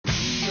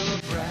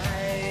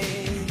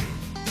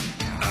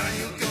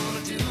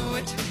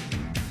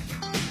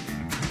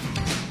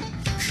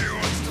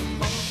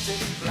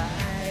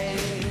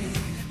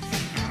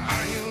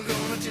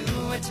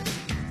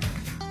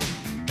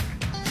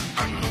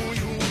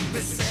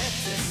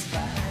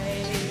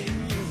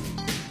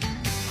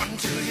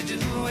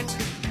it.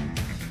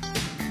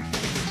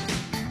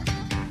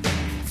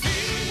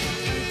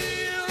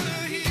 Feel the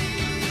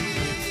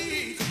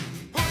heat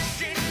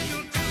pushing you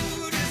to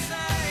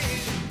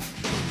decide.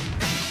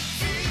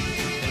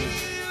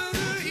 Feel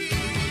the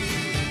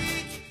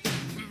heat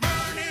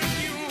burning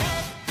you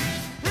up,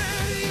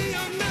 ready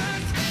or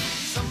not.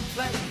 Some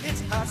like it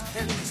hot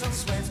and some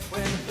sweat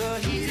when the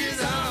heat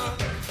is on.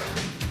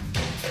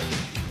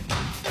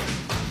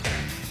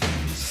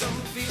 Some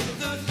feel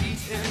the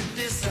heat and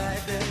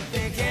decide that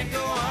they can't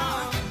go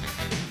on.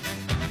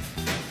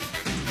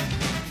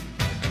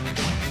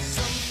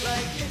 Some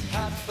like it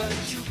hot, but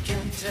you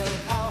can't tell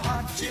how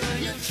hot till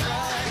you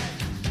try.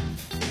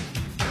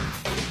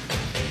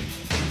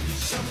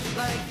 Some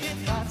like it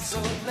hot,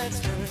 so let's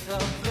turn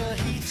up the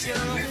heat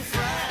till we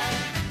fry.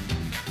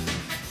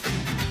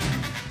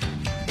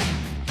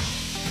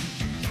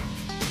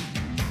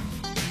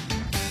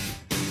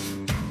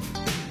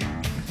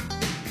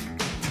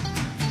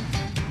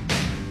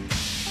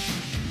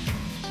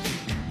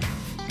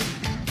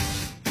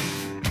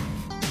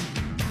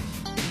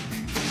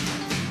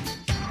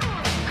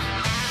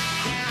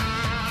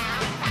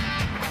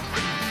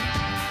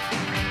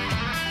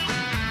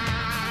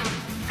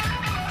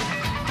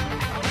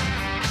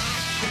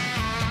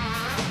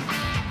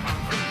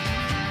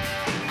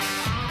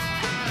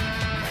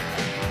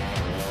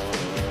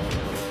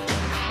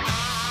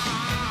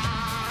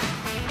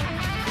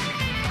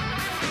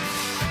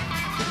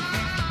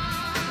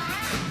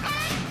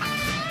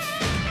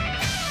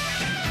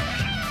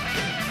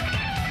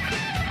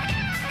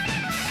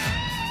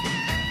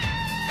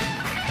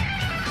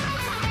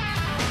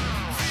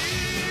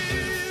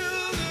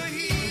 Feel the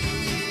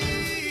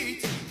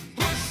heat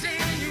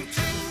pushing you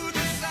to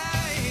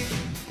decide.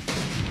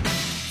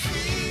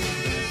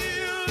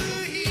 Feel the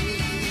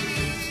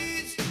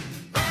heat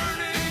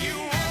burning you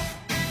up,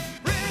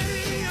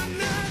 ready or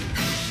not.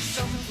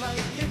 Some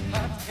like it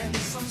hot and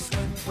some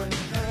sweat when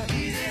the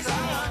heat is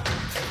on.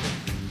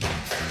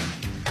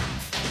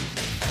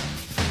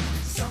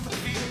 Some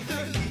feel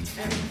the heat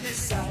and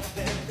decide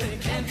that they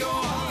can't go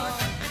on.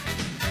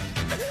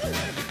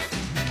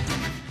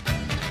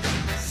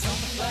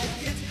 Some like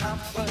it hot,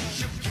 but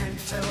you can't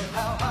tell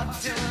how hot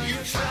till you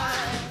try.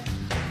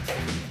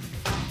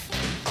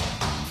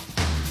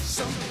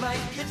 Some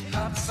like it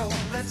hot, so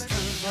let's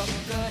turn up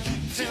the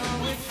heat till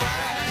we fry.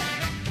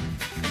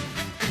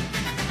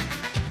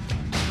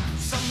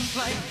 Some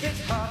like it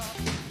hot,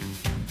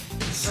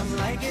 some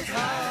like it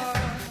hot.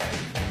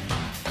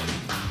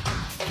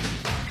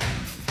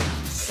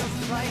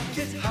 Some like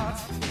it hot,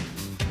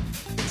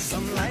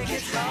 some like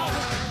it hot.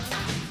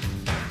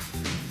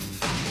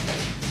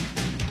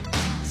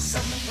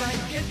 Some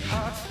like it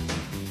hot,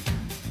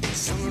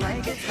 some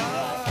like it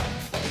hot.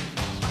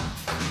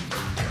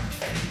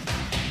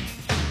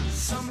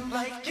 Some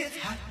like it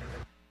hot,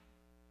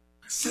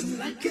 some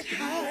like it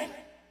hot.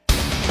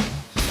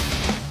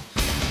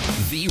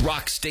 The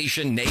Rock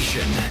Station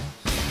Nation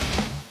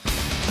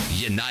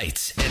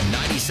unites at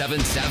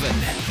 97.7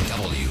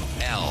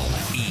 WLER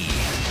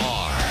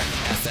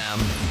FM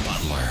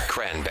Butler,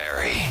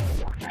 Cranberry.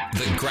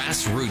 The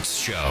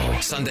Grassroots Show,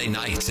 Sunday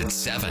nights at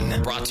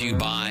 7, brought to you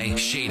by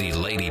Shady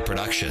Lady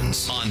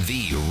Productions on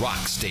The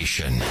Rock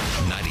Station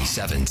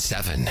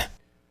 97.7.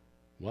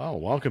 Well,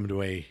 welcome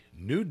to a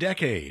new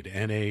decade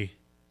and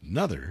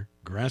another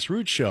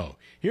Grassroots Show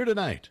here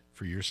tonight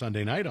for your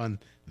Sunday night on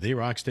The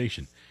Rock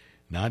Station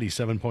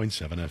 97.7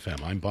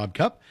 FM. I'm Bob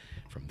Cupp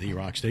from The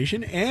Rock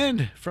Station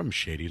and from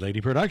Shady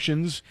Lady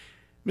Productions,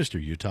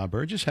 Mr. Utah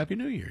Burgess. Happy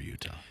New Year,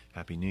 Utah.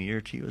 Happy New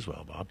Year to you as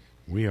well, Bob.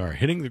 We are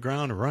hitting the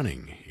ground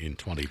running in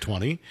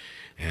 2020,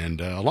 and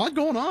a lot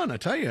going on. I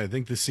tell you, I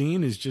think the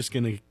scene is just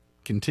going to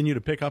continue to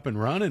pick up and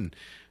run, and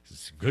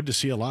it's good to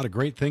see a lot of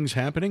great things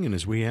happening. And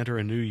as we enter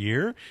a new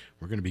year,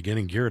 we're going to be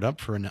getting geared up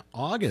for an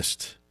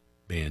August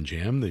band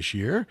jam this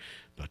year,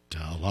 but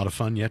a lot of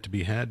fun yet to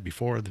be had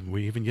before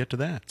we even get to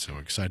that. So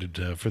excited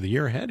for the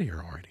year ahead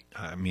here already.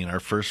 I mean, our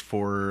first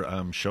four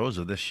shows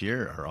of this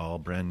year are all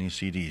brand new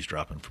CDs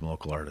dropping from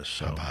local artists.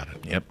 So, how about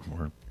it? Yep,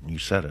 you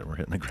said it. We're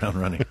hitting the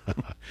ground running.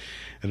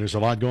 And there's a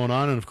lot going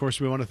on. And, of course,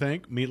 we want to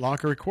thank Meat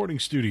Locker Recording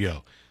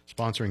Studio,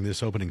 sponsoring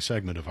this opening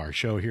segment of our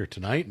show here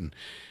tonight. And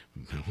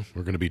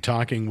we're going to be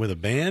talking with a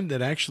band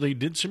that actually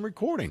did some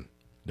recording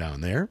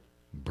down there.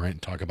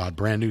 Talk about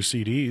brand new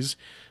CDs.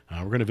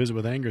 We're going to visit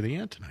with Anger the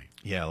Ant tonight.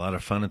 Yeah, a lot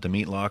of fun at the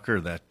Meat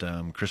Locker. That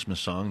Christmas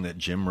song that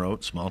Jim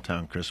wrote, Small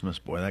Town Christmas,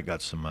 boy, that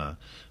got some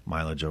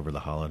mileage over the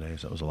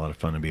holidays. That was a lot of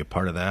fun to be a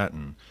part of that.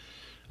 And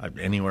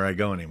anywhere I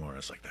go anymore,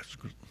 it's like, that's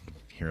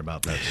hear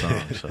about that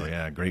song. So,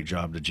 yeah, great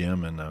job to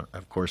Jim. And,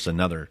 of course,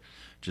 another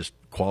just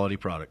quality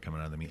product coming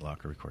out of the Meat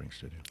Locker Recording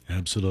Studio.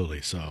 Absolutely.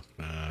 So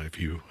if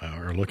you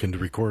are looking to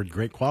record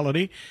great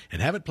quality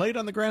and have it played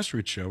on the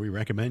Grassroots Show, we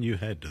recommend you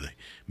head to the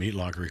Meat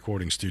Locker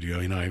Recording Studio.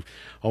 You know, I've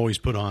always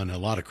put on a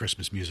lot of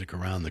Christmas music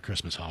around the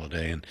Christmas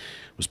holiday and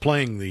was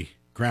playing the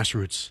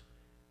Grassroots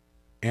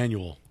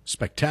Annual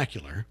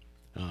Spectacular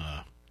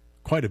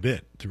quite a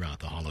bit throughout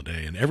the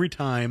holiday. And every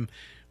time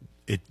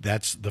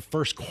that's the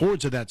first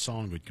chords of that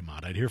song would come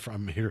out. I'd hear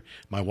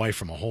my wife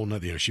from a whole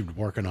nother, she was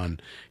working on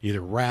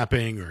either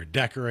wrapping or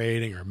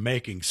decorating or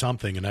making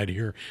something, and I'd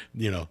hear,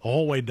 the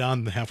whole way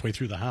down halfway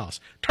through the house,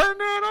 turn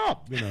that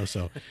up,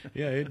 so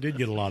yeah, it did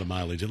get a lot of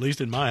mileage. At least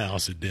in my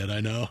house it did,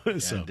 I know. Yeah,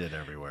 so, it did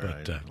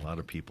everywhere. But, A lot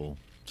of people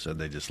said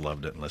they just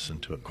loved it and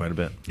listened to it quite a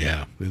bit.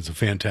 Yeah, it's a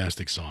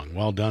fantastic song.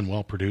 Well done,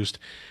 well produced,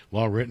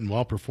 well written,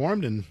 well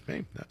performed, and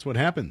hey, that's what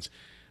happens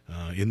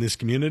in this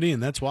community,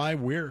 and that's why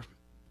we're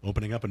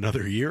opening up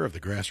another year of the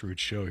Grassroots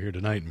Show here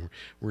tonight. And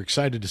we're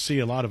excited to see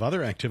a lot of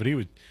other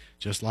activity.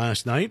 Just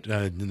last night,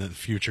 the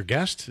future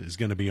guest is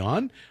going to be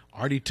on,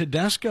 Arte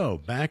Tedesco,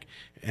 back.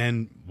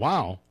 And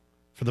wow,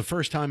 for the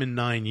first time in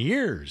 9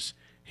 years,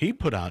 he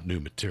put out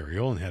new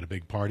material and had a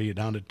big party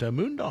down at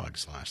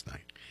Moondogs last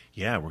night.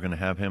 Yeah, we're going to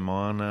have him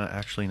on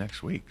actually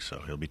next week.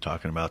 So he'll be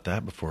talking about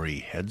that before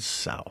he heads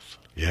south.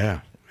 Yeah,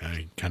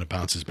 he kind of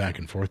bounces back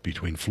and forth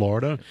between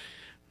Florida,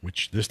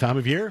 which this time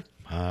of year,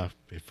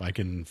 if I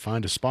can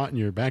find a spot in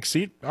your back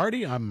seat,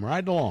 Artie, I'm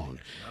riding along.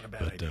 Not a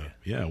bad idea.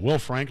 Yeah, Will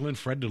Franklin,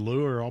 Fred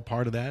DeLue are all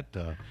part of that.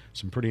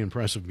 Some pretty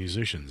impressive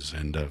musicians.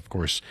 And, of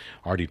course,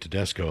 Arte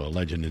Tedesco, a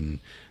legend in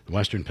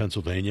western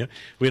Pennsylvania.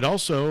 We had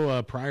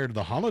also, prior to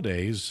the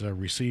holidays,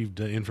 received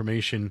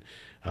information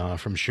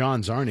from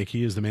Sean Zarnick.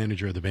 He is the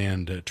manager of the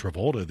band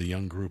Travolta, the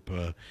young group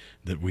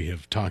that we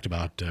have talked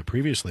about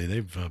previously.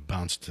 They've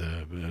bounced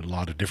a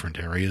lot of different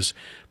areas,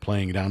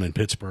 playing down in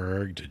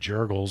Pittsburgh to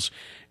Jurgles.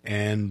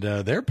 And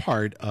they're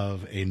part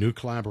of a new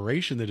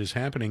collaboration that is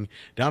happening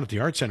down at the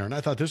Art Center. And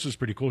I thought this was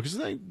pretty cool because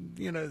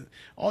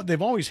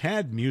they've always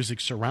had music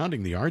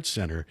surrounding the Art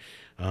Center.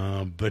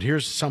 But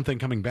here's something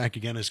coming back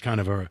again as kind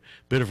of a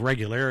bit of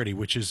regularity,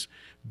 which has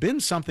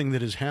been something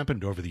that has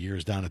happened over the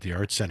years down at the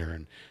Art Center.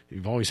 And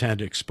you've always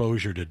had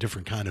exposure to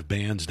different kind of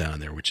bands down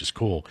there, which is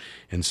cool.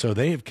 And so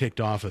they have kicked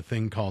off a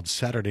thing called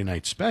Saturday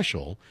Night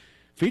Special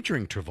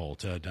featuring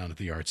Travolta down at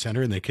the Art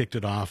Center. And they kicked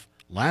it off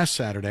last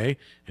Saturday,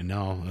 and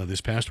now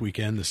this past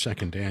weekend, the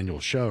second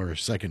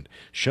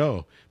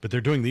show. But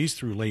they're doing these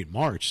through late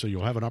March, so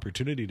you'll have an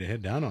opportunity to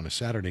head down on a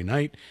Saturday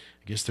night.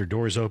 I guess their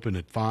doors open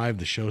at 5.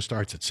 The show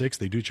starts at 6.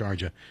 They do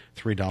charge a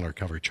 $3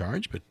 cover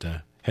charge,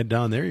 but head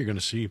down there. You're going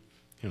to see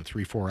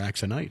 3-4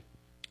 acts a night.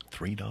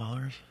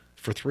 $3?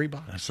 For $3.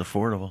 That's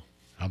affordable.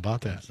 How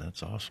about that?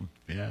 That's awesome.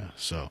 Yeah,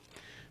 so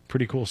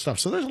pretty cool stuff.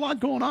 So there's a lot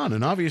going on,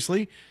 and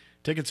obviously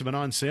tickets have been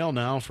on sale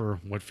now for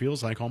what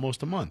feels like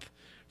almost a month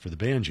for the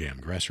Band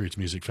Jam Grassroots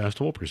Music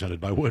Festival presented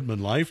by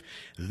Woodman Life.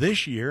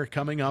 This year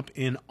coming up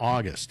in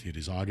August. It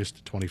is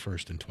August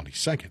 21st and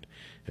 22nd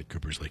at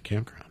Cooper's Lake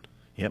Campground.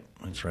 Yep,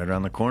 it's right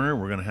around the corner.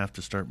 We're going to have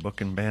to start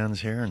booking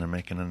bands here and then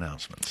making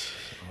announcements.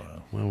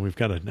 So, well, we've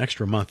got an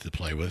extra month to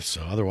play with,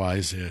 so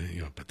otherwise,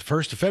 but the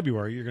 1st of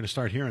February, you're going to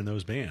start hearing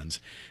those bands,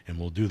 and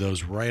we'll do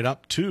those right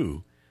up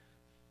to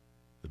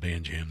the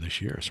Band Jam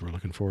this year. So we're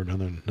looking forward to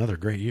another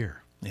great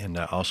year. And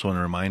I also want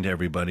to remind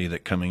everybody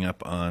that coming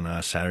up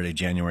on Saturday,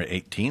 January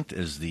 18th,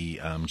 is the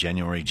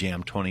January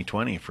Jam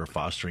 2020 for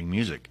Fostering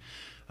Music.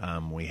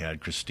 We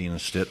had Christina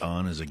Stitt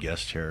on as a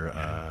guest here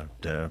I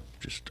don't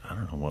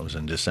know, what was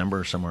in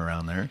December, somewhere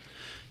around there.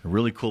 A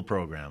really cool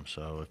program.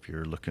 So if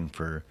you're looking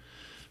for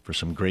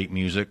some great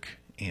music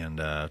and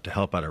to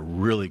help out a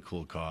really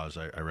cool cause,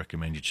 I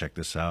recommend you check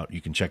this out.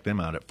 You can check them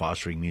out at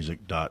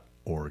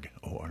fosteringmusic.org,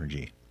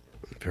 O-R-G.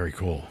 Very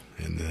cool.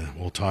 And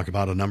we'll talk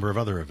about a number of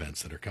other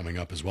events that are coming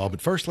up as well.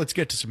 But first, let's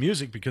get to some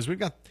music because we've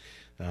got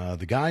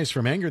the guys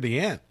from Anger the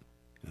Ant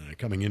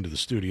coming into the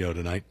studio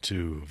tonight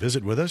to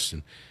visit with us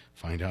and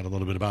find out a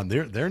little bit about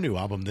their new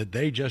album that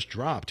they just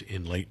dropped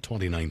in late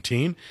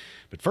 2019.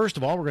 But first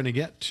of all, we're going to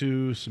get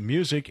to some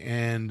music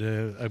and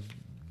a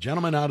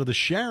gentleman out of the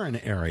Sharon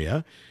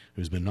area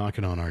who's been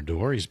knocking on our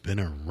door. He's been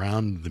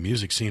around the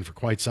music scene for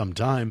quite some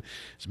time.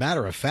 As a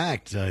matter of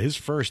fact, his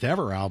first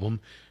ever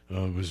album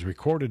was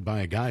recorded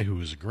by a guy who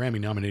was a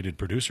Grammy-nominated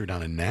producer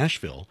down in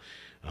Nashville.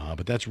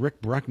 But that's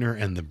Rick Bruckner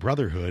and the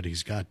Brotherhood.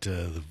 He's got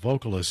the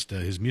vocalist,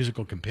 his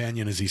musical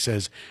companion, as he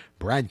says,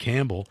 Brad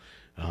Campbell.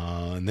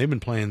 And they've been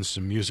playing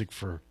some music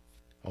for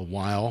a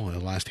while, the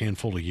last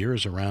handful of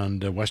years,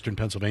 around western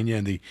Pennsylvania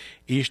and the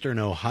eastern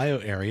Ohio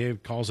area. He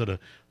calls it a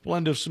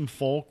blend of some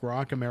folk,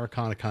 rock,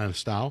 Americana kind of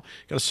style.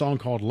 Got a song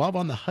called Love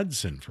on the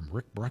Hudson from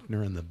Rick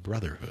Bruckner and the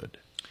Brotherhood.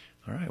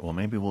 All right, well,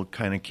 maybe we'll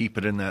kind of keep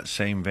it in that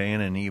same vein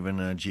and even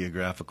a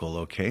geographical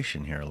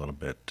location here a little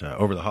bit.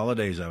 Over the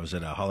holidays, I was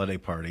at a holiday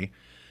party,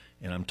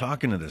 and I'm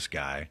talking to this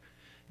guy,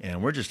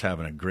 and we're just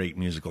having a great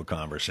musical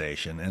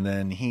conversation. And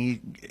then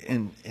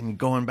in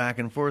going back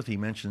and forth, he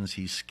mentions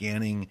he's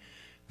scanning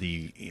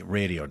the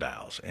radio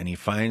dials, and he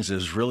finds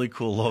this really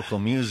cool local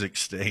music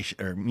station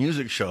or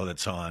music show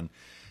that's on,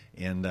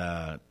 and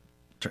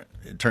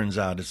it turns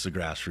out it's the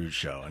Grassroots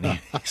Show. And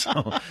so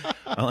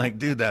I'm like,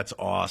 dude, that's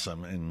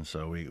awesome. And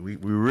so we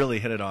really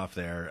hit it off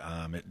there.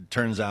 It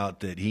turns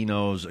out that he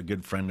knows a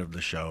good friend of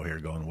the show here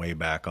going way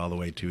back all the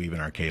way to even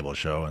our cable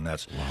show. And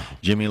that's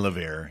Jimmy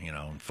Levere,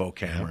 Folk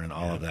Hammer and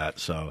all of that.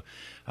 So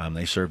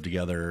they served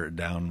together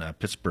down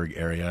Pittsburgh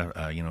area.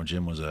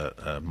 Jim was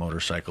a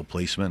motorcycle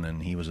policeman,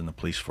 and he was in the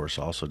police force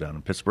also down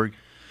in Pittsburgh.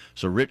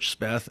 So Rich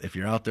Speth, if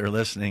you're out there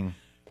listening,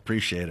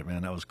 appreciate it,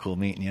 man. That was cool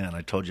meeting you. And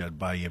I told you I'd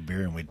buy you a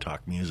beer and we'd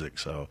talk music.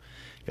 So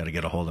you got to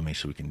get a hold of me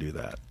so we can do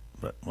that.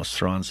 But let's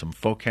throw on some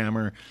Folk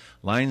Hammer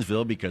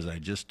Linesville because I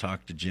just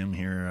talked to Jim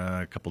here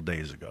a couple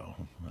days ago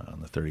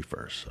on the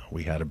 31st. So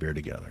we had a beer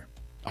together.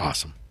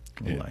 Awesome.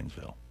 In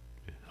Linesville.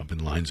 Up in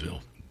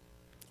Linesville.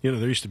 You know,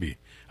 there used to be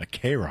a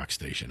K-Rock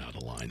station out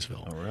of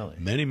Linesville. Oh, really?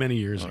 Many, many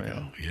years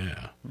ago.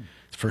 Yeah.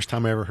 It's the first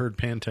time I ever heard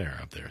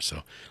Pantera up there.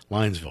 So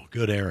Linesville,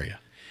 good area.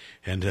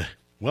 And,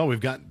 well, we've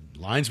got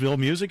Linesville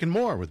music and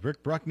more with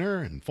Rick Bruckner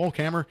and Folk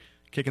Hammer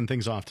kicking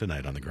things off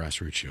tonight on the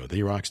Grassroots Show.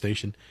 The Rock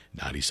Station,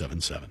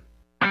 97.7.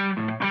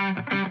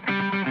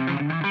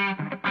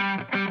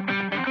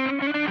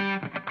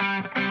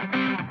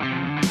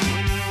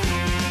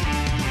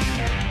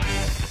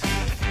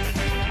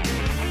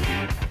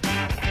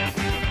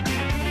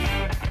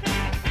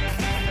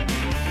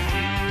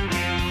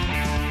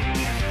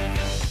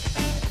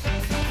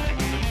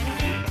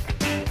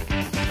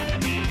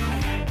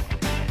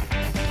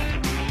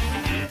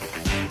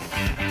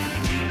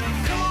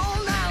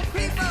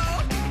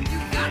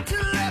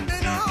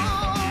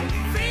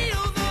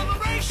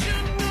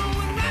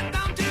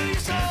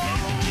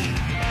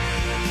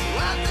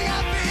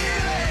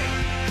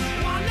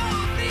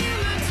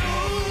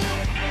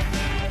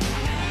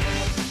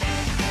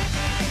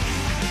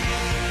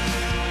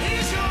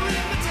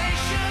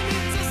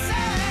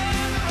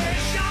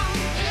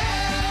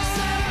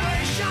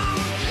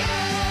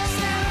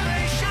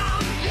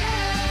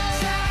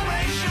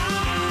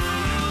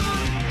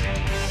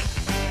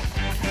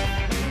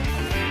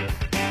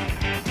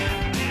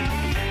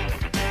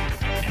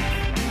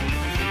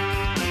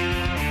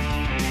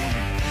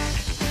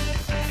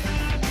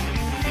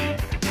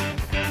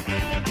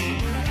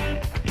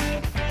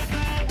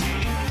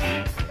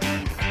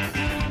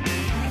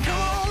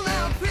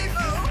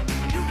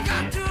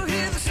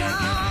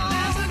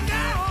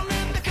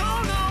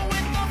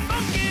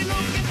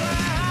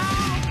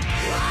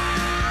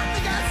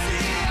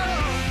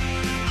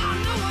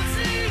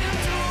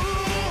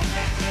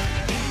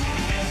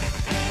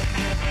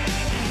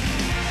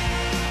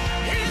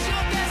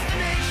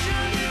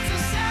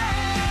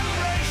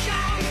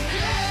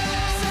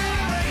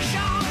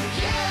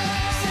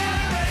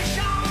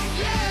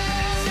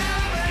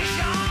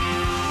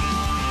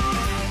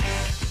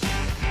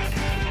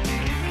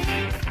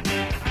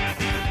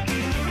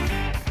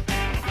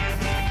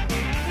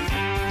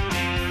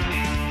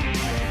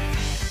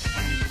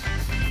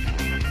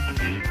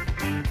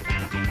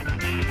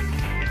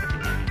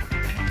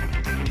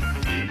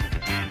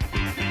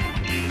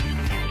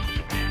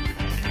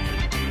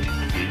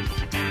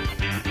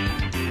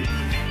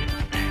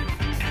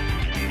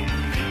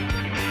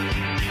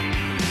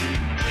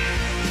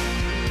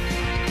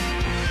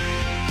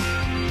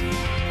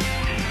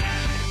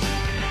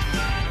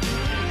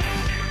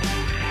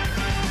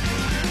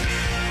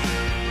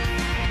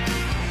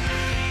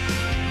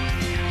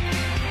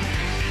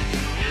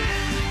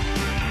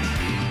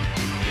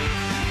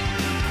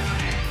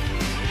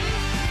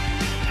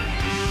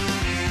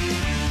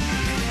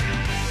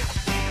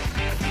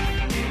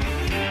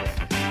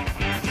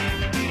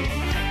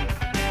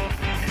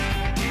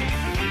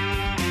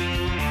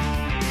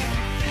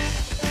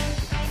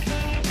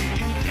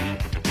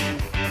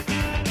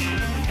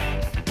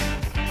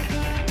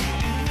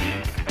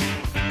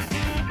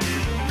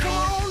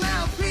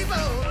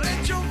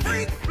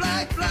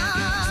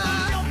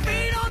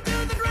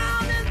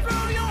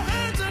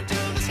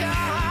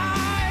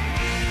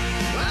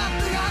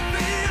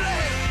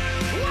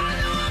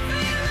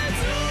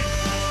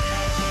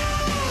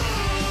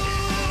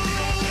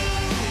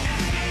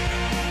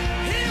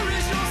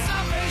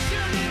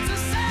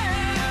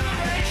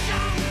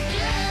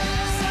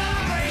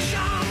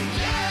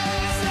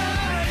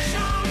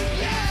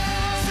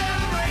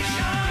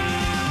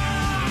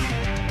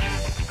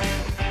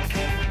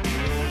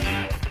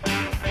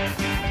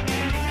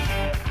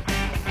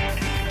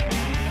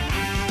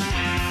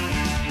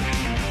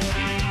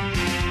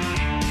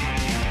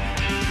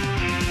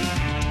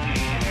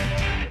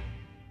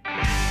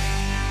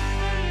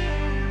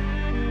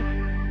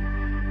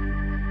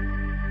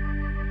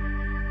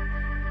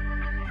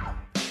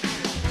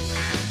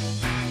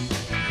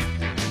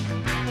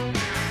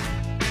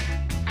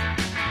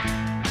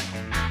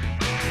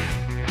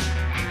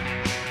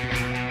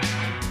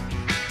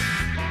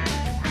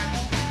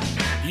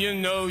 You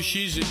know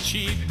she's a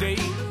cheap date.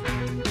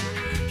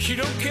 She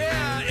don't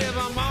care if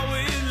I'm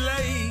always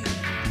late.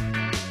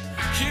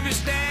 She be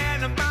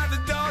standing by the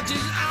door,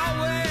 she's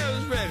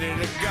always ready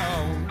to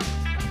go.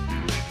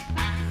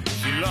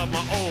 She love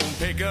my old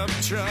pickup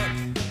truck,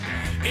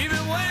 even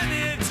when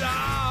it's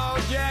all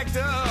jacked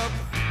up,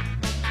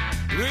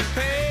 with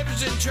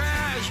papers and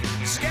trash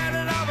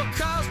scattered all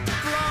across the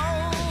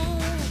floor.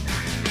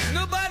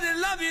 Nobody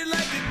love you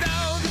like the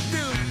dog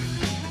do.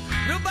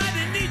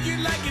 Nobody need you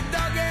like your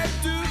dog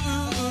do.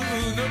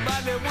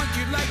 Nobody wants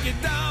you like your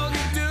dog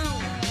do.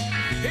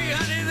 Hey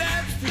honey,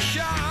 that's for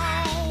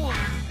sure.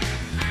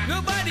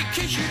 Nobody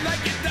kiss you like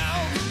your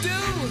dog do.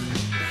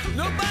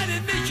 Nobody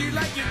needs you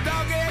like your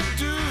dog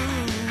do.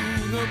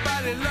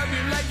 Nobody love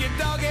you like your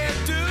dog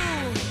had do.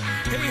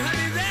 Hey,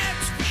 honey,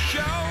 that's for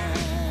sure.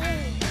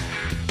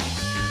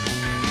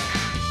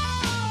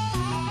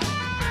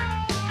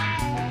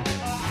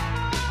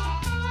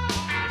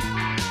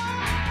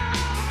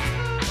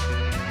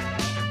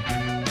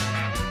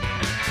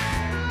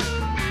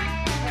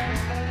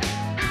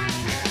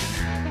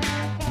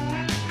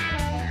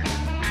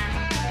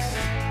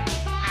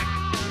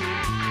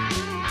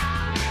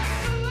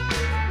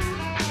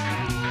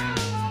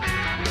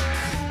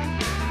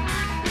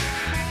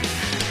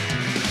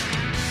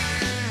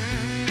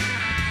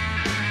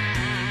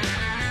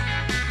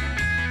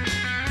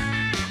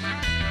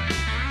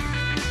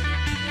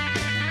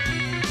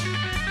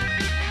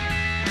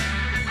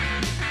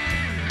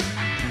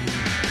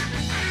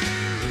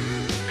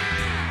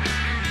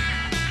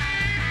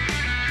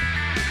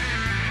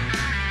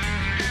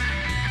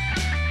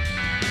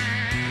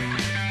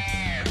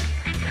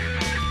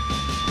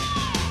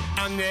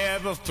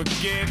 Never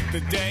forget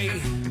the day.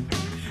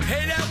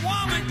 Hey, that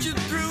woman just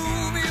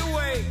threw me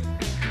away.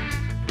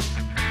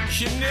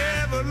 She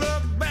never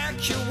looked back.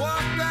 She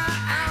walked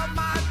right out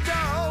my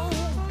door.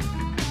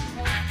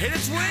 Hey,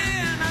 that's when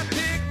I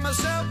picked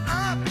myself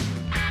up.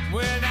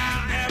 Went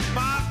out and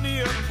bought me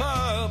a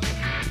pub.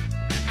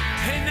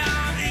 Hey, now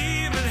I'm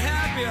even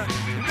happier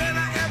than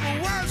I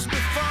ever was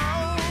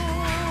before.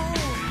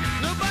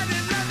 Nobody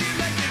loves you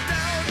like your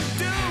dog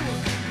do.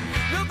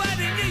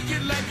 Nobody needs you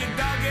like your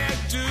dog had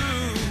to.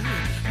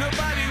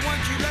 Nobody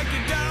wants you like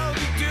your dog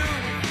do.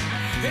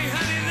 Hey,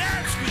 honey,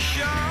 that's for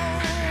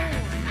sure.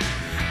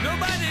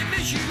 Nobody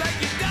miss you like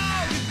your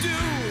dog do.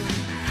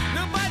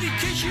 Nobody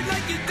kiss you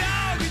like your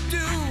dog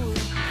do.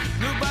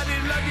 Nobody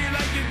love you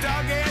like your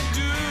dog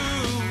do.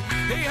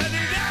 Hey,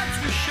 honey, that's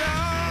for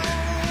sure.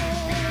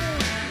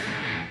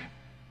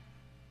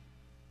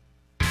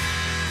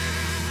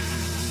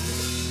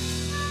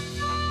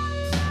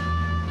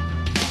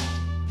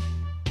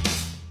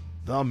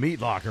 The Meat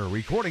Locker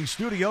Recording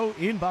Studio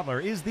in Butler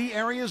is the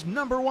area's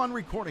 #1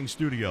 recording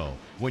studio.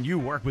 When you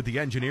work with the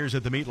engineers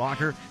at the Meat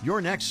Locker, your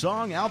next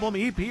song, album,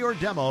 EP, or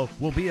demo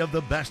will be of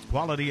the best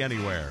quality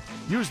anywhere.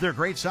 Use their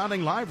great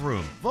sounding live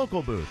room,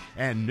 vocal booth,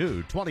 and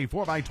new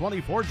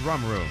 24x24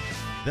 drum room.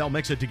 They'll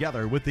mix it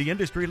together with the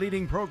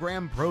industry-leading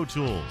program Pro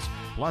Tools.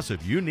 Plus,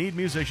 if you need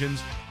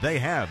musicians, they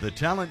have the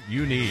talent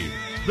you need.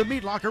 The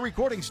Meat Locker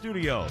Recording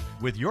Studio.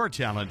 With your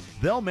talent,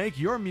 they'll make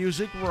your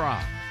music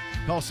rock.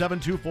 Call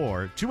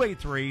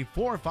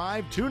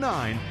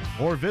 724-283-4529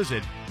 or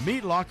visit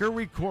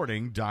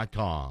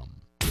meatlockerrecording.com.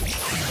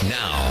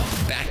 Now,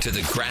 back to the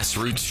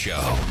Grassroots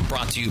Show,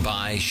 brought to you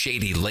by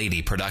Shady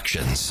Lady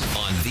Productions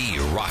on the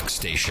Rock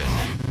Station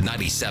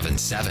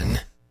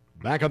 97.7.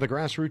 Back on the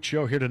Grassroots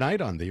Show here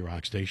tonight on the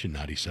Rock Station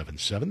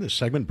 97.7. This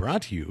segment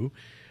brought to you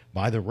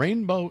by the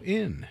Rainbow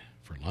Inn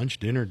for lunch,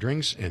 dinner,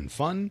 drinks, and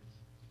fun.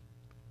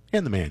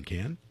 And the Man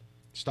Can.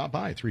 Stop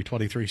by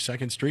 323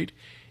 2nd Street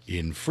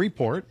in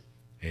Freeport.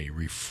 A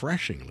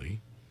refreshingly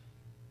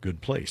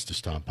good place to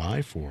stop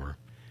by for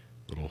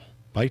a little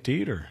bite to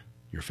eat or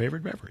your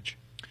favorite beverage.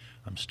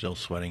 I'm still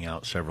sweating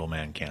out several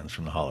Man Cans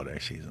from the holiday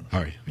season.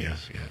 All right, yeah.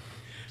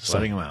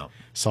 Sweating them out.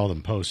 Saw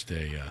them post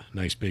a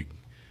nice big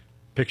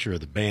picture of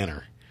the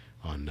banner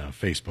on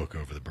Facebook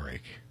over the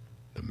break.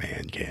 The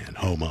Man Can,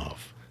 home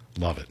of.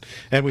 Love it.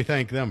 And we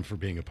thank them for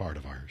being a part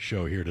of our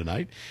show here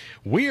tonight.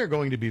 We are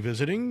going to be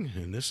visiting,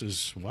 and this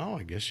is, well,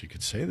 I guess you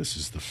could say this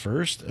is the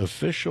first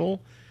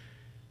official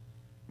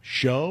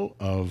show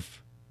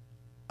of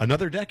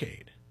another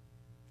decade.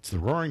 It's the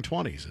Roaring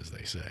 20s, as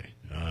they say,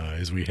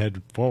 as we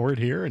head forward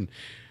here and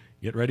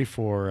get ready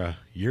for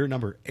year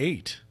number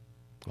 8,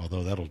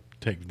 although that'll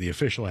take the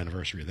official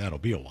anniversary. That'll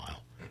be a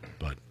while,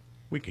 but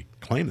we could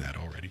claim that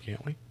already,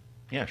 can't we?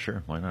 Yeah,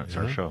 sure. Why not? It's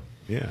our show.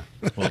 Yeah.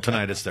 Well,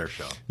 tonight it's their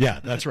show. Yeah,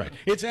 that's right.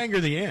 It's Anger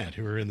the Ant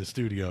who are in the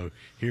studio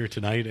here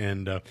tonight,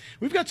 and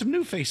we've got some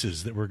new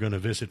faces that we're going to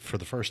visit for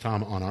the first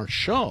time on our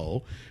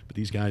show. But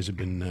these guys have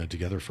been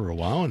together for a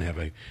while and have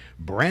a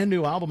brand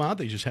new album out.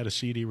 They just had a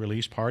CD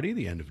release party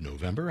the end of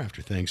November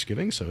after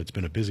Thanksgiving, so it's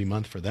been a busy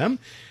month for them.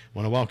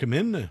 Want to welcome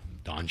in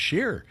Don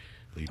Shear,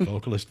 lead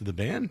vocalist of the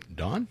band.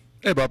 Don?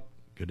 Hey, Bob.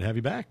 Good to have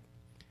you back.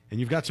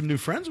 And you've got some new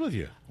friends with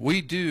you.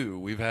 We do.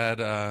 We've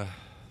had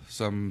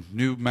some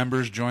new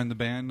members join the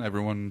band.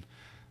 Everyone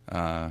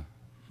kind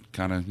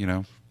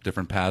of,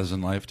 different paths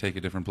in life, take it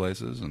different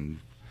places. And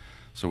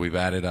so we've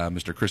added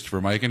Mr.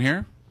 Christopher Mike in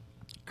here.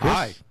 Chris,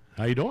 Hi.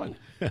 How you doing?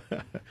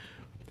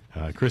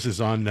 Chris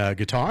is on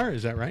guitar,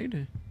 is that right?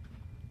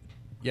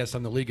 Yes,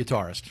 I'm the lead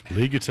guitarist.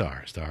 Lead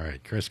guitarist. All right.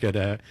 Chris, good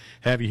to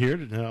have you here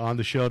on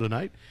the show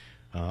tonight.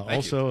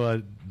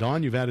 Also,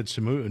 Dawn, you've added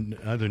some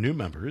other new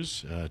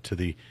members to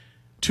the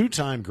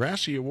two-time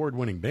Grassy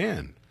Award-winning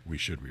band, we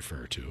should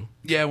refer to.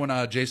 Yeah, when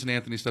Jason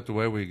Anthony stepped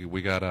away,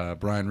 we got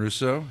Brian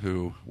Russo,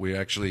 who we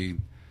actually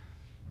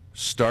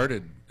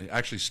started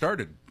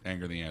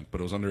Anger the Ant,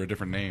 but it was under a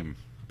different name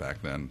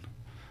back then.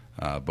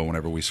 But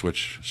whenever we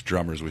switch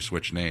drummers, we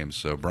switch names.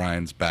 So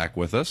Brian's back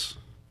with us.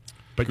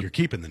 But you're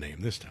keeping the name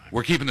this time.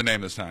 We're keeping the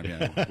name this time,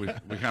 yeah.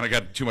 we kind of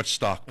got too much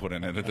stock put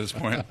in it at this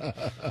point.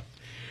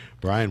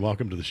 Brian,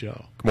 welcome to the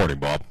show. Good morning,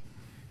 Bob.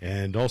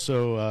 And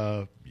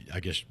also, I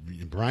guess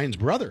Brian's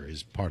brother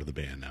is part of the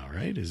band now,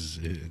 right? Is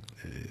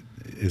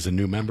a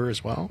new member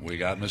as well? We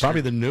got Mr.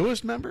 Probably the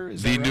newest member?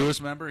 Is The that right?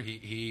 newest member.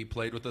 He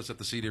played with us at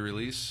the CD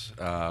release,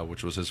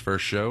 which was his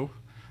first show.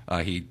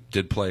 He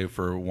did play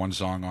for one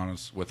song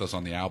with us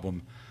on the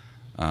album,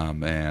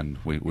 and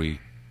we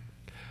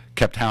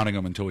kept hounding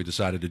him until he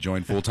decided to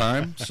join full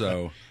time.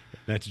 So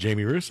That's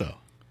Jamie Russo.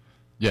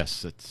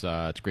 Yes, it's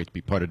great to be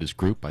part of this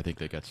group. I think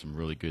they got some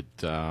really good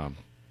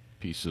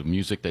pieces of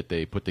music that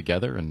they put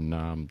together,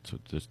 and so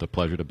it's just a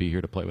pleasure to be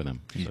here to play with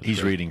them. So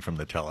He's reading from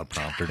the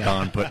teleprompter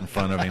Don put in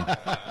front of him.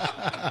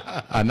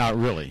 not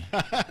really.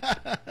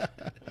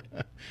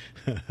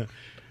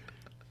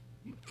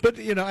 But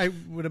I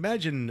would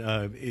imagine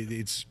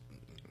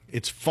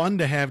it's fun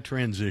to have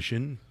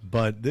transition,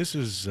 but this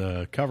is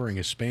covering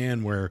a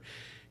span where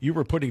you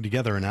were putting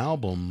together an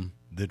album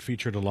that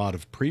featured a lot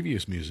of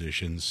previous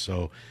musicians.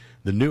 So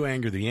the new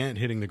Anger the Ant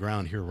hitting the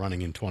ground here,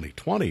 running in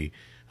 2020,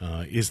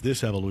 is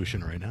this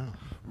evolution right now?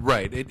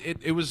 right,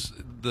 it was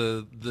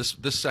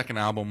this second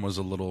album was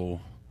a little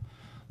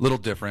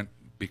different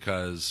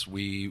because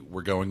we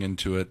were going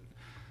into it.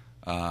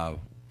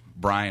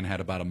 Brian had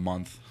about a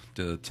month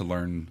to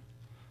learn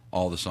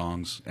all the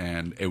songs,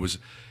 and it was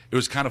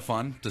kind of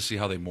fun to see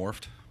how they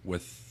morphed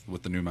with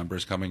the new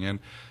members coming in.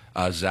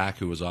 Zach,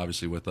 who was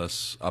obviously with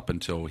us up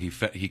until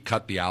he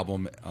cut the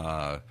album,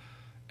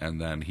 and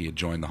then he had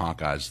joined the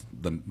Hawkeyes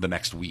the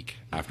next week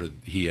after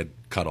he had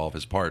cut all of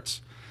his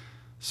parts.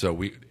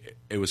 So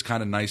it was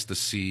kind of nice to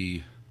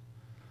see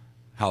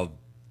how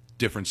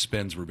different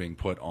spins were being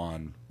put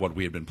on what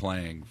we had been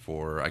playing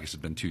for, I guess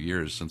it'd been 2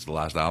 years since the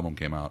last album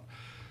came out.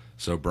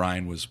 So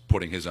Brian was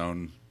putting his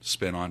own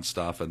spin on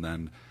stuff, and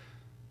then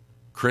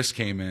Chris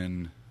came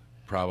in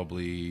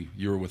probably,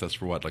 you were with us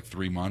for what, like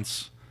 3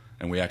 months?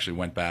 And we actually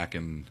went back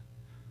and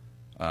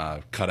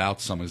cut out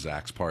some of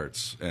Zach's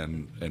parts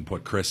and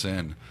put Chris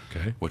in,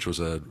 Okay. which was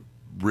a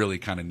really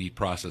kind of neat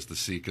process to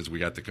see because we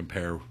got to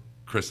compare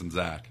Chris and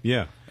Zach.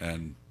 Yeah.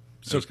 And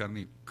So- it was kind of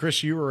neat.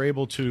 Chris, you were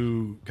able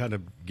to kind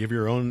of give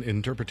your own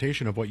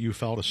interpretation of what you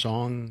felt a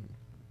song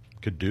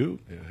could do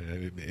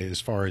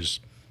as far as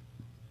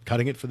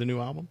cutting it for the new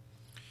album?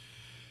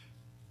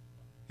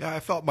 Yeah,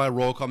 I felt my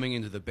role coming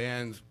into the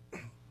band,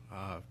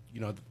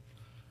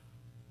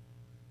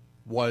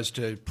 was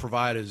to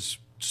provide as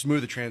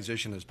smooth a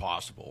transition as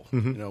possible.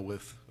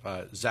 With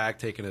Zach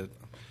taking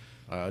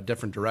a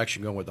different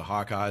direction, going with the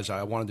Hawkeyes,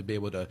 I wanted to be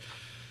able to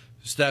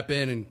step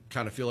in and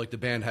kind of feel like the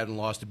band hadn't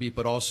lost a beat,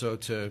 but also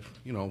to,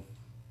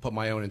 put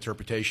my own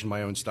interpretation,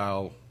 my own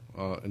style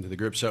into the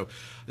group. So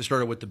I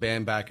started with the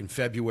band back in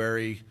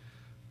February,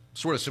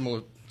 sort of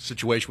similar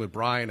situation with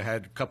Brian. I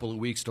had a couple of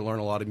weeks to learn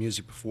a lot of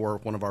music before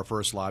one of our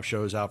first live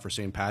shows out for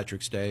St.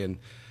 Patrick's Day, and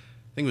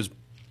I think it was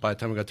by the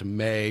time I got to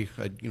May,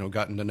 I'd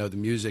gotten to know the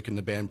music and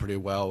the band pretty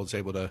well. I was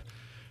able to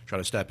try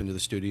to step into the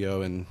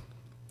studio and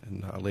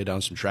lay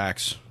down some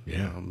tracks,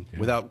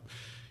 without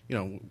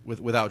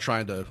without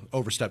trying to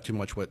overstep too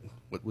much what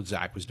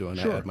Zach was doing.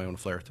 Sure. I had my own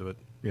flair to it.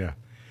 Yeah.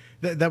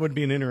 That would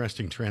be an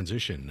interesting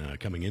transition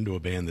coming into a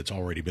band that's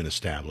already been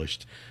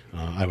established.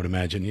 I would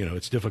imagine,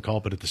 it's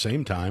difficult, but at the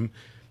same time,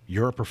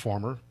 you're a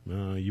performer.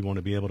 You want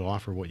to be able to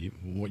offer what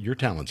your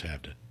talents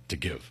have to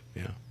give.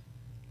 Yeah.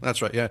 That's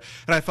right, yeah.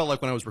 And I felt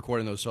like when I was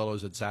recording those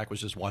solos that Zach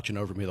was just watching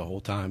over me the whole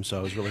time, so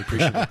I was really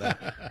appreciative of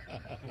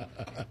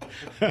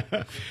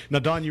that. Now,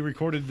 Don, you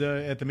recorded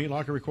at the Meat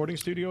Locker recording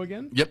studio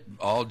again? Yep,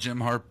 all Jim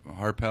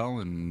Harpel,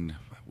 and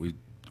we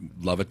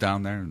love it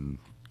down there and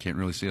can't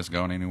really see us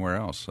going anywhere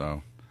else.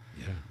 So,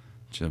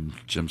 yeah,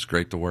 Jim's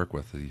great to work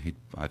with.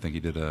 I think he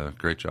did a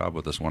great job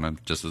with this one,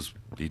 and just as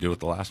he did with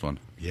the last one.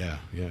 Yeah.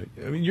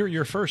 I mean,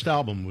 your first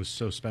album was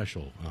so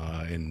special,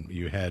 and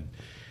you had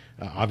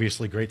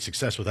obviously great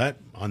success with that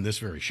on this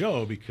very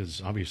show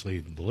because obviously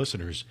the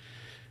listeners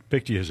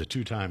picked you as a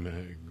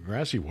two-time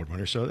Grassy Award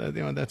winner. So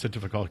that's a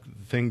difficult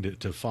thing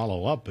to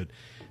follow up. But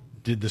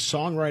did the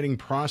songwriting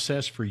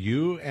process for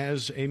you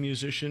as a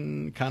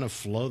musician kind of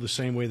flow the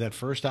same way that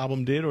first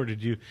album did, or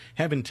did you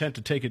have intent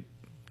to take it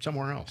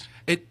somewhere else?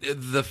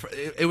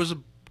 It was a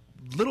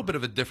little bit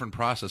of a different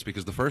process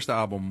because the first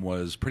album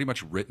was pretty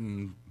much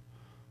written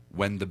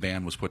when the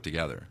band was put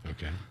together.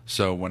 Okay.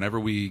 So whenever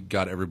we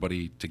got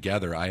everybody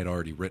together, I had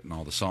already written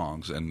all the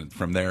songs, and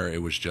from there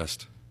it was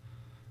just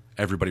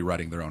everybody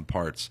writing their own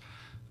parts.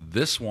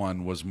 This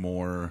one was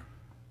more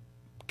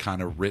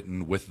kind of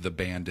written with the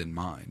band in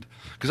mind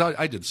because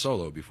I did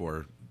solo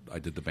before I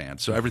did the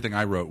band, so everything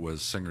I wrote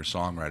was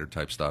singer-songwriter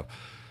type stuff.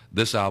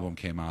 This album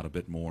came out a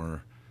bit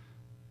more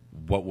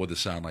what would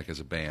this sound like as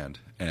a band,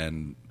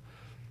 and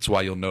that's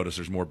why you'll notice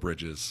there's more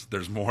bridges,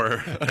 there's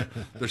more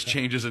there's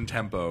changes in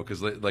tempo because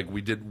like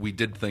we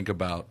did think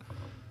about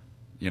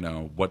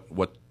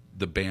what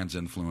the band's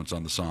influence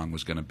on the song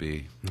was going to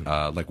be.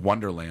 Like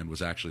Wonderland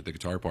was actually, the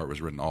guitar part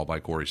was written all by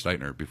Corey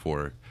Steitner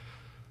before.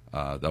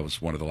 That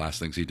was one of the last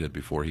things he did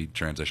before he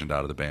transitioned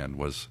out of the band.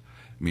 Was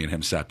me and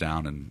him sat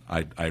down and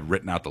I'd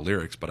written out the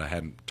lyrics, but I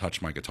hadn't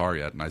touched my guitar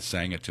yet, and I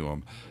sang it to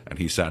him, and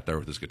he sat there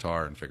with his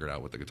guitar and figured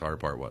out what the guitar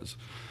part was.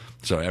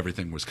 So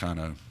everything was kind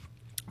of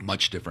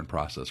much different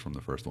process from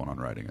the first one on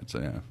writing it. So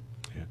yeah.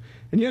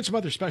 And you had some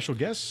other special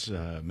guests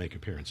make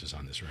appearances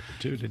on this record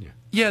too, didn't you?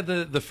 Yeah,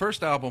 the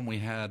first album we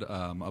had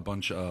a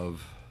bunch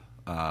of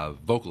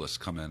vocalists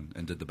come in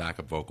and did the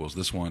backup vocals.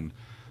 This one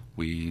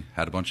we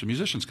had a bunch of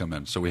musicians come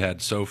in. So we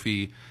had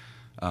Sophie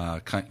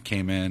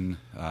came in,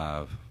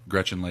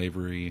 Gretchen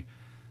Lavery.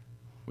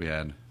 We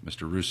had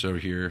Mr. Russo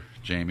here,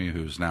 Jamie,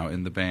 who's now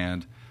in the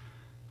band.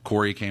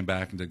 Corey came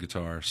back and did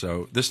guitar.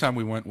 So this time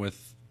we went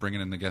with bringing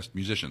in the guest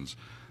musicians.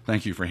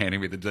 Thank you for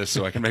handing me the disc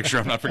so I can make sure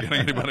I'm not forgetting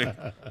anybody.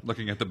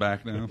 Looking at the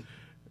back now.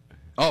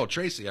 Oh,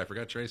 Tracy. I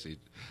forgot Tracy.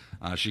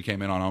 She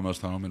came in on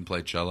Almost Home and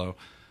played cello.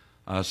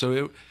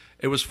 So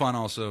it was fun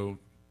also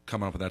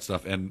coming up with that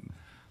stuff. And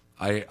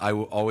I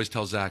always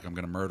tell Zach I'm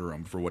going to murder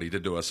him for what he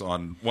did to us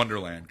on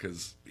Wonderland,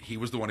 because he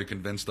was the one who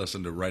convinced us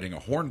into writing a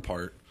horn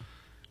part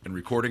and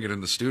recording it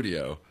in the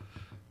studio.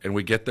 And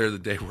we get there the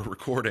day we're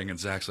recording, and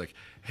Zach's like,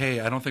 hey,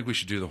 I don't think we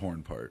should do the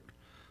horn part.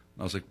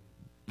 And I was like,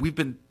 we've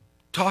been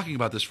talking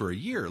about this for a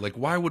year. Like,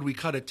 why would we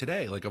cut it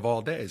today, like, of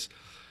all days?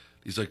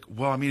 He's like,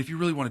 well, I mean, if you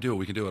really want to do it,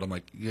 we can do it. I'm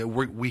like, yeah,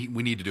 we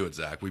need to do it,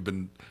 Zach. We've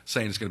been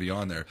saying it's going to be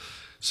on there.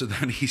 So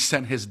then he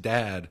sent his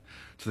dad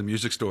to the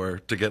music store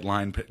to get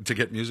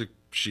music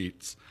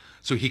sheets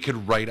so he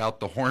could write out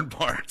the horn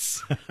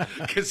parts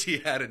because he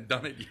hadn't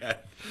done it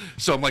yet.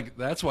 So I'm like,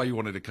 that's why you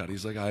wanted to cut.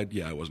 He's like,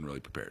 I wasn't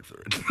really prepared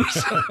for it.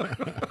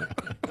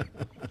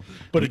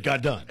 But it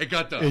got done. It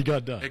got done. It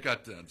got done. It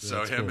got done.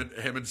 So That's him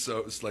cool. and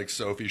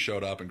Sophie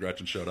showed up and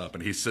Gretchen showed up,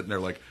 and he's sitting there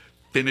like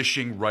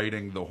finishing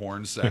writing the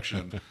horn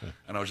section,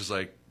 and I was just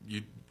like,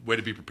 "You way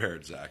to be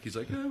prepared, Zach." He's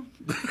like, "Yeah."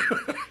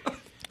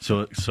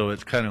 So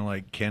it's kind of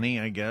like Kenny,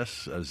 I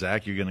guess.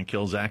 Zach, you're going to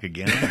kill Zach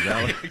again? Is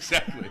that what-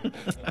 Exactly.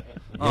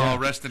 Oh,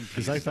 rest in peace.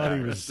 Because I thought Zach.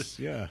 he was,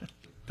 yeah.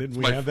 Didn't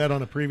we have that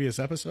on a previous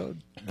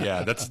episode?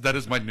 Yeah, that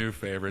is my new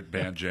favorite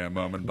band jam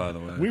moment, by the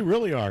way. We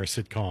really are a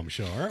sitcom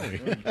show, aren't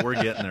we?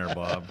 We're getting there,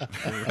 Bob.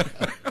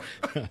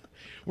 We're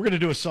going to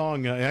do a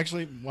song.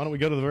 Actually, why don't we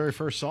go to the very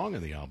first song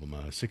of the album,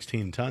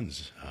 16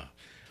 Tons.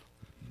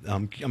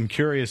 I'm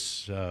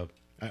curious.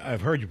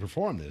 I've heard you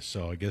perform this,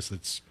 so I guess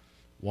that's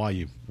why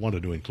you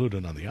wanted to include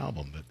it on the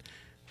album. But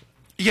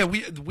yeah,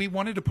 we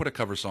wanted to put a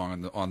cover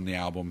song on the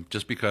album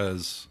just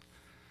because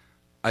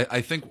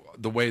I think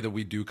the way that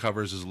we do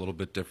covers is a little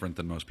bit different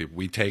than most people.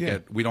 We take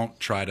it. We don't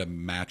try to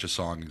match a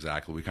song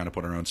exactly. We kind of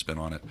put our own spin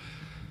on it.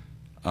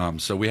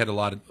 So we had a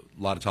lot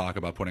of talk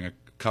about putting a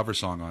cover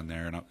song on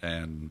there,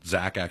 and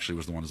Zach actually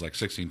was the one who's like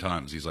 16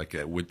 Tons. He's like,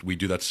 we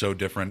do that so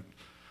different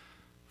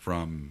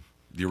from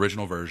the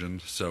original version,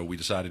 so we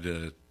decided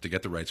to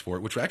get the rights for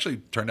it, which actually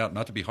turned out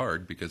not to be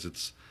hard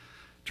because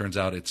turns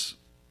out it's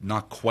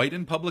not quite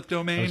in public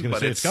domain. I was going to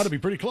say it's got to be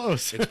pretty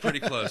close. It's pretty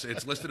close.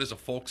 It's listed as a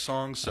folk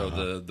song,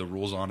 so the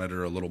rules on it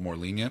are a little more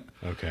lenient.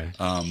 Okay.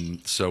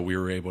 So we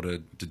were able to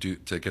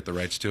get the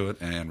rights to it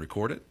and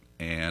record it,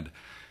 and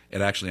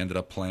it actually ended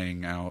up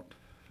playing out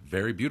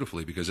very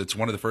beautifully because it's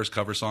one of the first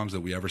cover songs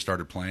that we ever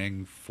started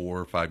playing 4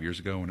 or 5 years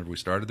ago whenever we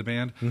started the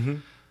band.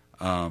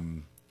 Mm-hmm.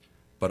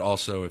 But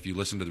also, if you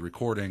listen to the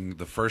recording,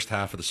 the first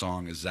half of the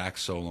song is Zach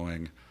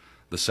soloing,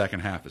 the second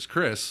half is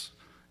Chris,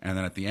 and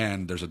then at the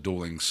end there's a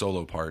dueling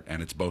solo part,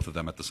 and it's both of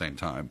them at the same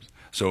time.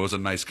 So it was a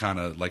nice kind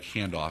of like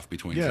handoff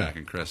between Zach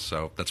and Chris.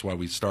 So that's why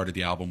we started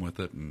the album with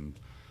it, and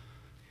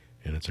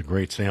it's a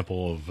great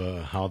sample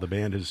of how the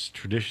band has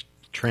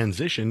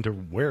transitioned to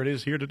where it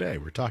is here today.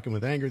 We're talking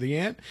with Anger the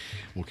Ant.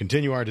 We'll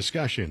continue our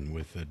discussion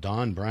with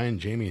Don, Brian,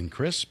 Jamie, and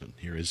Chris. But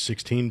here is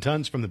 16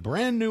 Tons from the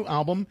brand new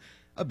album,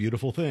 A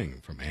Beautiful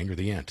Thing, from Anger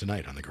the Ant,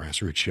 tonight on the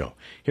Grassroots Show,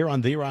 here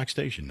on The Rock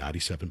Station,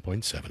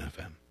 97.7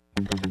 FM.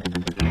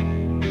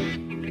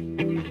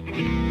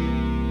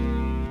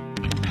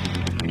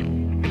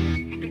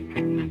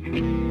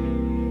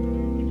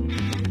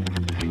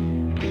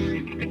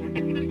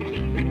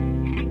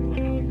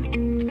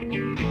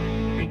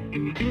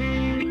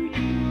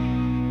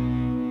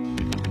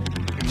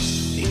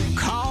 You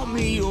call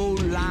me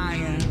old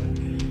lion,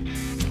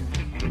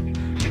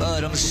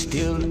 but I'm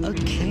still a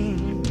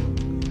king.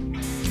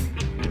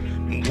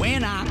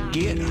 When I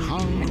get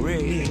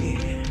hungry,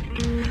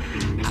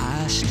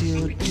 I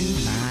still do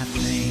my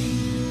thing.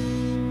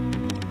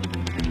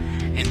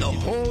 And the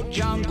whole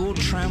jungle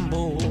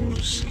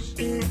trembles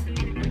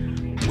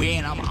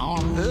when I'm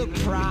on the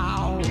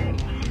prowl.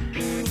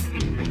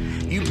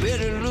 You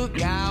better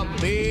look out,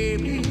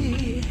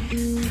 baby,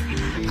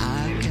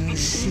 I can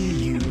see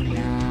you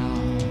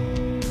now.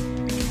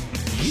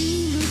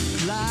 You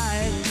look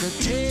like a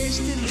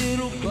tasty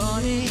little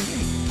bunny.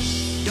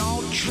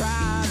 Don't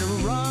try to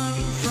run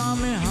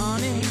from me,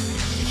 honey.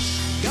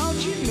 Don't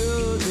you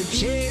know that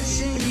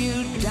chasing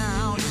you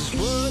down is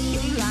what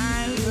the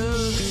lion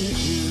loves to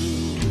do?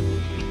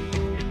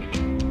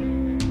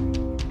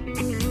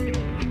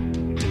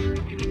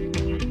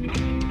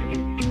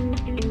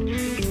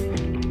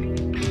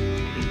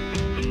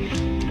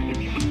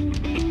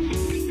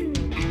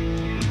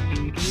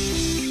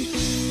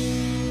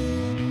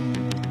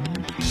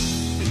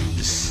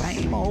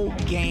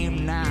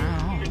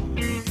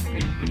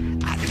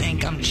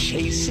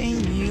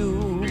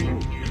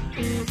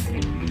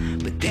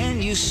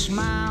 you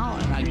smile,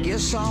 and I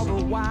guess all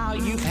the while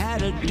you've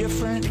had a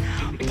different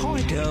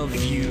point of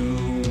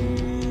view.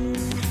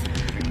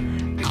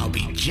 I'll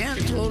be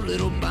gentle,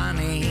 little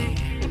bunny.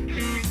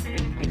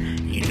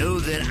 You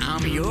know that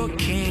I'm your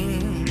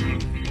king.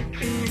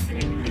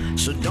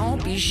 So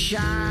don't be shy,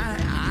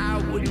 I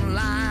wouldn't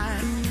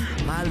lie,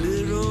 my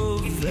little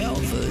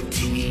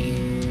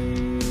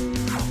velveteen.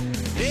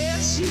 There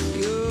she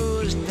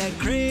goes, that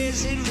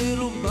crazy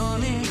little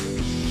bunny,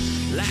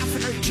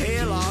 laughing her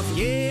tail off,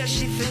 yeah,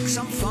 she thinks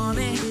I'm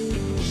funny.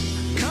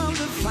 Come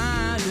to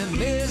find that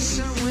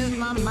messing with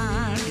my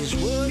mind is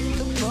what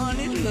the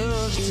bunny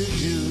loves to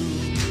do.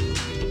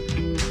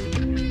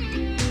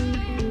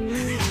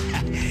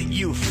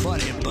 You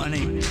funny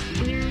bunny.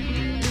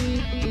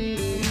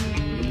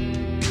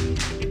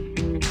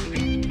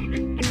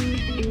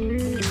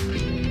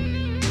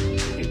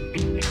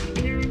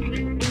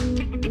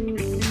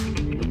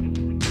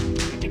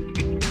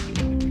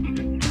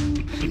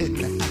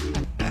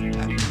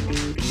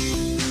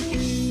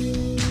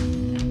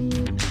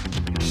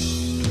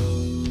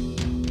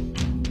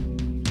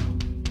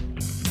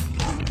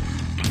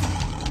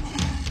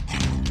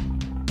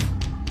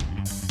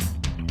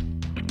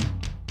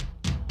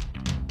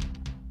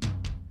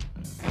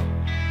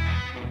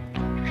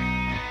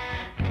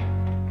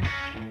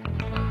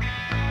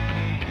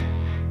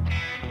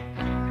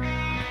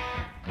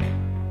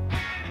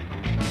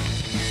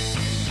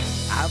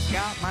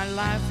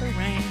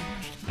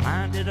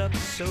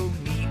 So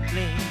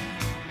neatly,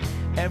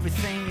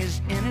 everything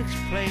is in its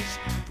place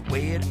the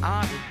way it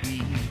ought to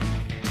be.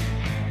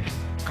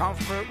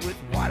 Comfort with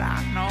what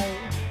I know,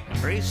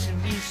 embracing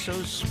me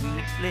so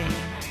sweetly.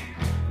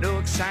 No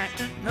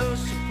excitement, no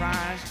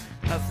surprise,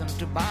 nothing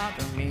to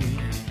bother me.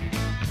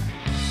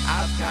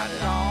 I've got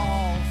it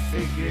all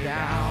figured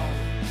out.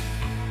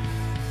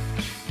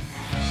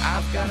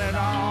 I've got it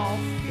all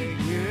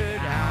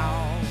figured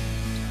out.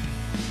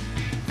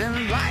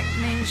 Then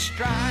lightning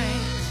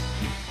strikes.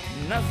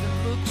 Nothing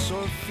looks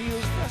or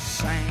feels the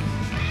same.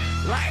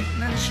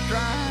 Lightning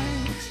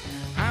strikes.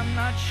 I'm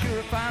not sure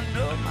if I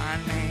know my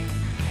name.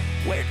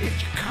 Where did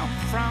you come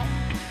from?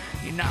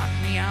 You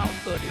knocked me out,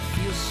 but it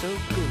feels so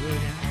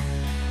good.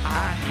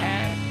 I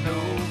had no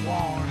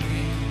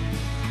warning.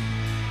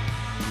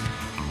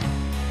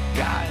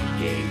 God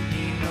gave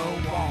me no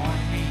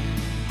warning.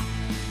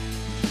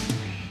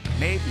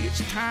 Maybe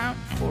it's time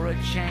for a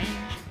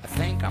change. I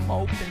think I'm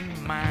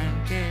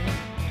open-minded.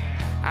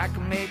 I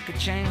can make a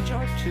change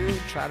or two,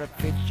 try to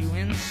fit you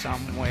in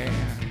somewhere.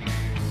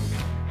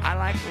 I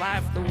like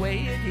life the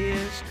way it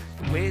is,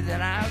 the way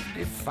that I've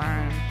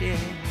defined it.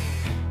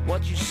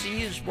 What you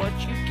see is what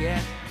you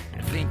get,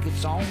 and I think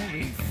it's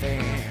only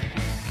fair.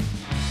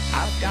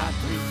 I've got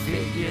to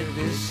figure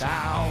this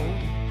out.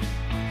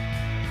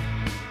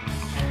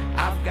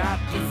 I've got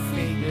to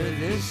figure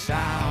this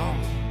out.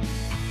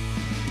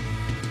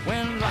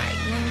 When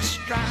lightning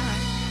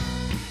strikes,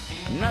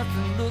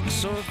 nothing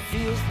looks or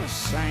feels the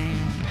same.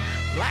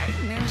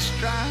 Lightning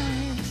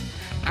strikes.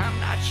 I'm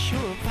not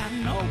sure if I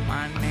know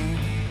my name.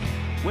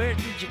 Where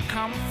did you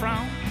come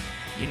from?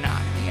 You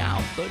knocked me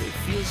out, but it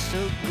feels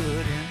so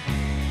good. And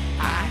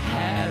I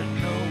had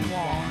no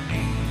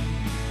warning.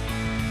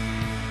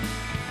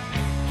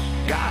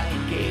 God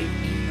gave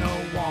me no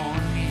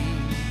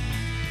warning.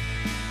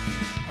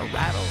 A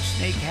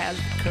rattlesnake has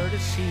the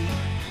courtesy to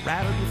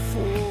rattle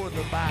before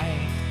the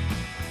bite.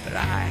 But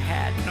I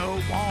had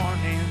no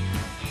warning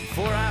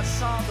before I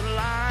saw the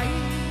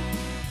light.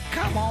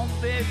 Come on,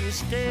 baby,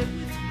 stay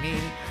with me.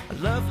 I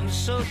love you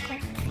so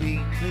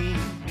completely.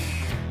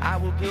 I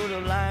will build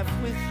a life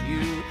with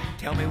you.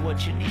 Tell me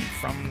what you need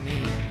from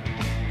me.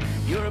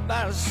 You're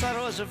about as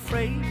subtle as a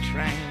freight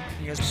train.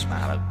 You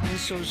smile at me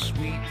so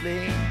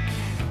sweetly.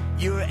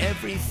 You're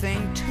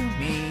everything to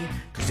me,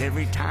 'cause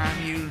every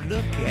time you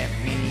look at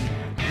me,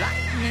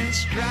 lightning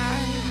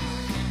strikes.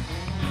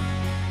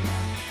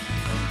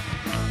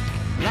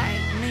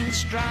 Lightning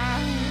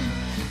strikes.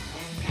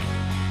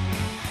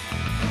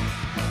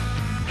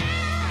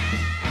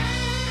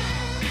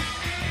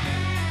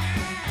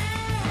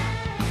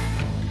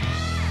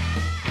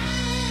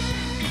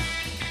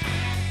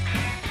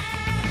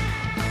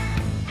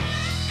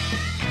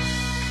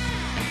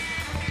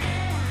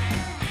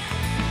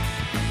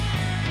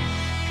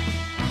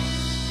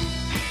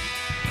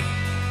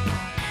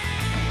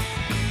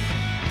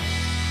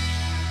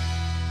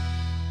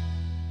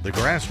 The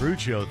Grassroots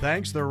Show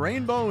thanks the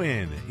Rainbow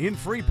Inn in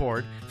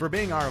Freeport for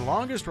being our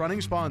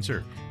longest-running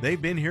sponsor.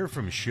 They've been here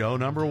from show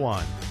number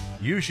 1.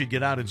 You should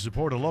get out and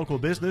support a local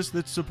business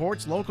that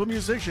supports local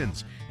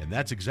musicians, and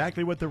that's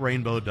exactly what the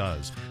Rainbow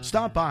does.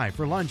 Stop by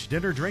for lunch,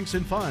 dinner, drinks,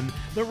 and fun.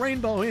 The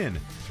Rainbow Inn,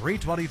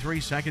 323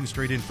 2nd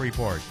Street in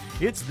Freeport.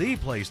 It's the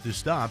place to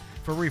stop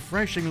for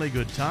refreshingly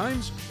good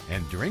times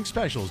and drink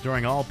specials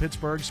during all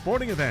Pittsburgh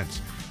sporting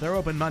events. They're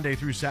open Monday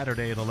through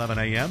Saturday at 11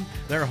 a.m.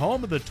 They're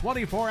home of the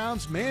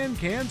 24-ounce Man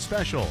Can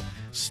Special.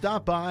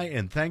 Stop by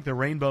and thank the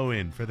Rainbow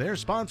Inn for their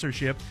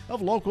sponsorship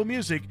of local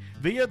music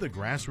via the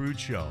Grassroots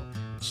Show.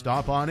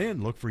 Stop on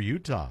in. Look for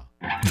Utah.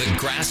 The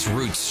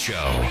Grassroots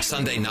Show,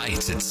 Sunday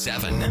nights at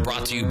 7.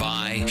 Brought to you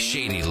by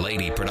Shady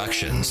Lady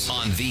Productions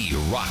on the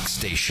Rock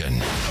Station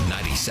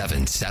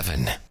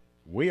 97.7.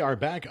 We are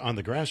back on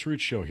the Grassroots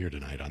Show here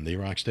tonight on the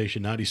Rock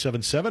Station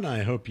 97.7.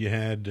 I hope you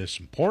had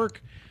some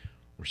pork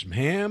or some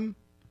ham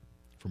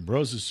from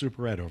Bros'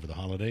 Superette over the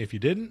holiday. If you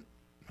didn't,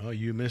 well,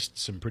 you missed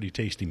some pretty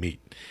tasty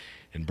meat.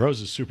 And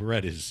Bros'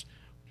 Superette is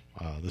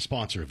the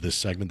sponsor of this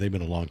segment. They've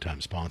been a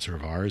long-time sponsor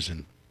of ours.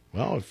 And,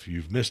 well, if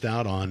you've missed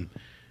out on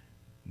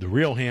the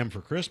real ham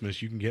for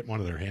Christmas, you can get one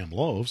of their ham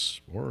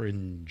loaves or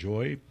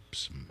enjoy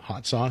some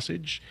hot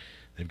sausage.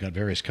 They've got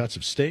various cuts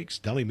of steaks,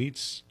 deli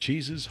meats,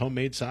 cheeses,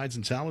 homemade sides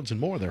and salads, and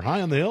more. They're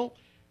high on the hill,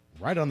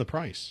 right on the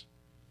price.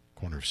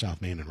 Corner of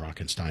South Main and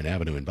Rockenstein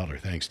Avenue in Butler.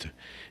 Thanks to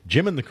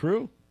Jim and the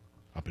crew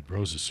up at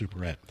Bros'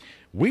 Superette.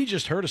 We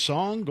just heard a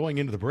song going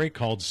into the break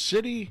called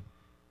City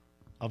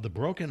of the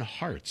Broken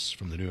Hearts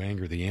from the new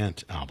Anger the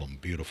Ant album.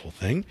 Beautiful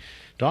thing.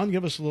 Don,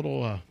 give us a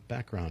little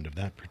background of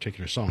that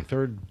particular song.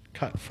 Third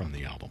cut from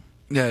the album.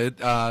 Yeah,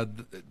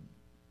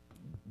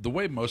 the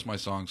way most of my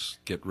songs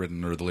get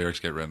written, or the lyrics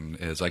get written,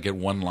 is I get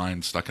one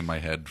line stuck in my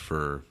head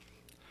for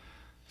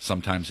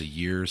sometimes a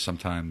year,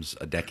 sometimes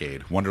a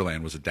decade.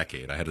 Wonderland was a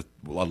decade. I had a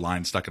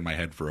line stuck in my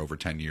head for over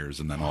 10 years,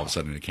 and then all of a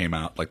sudden it came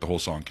out, like the whole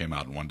song came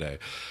out in one day.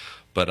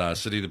 But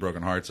City of the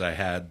Broken Hearts, I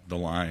had the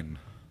line,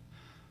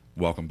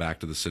 welcome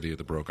back to the City of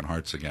the Broken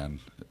Hearts again,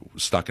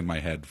 stuck in my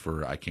head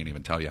for I can't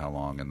even tell you how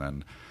long, and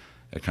then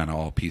it kind of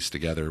all pieced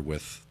together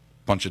with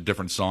a bunch of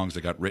different songs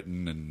that got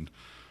written and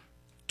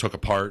took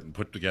apart and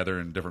put together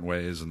in different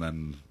ways, and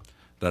then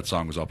that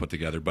song was all put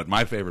together. But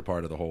my favorite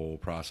part of the whole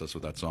process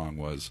with that song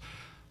was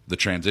the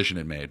transition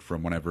it made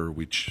from whenever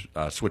we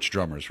switched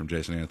drummers from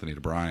Jason Anthony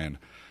to Brian.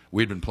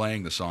 We'd been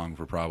playing the song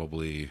for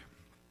probably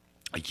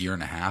a year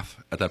and a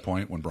half at that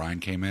point when Brian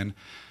came in,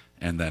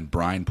 and then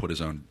Brian put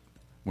his own.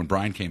 When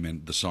Brian came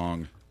in, the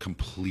song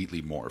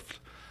completely morphed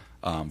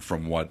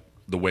from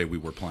the way we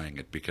were playing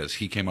it, because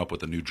he came up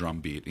with a new drum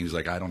beat. He's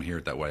like, I don't hear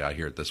it that way, I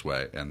hear it this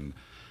way, and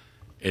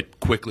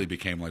it quickly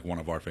became like one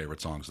of our favorite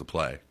songs to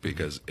play,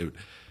 because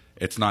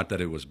it's not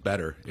that it was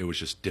better, it was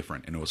just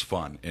different, and it was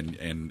fun,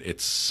 and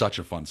it's such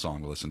a fun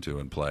song to listen to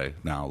and play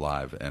now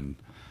live. And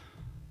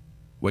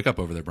wake up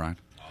over there, Brian.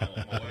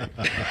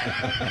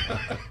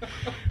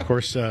 Of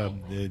course,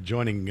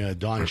 joining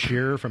Don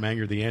Shearer from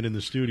Anger the Ant in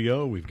the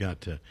studio, we've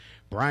got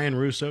Brian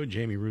Russo,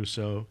 Jamie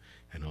Russo,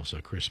 and also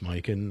Chris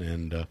Mikan.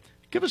 And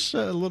give us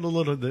a little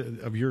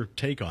of your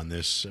take on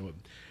this.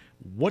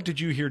 What did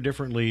you hear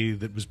differently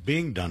that was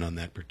being done on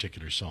that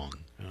particular song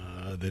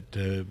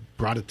that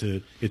brought it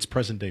to its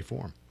present-day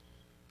form?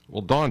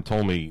 Well, Don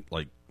told me,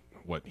 like,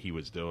 what he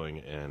was doing,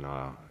 and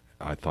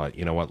I thought,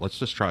 you know what, let's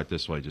just try it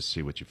this way, just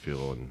see what you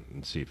feel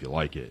and see if you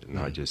like it. And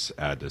I just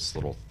add this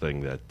little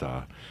thing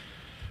that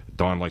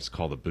Don likes to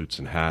call the boots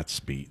and hats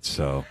beat.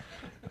 So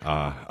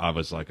I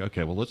was like,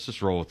 okay, well, let's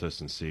just roll with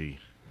this and see,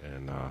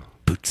 and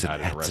add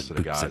in the rest of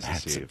the guys and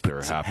see if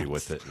they're happy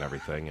with it and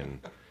everything.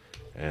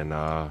 And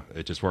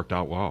it just worked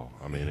out well.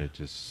 I mean, it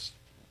just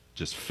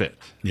fit.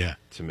 Yeah.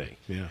 To me.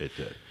 Yeah. It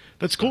did.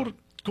 That's cool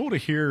to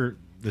hear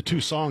the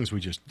two songs we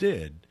just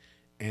did,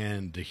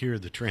 and to hear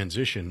the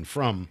transition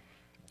from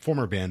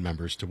former band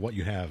members to what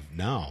you have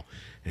now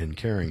and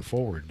carrying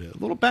forward. A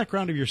little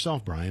background of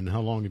yourself, Brian. How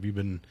long have you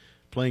been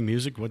playing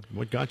music?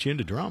 What got you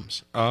into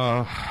drums?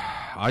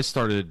 I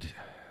started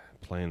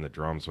playing the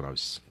drums when I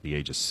was the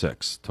age of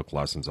 6. Took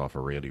lessons off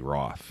of Randy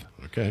Roth.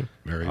 Okay.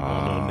 Very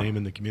well-known name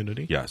in the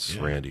community. Yes,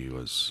 yeah. Randy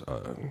was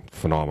a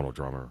phenomenal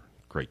drummer,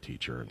 great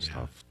teacher and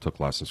stuff. Took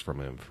lessons from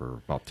him for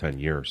about 10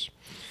 years.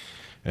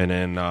 And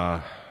then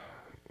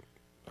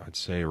I'd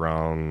say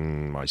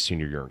around my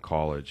senior year in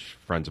college,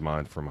 friends of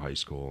mine from high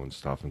school and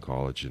stuff in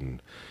college,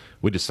 and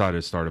we decided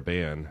to start a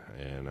band,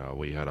 and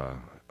we had a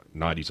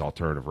 90s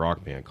alternative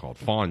rock band called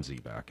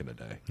Fonzie back in the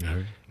day.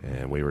 Mm-hmm.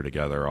 And we were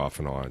together off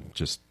and on,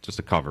 just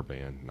a cover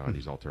band,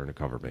 90s alternative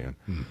cover band.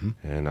 Mm-hmm.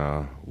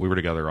 And we were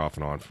together off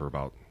and on for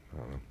about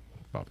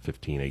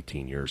 15,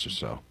 18 years or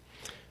so.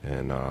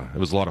 And it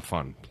was a lot of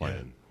fun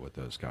playing with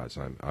those guys.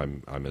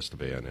 I missed the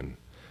band, and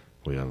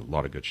we had a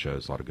lot of good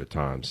shows, a lot of good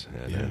times.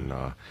 And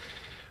then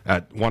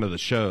at one of the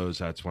shows,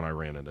 that's when I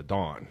ran into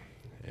Don.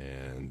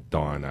 And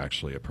Don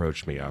actually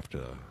approached me after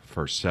the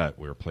first set.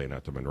 We were playing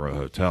at the Monroe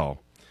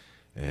Hotel.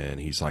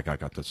 And he's like, I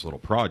got this little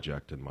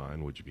project in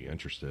mind. Would you be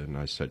interested? And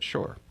I said,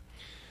 sure.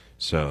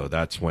 So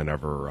that's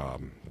whenever,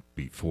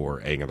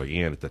 before Anger the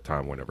Ant at the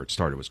time, whenever it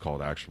started, it was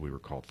called, actually, we were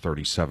called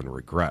 37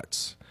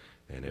 Regrets.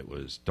 And it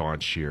was Don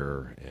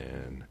Shearer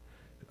and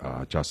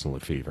Justin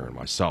Lefevre and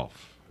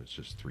myself. It was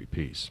just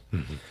 3-piece.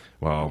 Mm-hmm.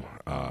 Well,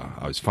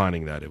 I was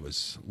finding that it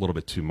was a little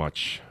bit too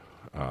much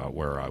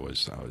where I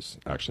was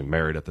actually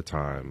married at the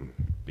time,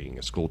 being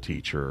a school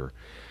teacher,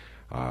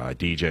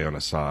 DJ on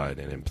the side,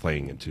 and then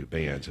playing in 2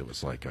 bands. It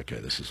was like, okay,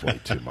 this is way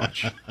too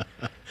much.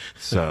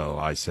 So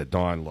I said,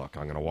 Don, look,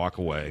 I'm going to walk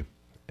away,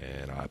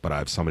 but I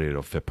have somebody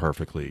that'll fit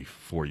perfectly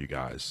for you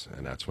guys.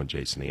 And that's when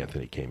Jason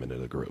Anthony came into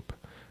the group.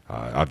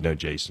 I've known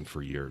Jason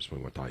for years. We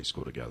went to high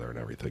school together and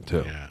everything,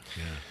 too. Yeah.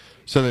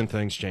 So then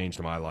things changed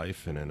in my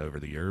life, and then over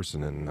the years,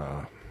 and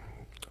then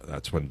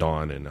that's when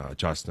Dawn and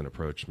Justin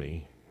approached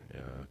me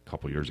a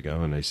couple years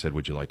ago, and they said,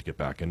 "Would you like to get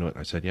back into it?" And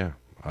I said, "Yeah,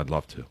 I'd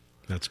love to."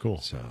 That's cool.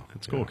 So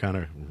that's cool, kind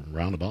of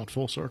roundabout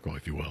full circle,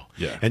 if you will.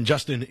 Yeah. And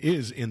Justin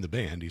is in the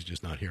band. He's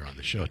just not here on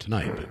the show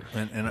tonight. But.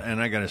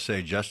 And I got to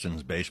say,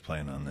 Justin's bass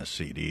playing on this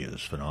CD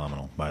is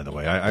phenomenal. By the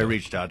way, I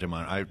reached out to him.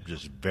 I'm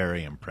just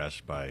very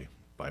impressed by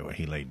what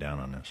he laid down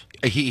on this.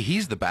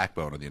 He's the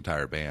backbone of the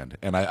entire band,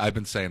 and I've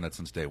been saying that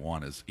since day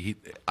one.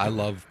 I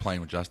love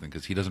playing with Justin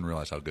because he doesn't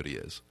realize how good he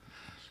is.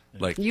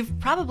 Like, you've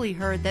probably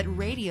heard that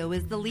radio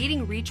is the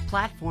leading reach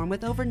platform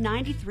with over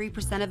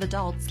 93% of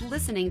adults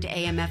listening to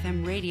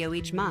AM/FM radio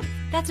each month.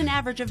 That's an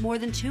average of more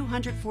than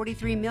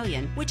 243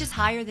 million, which is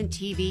higher than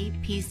TV,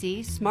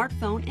 PC,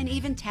 smartphone, and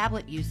even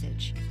tablet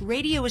usage.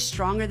 Radio is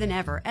stronger than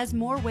ever as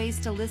more ways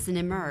to listen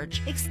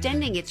emerge,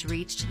 extending its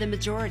reach to the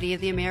majority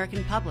of the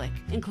American public,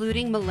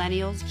 including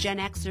millennials, Gen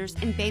Xers,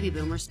 and baby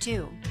boomers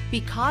too.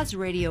 Because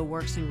radio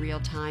works in real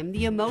time,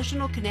 the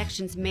emotional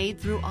connections made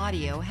through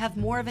audio have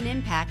more of an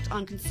impact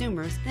on consumers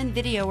than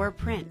video or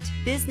print.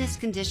 Business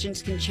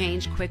conditions can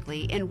change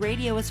quickly, and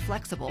radio is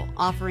flexible,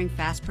 offering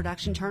fast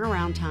production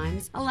turnaround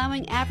times,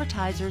 allowing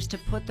advertisers to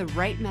put the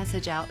right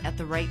message out at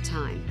the right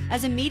time.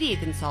 As a media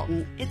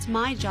consultant, it's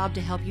my job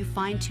to help you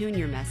fine-tune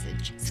your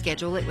message,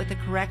 schedule it with the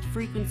correct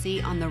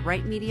frequency on the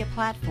right media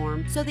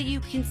platform so that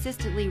you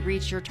consistently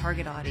reach your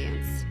target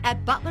audience.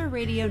 At Butler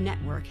Radio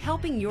Network,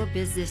 helping your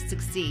business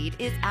succeed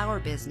is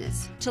our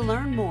business. To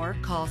learn more,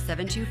 call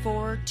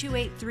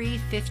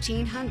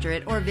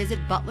 724-283-1500 or visit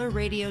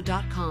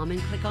butlerradio.com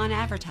and click on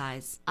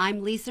Advertise.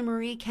 I'm Lisa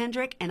Marie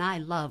Kendrick, and I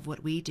love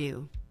what we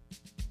do.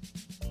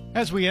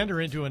 As we enter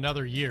into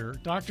another year,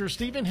 Dr.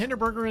 Stephen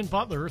Hinderberger in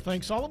Butler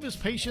thanks all of his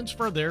patients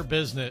for their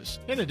business.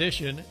 In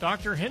addition,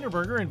 Dr.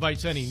 Hinderberger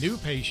invites any new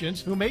patients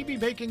who may be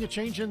making a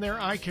change in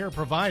their eye care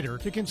provider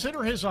to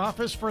consider his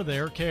office for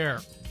their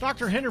care.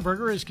 Dr.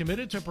 Hinderberger is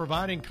committed to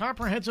providing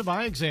comprehensive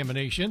eye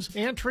examinations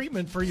and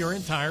treatment for your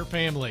entire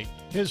family.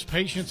 His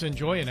patients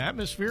enjoy an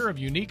atmosphere of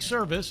unique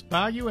service,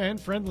 value,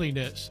 and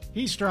friendliness.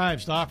 He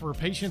strives to offer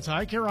patients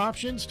eye care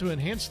options to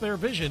enhance their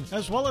vision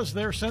as well as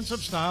their sense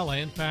of style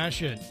and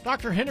fashion.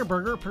 Dr.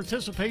 Hinderberger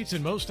participates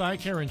in most eye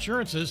care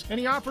insurances, and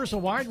he offers a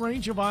wide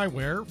range of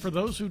eyewear for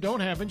those who don't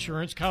have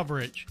insurance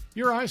coverage.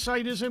 Your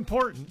eyesight is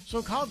important,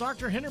 so call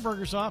Dr.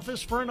 Hinderberger's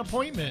office for an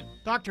appointment.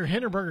 Dr.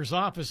 Hinderberger's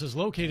office is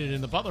located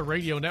in the Butler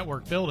Radio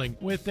Network building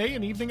with day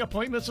and evening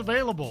appointments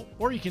available,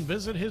 or you can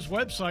visit his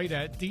website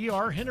at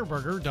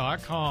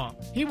drhinderberger.com.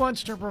 He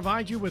wants to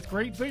provide you with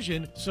great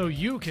vision so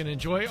you can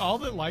enjoy all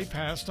that life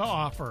has to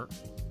offer.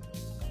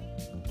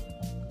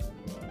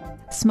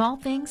 Small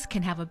things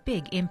can have a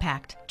big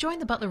impact. Join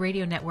the Butler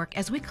Radio Network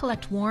as we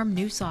collect warm,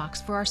 new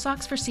socks for our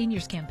Socks for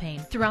Seniors campaign.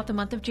 Throughout the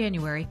month of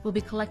January, we'll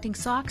be collecting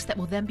socks that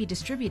will then be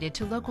distributed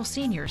to local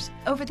seniors.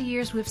 Over the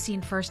years, we've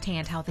seen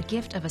firsthand how the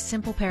gift of a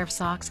simple pair of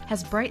socks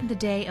has brightened the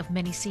day of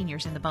many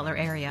seniors in the Butler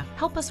area.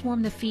 Help us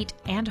warm the feet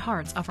and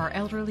hearts of our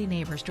elderly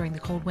neighbors during the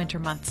cold winter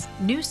months.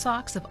 New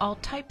socks of all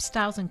types,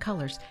 styles, and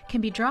colors can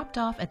be dropped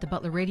off at the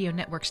Butler Radio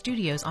Network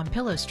studios on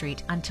Pillow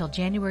Street until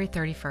January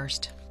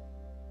 31st.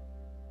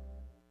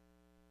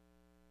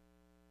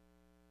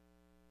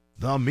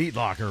 The Meat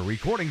Locker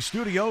Recording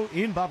Studio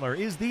in Butler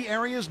is the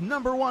area's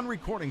 #1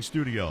 recording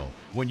studio.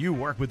 When you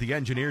work with the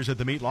engineers at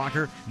the Meat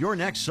Locker, your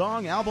next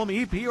song, album,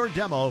 EP, or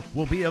demo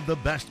will be of the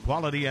best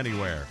quality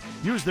anywhere.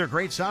 Use their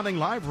great sounding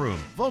live room,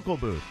 vocal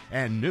booth,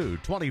 and new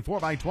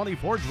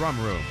 24x24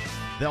 drum room.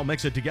 They'll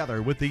mix it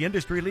together with the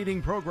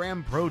industry-leading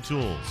program Pro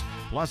Tools.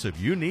 Plus, if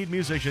you need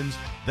musicians,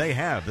 they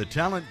have the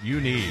talent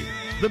you need.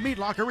 The Meat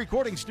Locker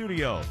Recording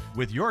Studio.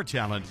 With your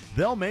talent,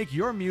 they'll make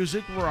your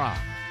music rock.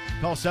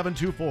 Call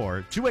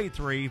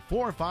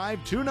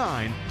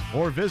 724-283-4529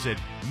 or visit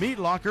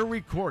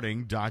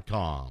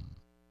meatlockerrecording.com.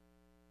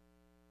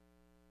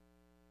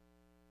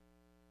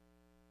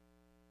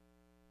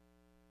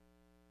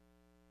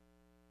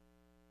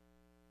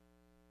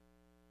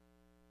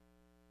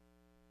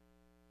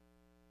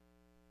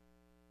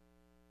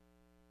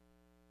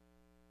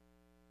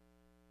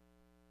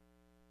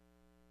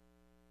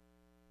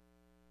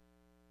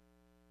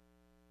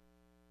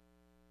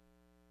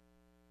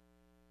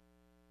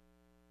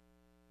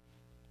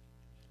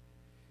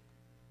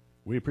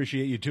 We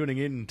appreciate you tuning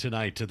in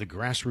tonight to the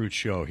Grassroots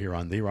Show here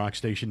on the Rock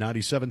Station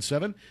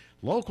 97.7.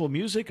 Local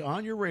music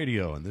on your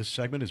radio. And this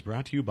segment is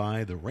brought to you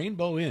by the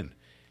Rainbow Inn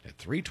at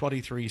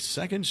 323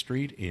 2nd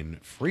Street in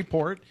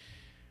Freeport,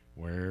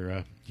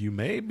 where you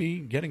may be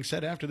getting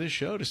set after this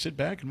show to sit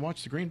back and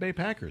watch the Green Bay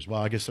Packers.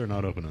 Well, I guess they're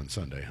not open on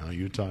Sunday, huh?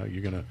 You're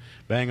going to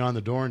bang on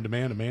the door and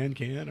demand a man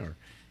can, or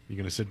you're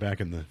going to sit back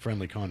in the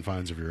friendly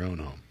confines of your own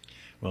home?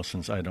 Well,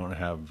 since I don't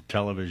have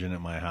television at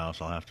my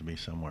house, I'll have to be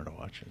somewhere to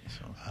watch it.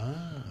 So,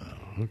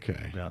 okay.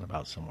 I'll be out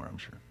about somewhere, I'm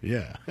sure.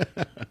 Yeah.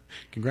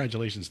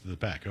 Congratulations to the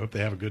Pack. I hope they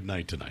have a good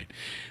night tonight.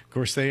 Of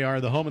course, they are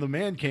the home of the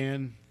Man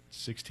Can,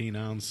 16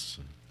 ounce,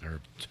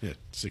 or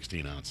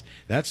 16 ounce.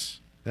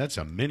 That's That's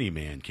a mini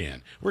man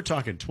can. We're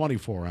talking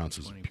 24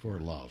 ounces of pure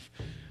love.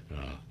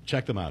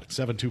 Check them out at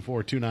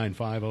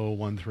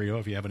 724-295-0130.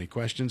 If you have any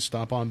questions,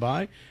 stop on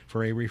by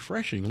for a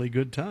refreshingly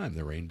good time.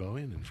 The Rainbow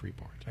Inn in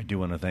Freeport. I do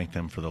want to thank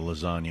them for the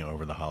lasagna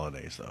over the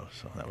holidays, though.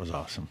 So that was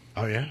awesome.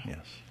 Oh, yeah?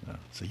 Yes.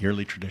 It's a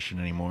yearly tradition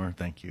anymore.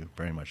 Thank you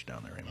very much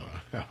down there, Rainbow.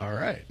 All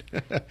right.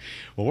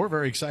 Well, we're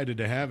very excited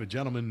to have a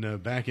gentleman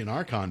back in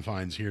our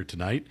confines here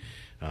tonight.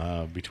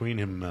 Between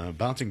him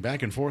bouncing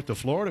back and forth to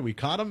Florida, we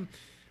caught him.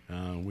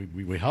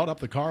 We held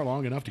up the car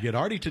long enough to get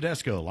Arte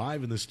Tedesco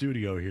live in the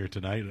studio here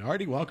tonight.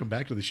 Arte, welcome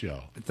back to the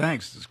show.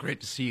 Thanks. It's great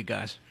to see you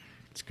guys.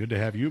 It's good to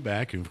have you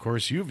back. And, of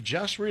course, you've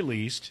just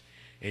released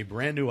a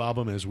brand new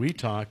album as we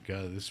talk.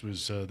 This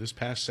was this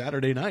past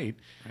Saturday night.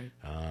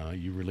 Right.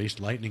 You released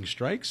Lightning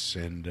Strikes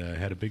and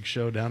had a big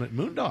show down at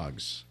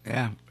Moondogs.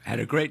 Yeah, had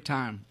a great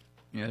time.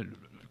 You know,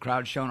 the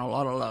crowd showing a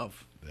lot of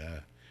love.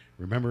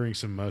 Remembering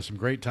some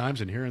great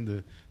times and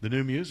hearing the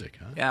new music,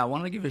 huh? Yeah, I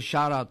want to give a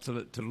shout out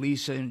to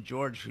Lisa and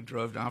George who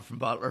drove down from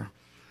Butler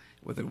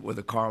with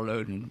a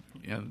carload, and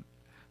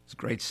it's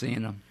great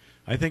seeing them.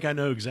 I think I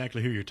know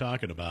exactly who you're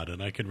talking about,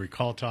 and I can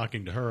recall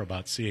talking to her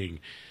about seeing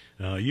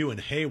you and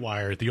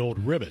Haywire at the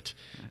old Ribbit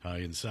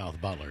in South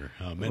Butler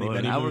many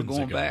moons now we're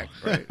going ago. Back,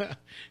 right?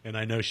 And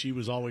I know she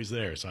was always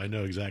there, so I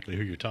know exactly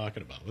who you're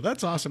talking about. Well,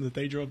 that's awesome that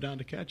they drove down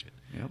to catch it.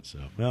 Yep. So,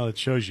 well, it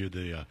shows you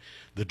the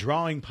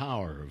drawing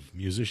power of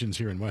musicians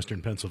here in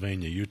Western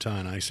Pennsylvania. Utah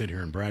and I sit here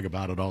and brag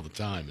about it all the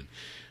time,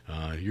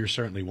 and you're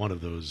certainly one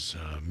of those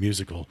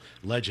musical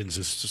legends.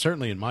 It's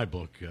certainly in my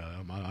book.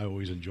 I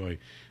always enjoy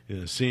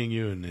seeing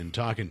you and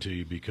talking to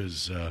you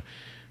because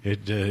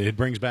it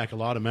brings back a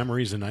lot of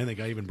memories, and I think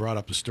I even brought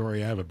up the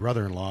story. I have a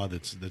brother-in-law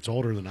that's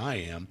older than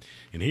I am,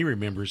 and he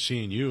remembers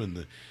seeing you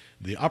in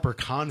the upper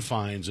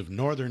confines of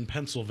northern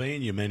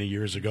Pennsylvania many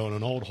years ago in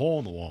an old hole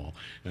in the wall.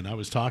 And I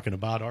was talking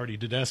about Arte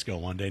Tedesco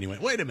one day, and he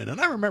went, "Wait a minute,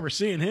 I remember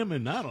seeing him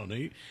in, I don't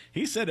know,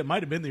 he said it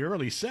might have been the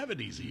early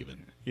 70s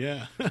even."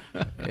 Yeah.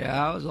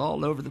 Yeah, I was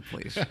all over the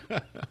place.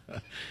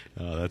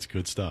 Oh, that's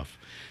good stuff.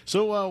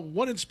 So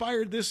what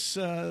inspired this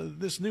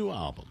new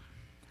album?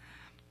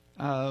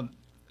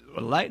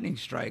 Lightning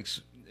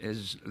Strikes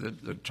is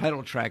the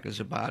title track is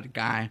about a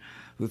guy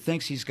who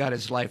thinks he's got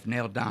his life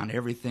nailed down.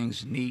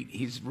 Everything's neat.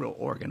 He's real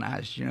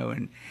organized,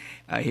 and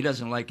he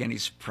doesn't like any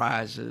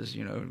surprises,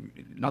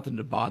 nothing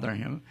to bother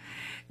him.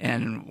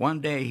 And one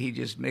day he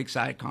just makes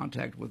eye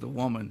contact with a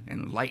woman,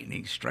 and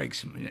lightning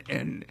strikes him,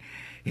 and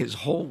his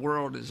whole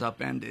world is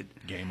upended.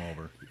 Game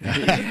over.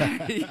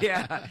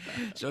 Yeah.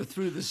 So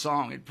through the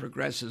song, it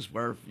progresses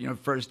where,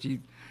 first he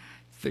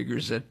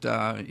figures that,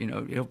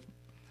 he'll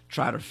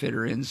try to fit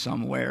her in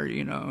somewhere,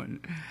 and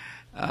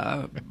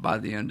by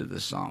the end of the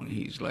song,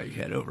 he's like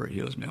head over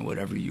heels, man,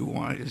 whatever you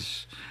want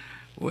is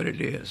what it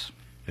is.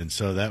 And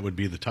so that would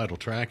be the title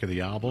track of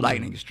the album?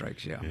 Lightning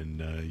Strikes, yeah.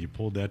 And you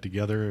pulled that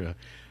together.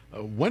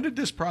 When did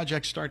this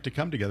project start to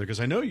come together? Because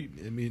I know,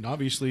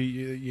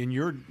 obviously, in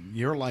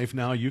your life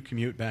now, you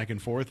commute back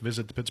and forth,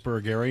 visit the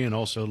Pittsburgh area, and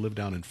also live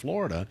down in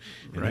Florida,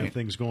 and have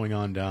things going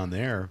on down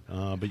there.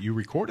 But you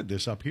recorded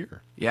this up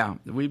here. Yeah,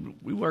 we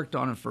worked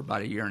on it for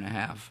about a year and a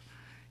half.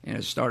 And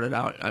it started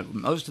out,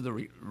 most of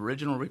the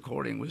original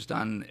recording was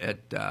done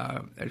at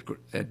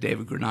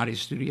David Granati's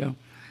studio.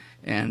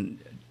 And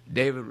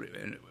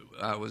David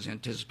was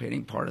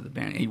anticipating part of the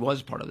band. He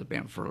was part of the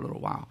band for a little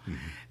while.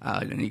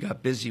 Mm-hmm. And he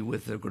got busy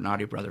with the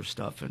Granati Brothers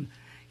stuff, and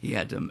he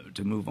had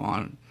to move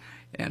on.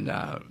 And,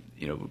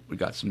 we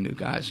got some new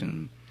guys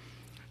and,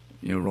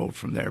 rolled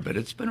from there. But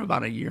it's been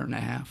about a year and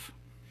a half.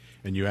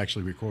 And you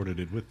actually recorded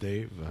it with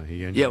Dave?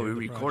 We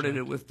recorded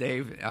it with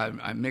Dave.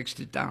 I mixed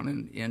it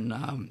down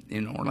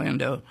in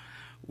Orlando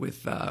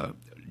with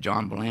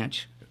John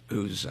Blanche,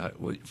 who's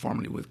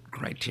formerly with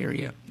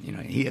Criteria.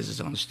 He has his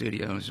own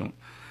studio, so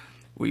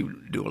we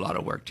do a lot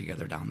of work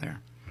together down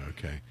there.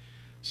 Okay.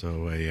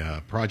 So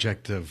a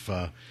project of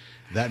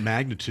that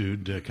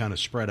magnitude kind of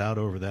spread out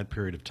over that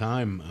period of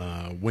time.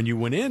 When you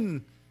went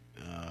in,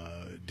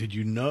 did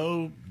you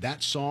know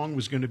that song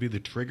was going to be the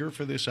trigger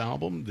for this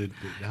album?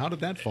 How did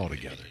that fall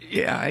together?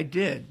 Yeah, I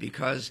did,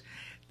 because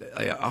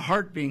a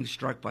heart being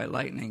struck by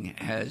lightning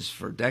has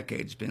for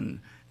decades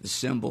been the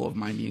symbol of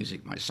my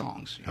music, my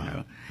songs.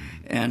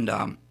 And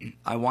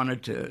I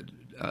wanted to.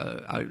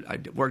 I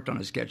worked on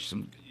a sketch.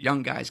 Some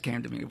young guys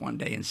came to me one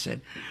day and said,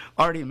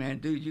 "Artie, man,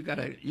 dude, you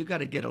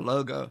gotta get a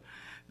logo,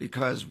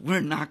 because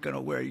we're not going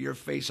to wear your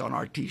face on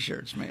our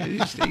T-shirts, man. It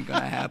just ain't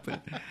going to happen."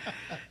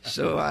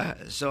 So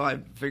I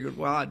figured,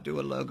 well, I'd do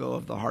a logo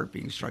of the heart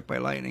being struck by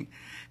lightning.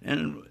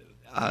 And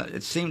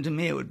it seemed to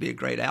me it would be a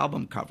great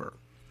album cover.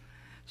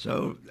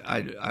 So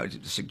I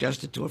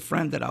suggested to a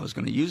friend that I was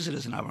going to use it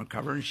as an album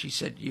cover, and she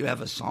said, "You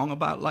have a song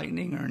about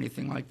lightning or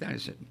anything like that?" I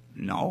said,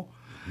 "No."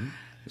 Mm-hmm.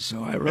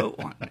 So I wrote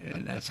one,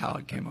 and that's how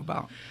it came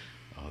about.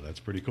 Oh, that's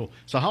pretty cool.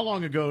 So how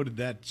long ago did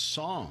that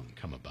song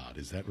come about?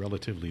 Is that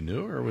relatively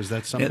new, or was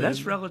that something? Yeah,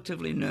 that's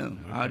relatively new.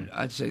 Okay.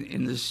 I'd say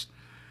in this,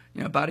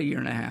 about a year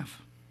and a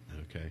half.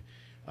 Okay.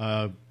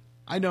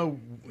 I know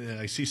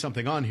I see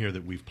something on here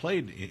that we've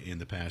played in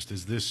the past.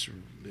 Is this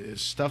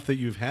stuff that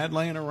you've had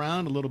laying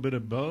around, a little bit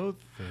of both?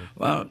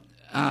 Well,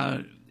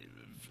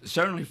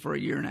 certainly for a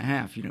year and a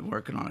half,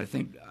 working on it. I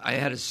think I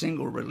had a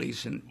single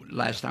release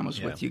last time I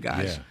was with you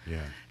guys.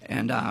 Yeah.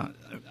 And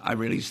I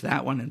released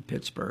that one in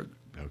Pittsburgh.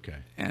 Okay.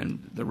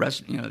 And the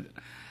rest, the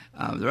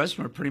rest of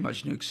them are pretty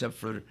much new, except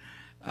for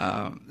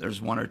there's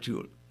one or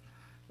two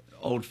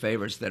old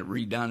favorites that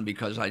redone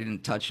because I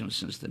didn't touch them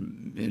since the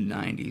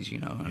mid-'90s,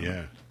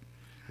 Yeah.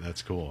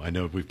 That's cool. I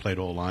know we've played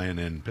Old Lion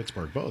and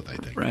Pittsburgh both, I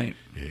think, right,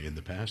 in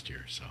the past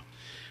year. So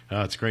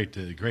it's great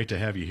to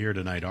have you here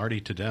tonight, Arte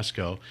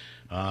Tedesco.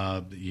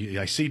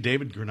 I see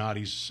David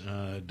Grenati's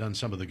done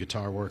some of the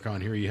guitar work on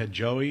here. You had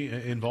Joey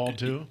involved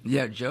too?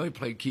 Yeah, Joey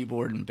played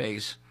keyboard and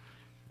bass.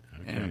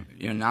 Okay.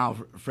 And now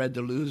Fred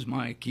DeLue's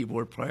my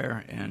keyboard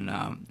player,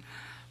 and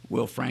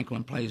Will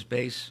Franklin plays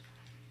bass.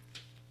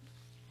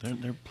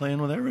 They're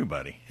playing with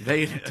everybody.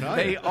 They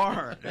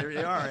are.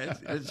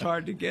 It's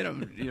hard to get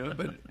them,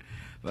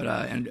 But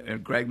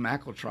and Greg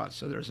McEltrott,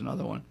 so there's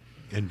another one.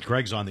 And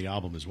Greg's on the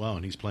album as well,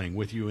 and he's playing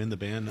with you in the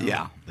band now?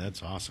 Yeah.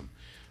 That's awesome.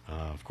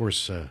 Of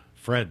course,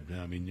 Fred,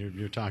 I mean,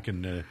 you're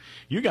talking,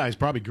 you guys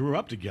probably grew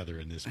up together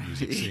in this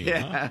music scene,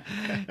 yeah.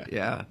 huh?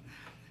 Yeah.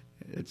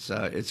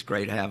 It's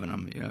great having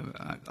him.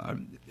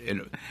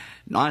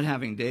 Not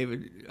having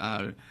David,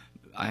 I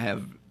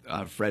have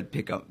Fred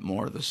pick up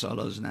more of the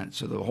solos and that,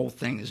 so the whole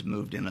thing has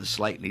moved in a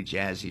slightly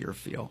jazzier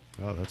feel.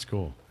 Oh, that's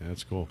cool.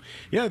 That's cool.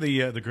 Yeah,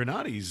 the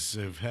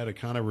Grenatis have had a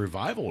kind of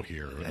revival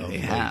here. They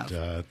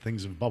have.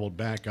 Things have bubbled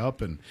back up,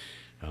 and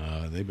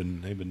they've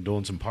been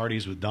doing some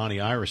parties with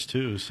Donnie Iris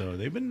too. So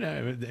they've been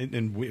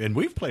and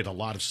we've played a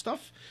lot of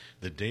stuff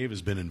that Dave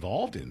has been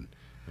involved in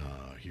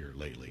here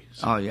lately.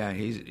 So. Oh yeah,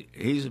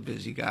 he's a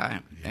busy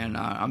guy, and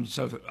I'm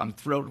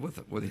thrilled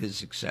with his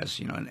success.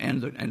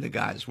 And the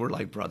guys, we're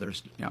like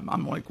brothers.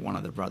 I'm like one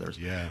of the brothers.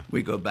 Yeah,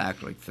 we go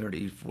back like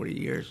 30, 40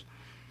 years.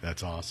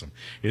 That's awesome.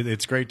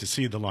 It's great to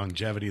see the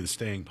longevity, the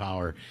staying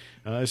power,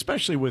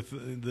 especially with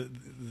the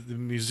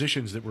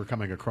musicians that we're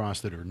coming across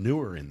that are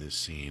newer in this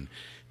scene.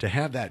 To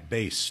have that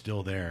base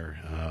still there,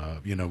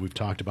 we've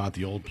talked about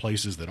the old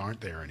places that aren't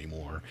there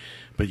anymore,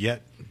 but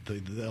yet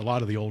a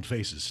lot of the old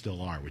faces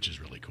still are, which is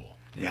really cool.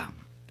 Yeah.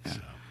 So.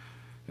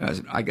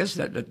 I guess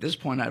that at this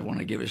point I'd want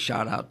to give a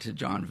shout out to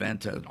John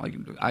Venta.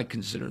 I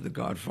consider the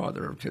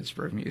godfather of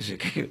Pittsburgh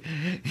music.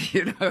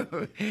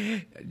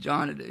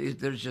 John,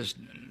 there's just.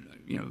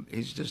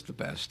 He's just the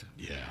best.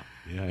 Yeah,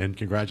 and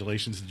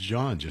congratulations to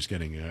John, just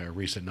getting a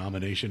recent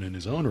nomination in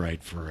his own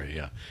right for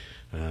a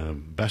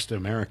Best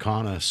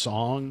Americana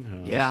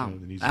Song.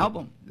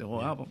 Album, the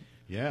whole album.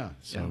 Yeah,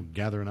 so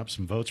gathering up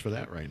some votes for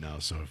that right now.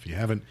 So if you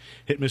haven't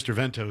hit Mr.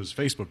 Vento's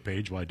Facebook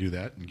page, why do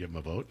that and give him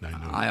a vote? And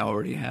I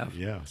already have.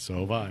 Yeah,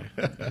 so have I.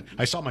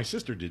 I saw my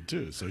sister did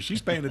too, so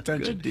she's paying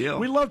attention. Good deal.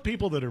 We love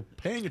people that are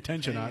paying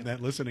attention on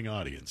that listening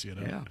audience,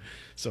 Yeah.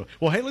 So,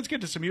 well, hey, let's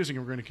get to some music,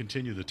 and we're going to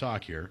continue the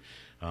talk here.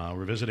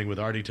 We're visiting with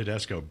Arte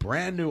Tedesco,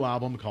 brand new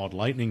album called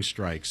Lightning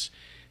Strikes.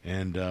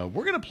 And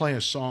we're going to play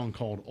a song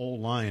called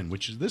Old Lion,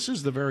 this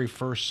is the very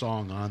first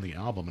song on the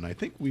album, and I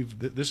think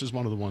this is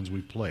one of the ones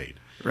we've played.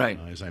 Right.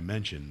 As I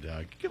mentioned.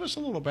 Give us a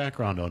little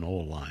background on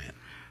Old Lion.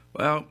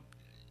 Well,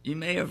 you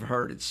may have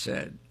heard it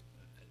said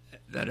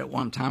that at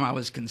one time I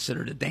was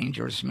considered a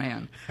dangerous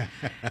man.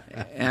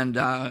 And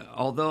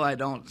although I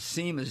don't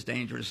seem as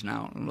dangerous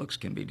now, and looks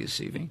can be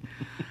deceiving,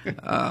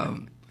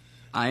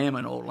 I am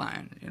an old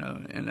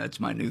lion, and that's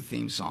my new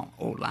theme song,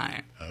 Old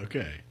Lion.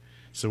 Okay.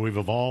 So we've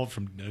evolved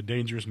from a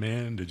dangerous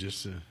man to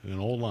just an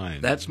old lion.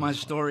 That's my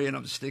story, and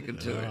I'm sticking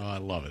to it. I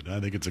love it.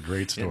 I think it's a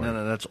great story.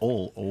 No, that's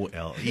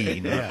O-L-E,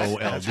 not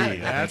O-L-D.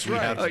 That's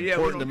right. It's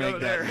important to make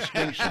that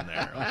distinction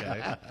there.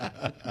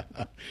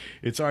 Okay.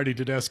 It's Arte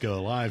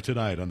Tedesco live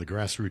tonight on the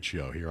Grassroots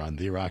Show here on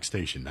The Rock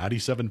Station,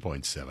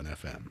 97.7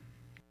 FM.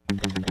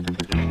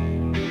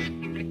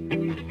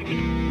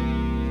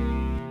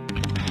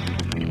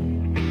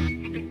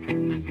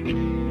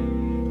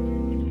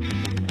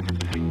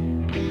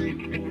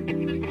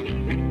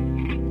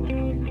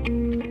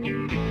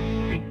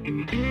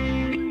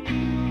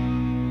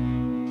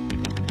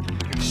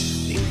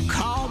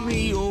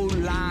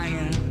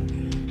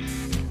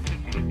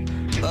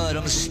 But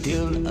I'm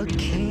still a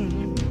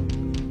king.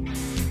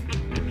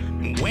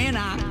 When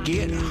I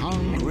get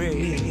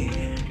hungry,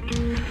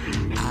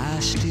 I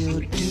still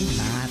do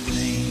my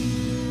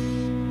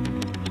thing.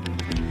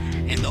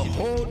 And the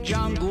whole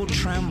jungle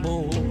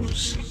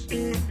trembles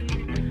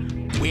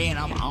when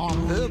I'm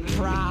on the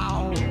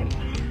prowl.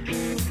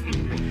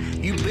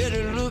 You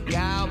better look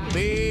out,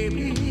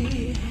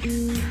 baby,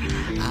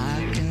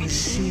 I can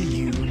see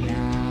you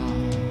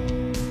now.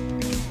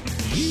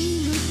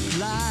 You look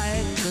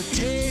like a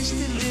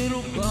tasty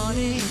little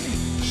bunny.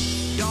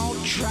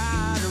 Don't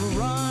try to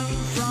run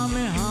from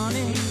me,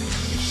 honey.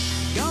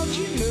 Don't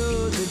you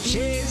know that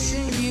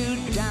chasing you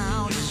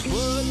down is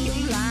what the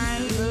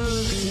lion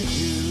loves to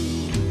do?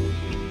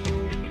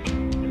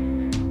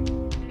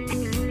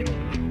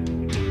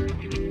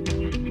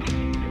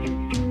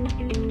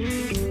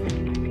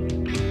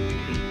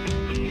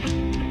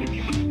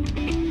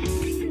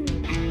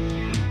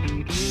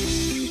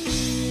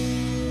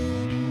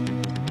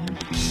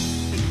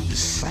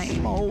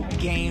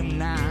 dream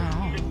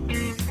now.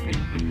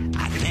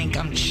 I think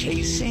I'm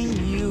chasing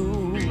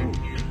you.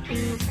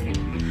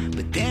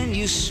 But then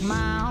you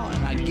smile,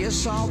 and I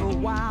guess all the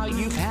while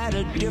you've had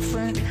a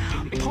different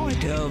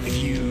point of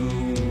view.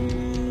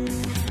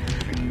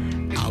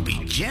 I'll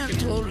be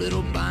gentle,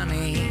 little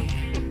bunny.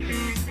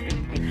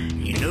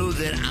 You know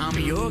that I'm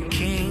your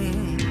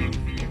king.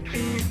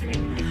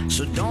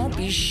 So don't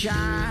be shy,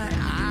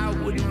 I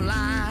wouldn't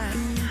lie,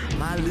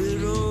 my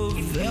little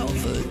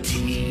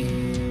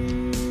velveteen.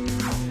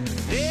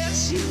 There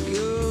she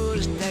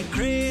goes, that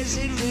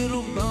crazy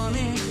little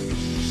bunny,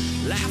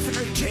 laughing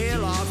her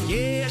tail off,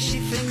 yeah, she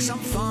thinks I'm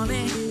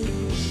funny.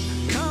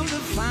 Come to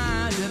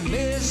find that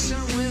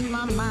messing with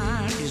my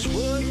mind is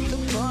what the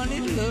bunny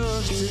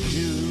loves to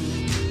do.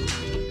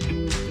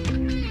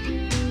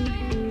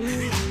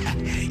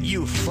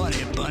 You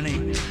funny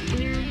bunny.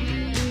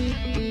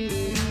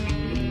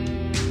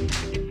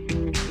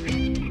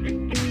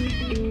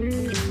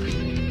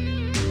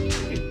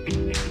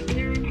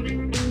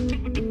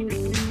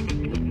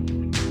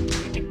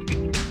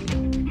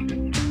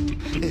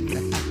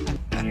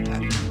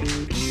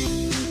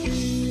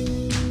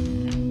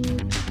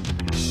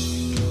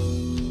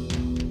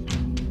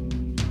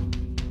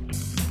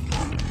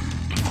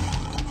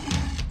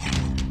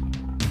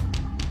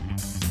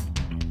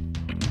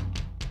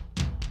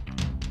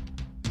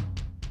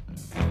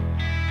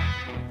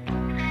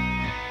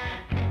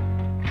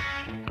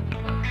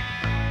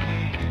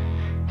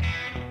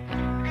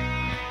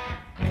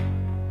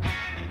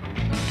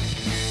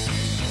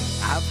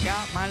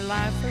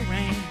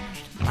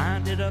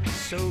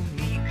 So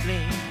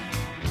neatly,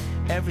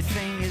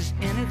 everything is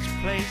in its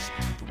place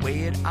the way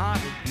it ought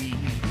to be.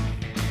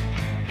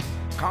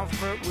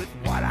 Comfort with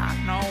what I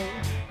know,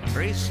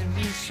 embracing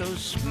me so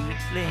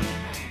sweetly.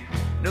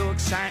 No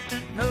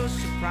excitement, no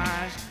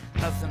surprise,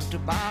 nothing to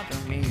bother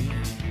me.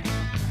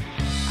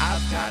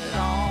 I've got it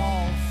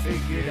all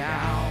figured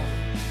out.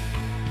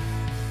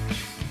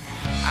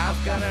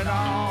 I've got it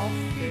all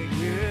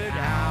figured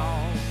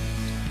out.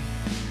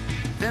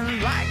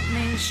 Then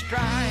lightning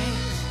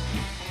strikes.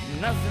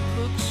 Nothing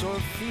looks or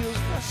feels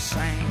the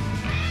same.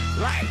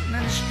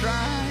 Lightning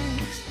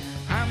strikes.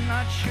 I'm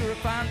not sure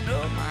if I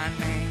know my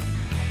name.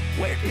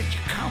 Where did you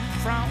come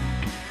from?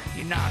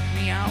 You knocked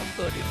me out,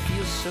 but it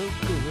feels so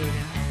good.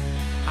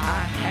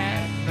 I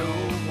had no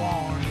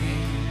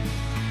warning.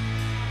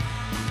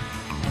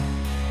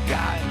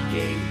 God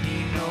gave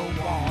me no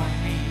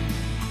warning.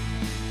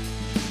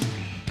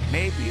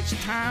 Maybe it's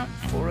time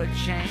for a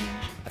change.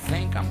 I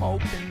think I'm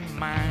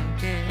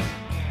open-minded.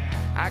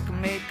 I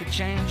can make a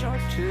change or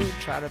two,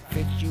 try to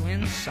fit you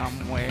in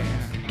somewhere.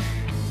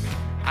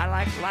 I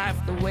like life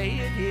the way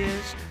it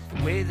is,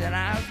 the way that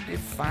I've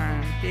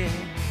defined it.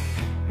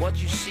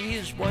 What you see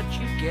is what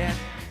you get,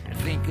 and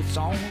think it's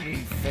only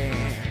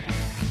fair.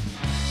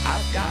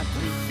 I've got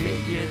to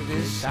figure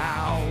this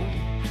out.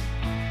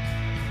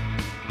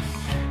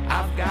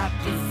 I've got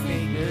to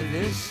figure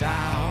this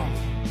out.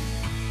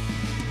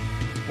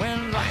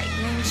 When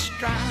lightning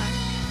strikes,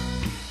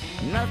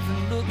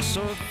 nothing looks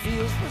or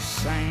feels the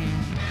same.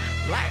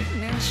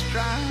 Lightning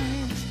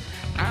strikes.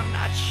 I'm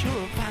not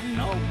sure if I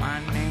know my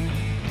name.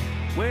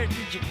 Where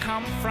did you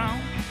come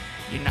from?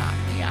 You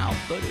knocked me out,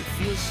 but it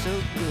feels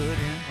so good.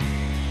 And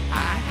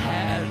I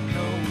had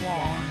no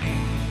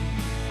warning.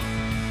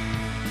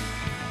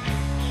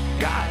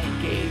 God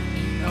gave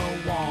me no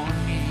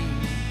warning.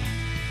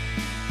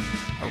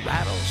 A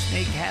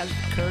rattlesnake has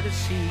the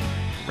courtesy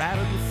to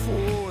rattle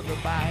before the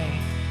bite.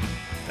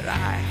 But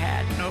I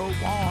had no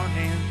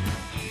warning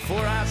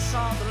before I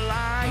saw the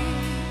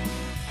light.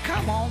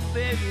 Come on,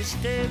 baby,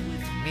 stay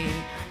with me.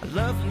 I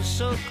love you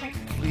so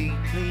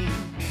completely.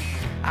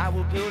 I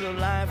will build a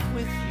life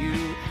with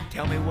you.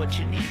 Tell me what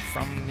you need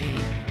from me.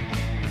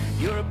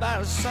 You're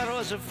about as subtle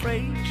as a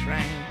freight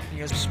train.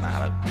 You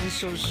smile at me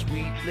so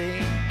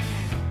sweetly.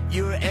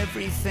 You're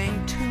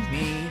everything to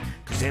me,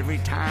 'cause every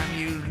time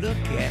you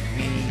look at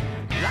me,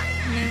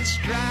 lightning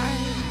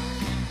strikes.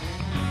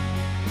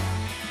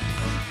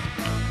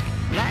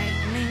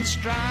 Lightning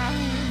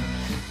strikes.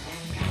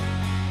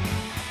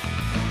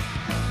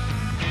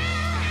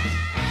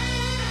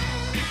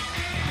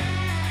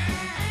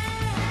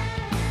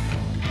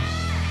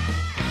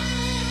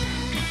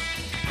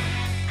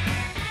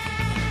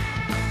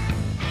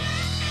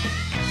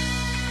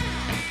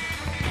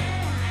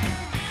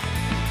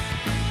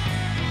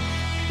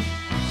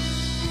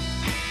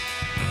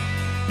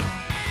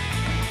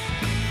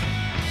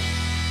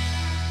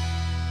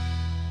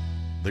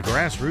 The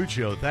Grassroots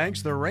Show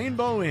thanks the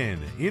Rainbow Inn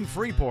in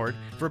Freeport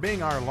for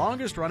being our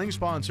longest running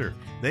sponsor.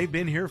 They've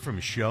been here from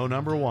show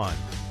number 1.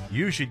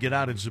 You should get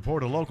out and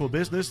support a local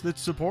business that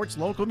supports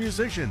local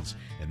musicians.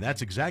 And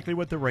that's exactly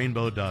what the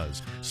Rainbow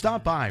does.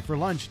 Stop by for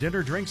lunch,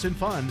 dinner, drinks, and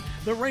fun.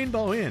 The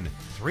Rainbow Inn,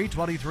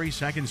 323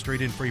 2nd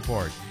Street in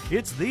Freeport.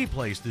 It's the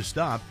place to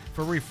stop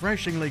for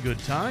refreshingly good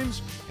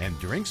times and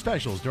drink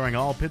specials during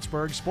all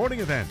Pittsburgh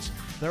sporting events.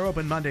 They're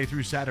open Monday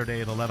through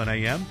Saturday at 11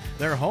 a.m.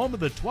 They're home of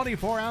the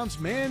 24-ounce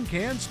Man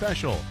Can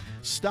Special.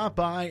 Stop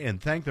by and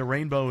thank the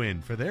Rainbow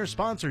Inn for their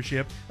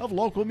sponsorship of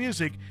local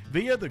music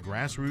via the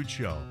Grassroots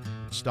Show.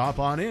 Stop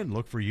on in,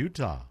 look for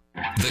Utah.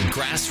 The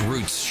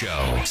Grassroots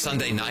Show,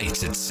 Sunday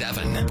nights at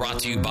 7. Brought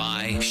to you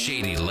by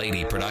Shady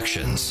Lady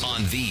Productions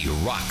on the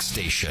Rock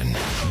Station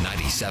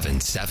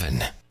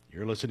 97.7.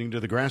 You're listening to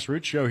the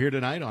Grassroots Show here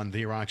tonight on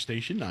the Rock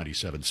Station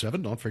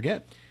 97.7. Don't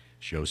forget,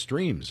 show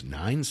streams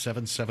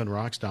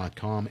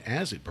 977rocks.com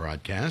as it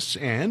broadcasts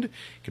and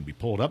can be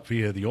pulled up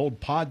via the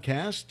old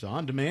podcast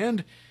on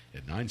demand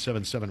at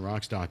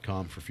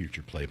 977rocks.com for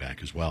future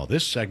playback as well.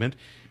 This segment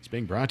is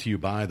being brought to you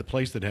by the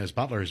place that has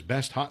Butler's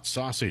best hot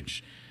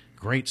sausage.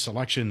 Great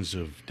selections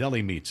of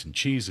deli meats and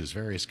cheeses,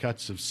 various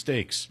cuts of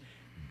steaks,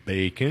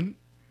 bacon,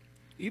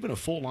 even a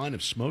full line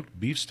of smoked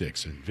beef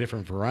sticks in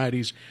different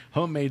varieties,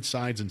 homemade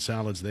sides and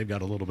salads. They've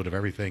got a little bit of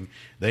everything.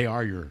 They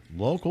are your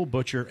local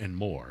butcher and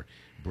more.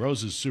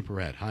 Bros's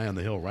Superette, high on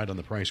the hill, right on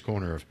the price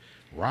corner of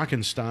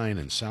Rockenstein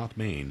and South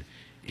Main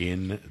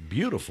in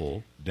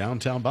beautiful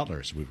downtown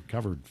Butler. So we've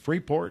covered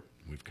Freeport,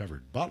 we've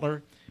covered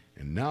Butler,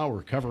 and now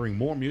we're covering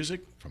more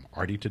music from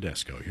Arte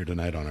Tedesco here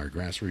tonight on our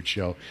Grassroots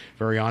Show.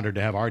 Very honored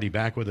to have Arte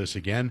back with us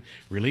again,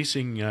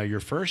 releasing your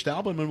first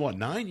album in,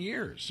 9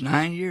 years?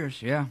 9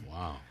 years, yeah.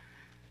 Wow.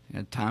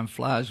 Yeah, time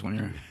flies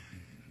when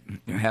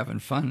you're having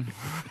fun.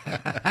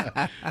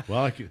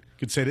 Well, I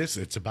could say this,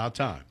 it's about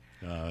time.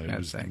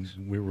 Thanks.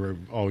 We were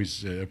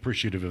always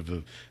appreciative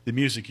of the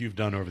music you've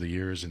done over the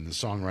years and the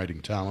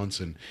songwriting talents.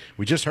 And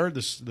we just heard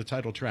the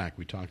title track.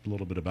 We talked a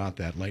little bit about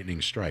that,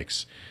 Lightning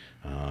Strikes.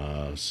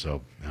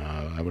 So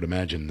I would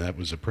imagine that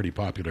was a pretty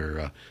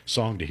popular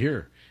song to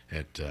hear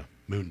at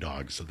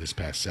Moondogs this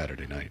past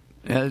Saturday night.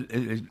 Yeah,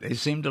 they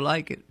seem to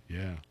like it.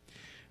 Yeah.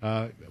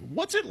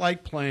 What's it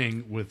like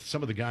playing with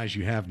some of the guys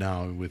you have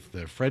now, with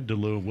Fred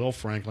DeLue and Will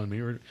Franklin?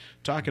 We were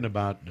talking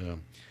about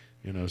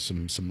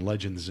some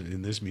legends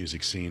in this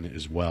music scene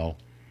as well.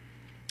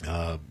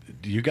 Do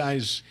you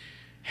guys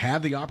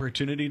have the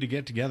opportunity to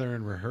get together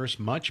and rehearse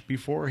much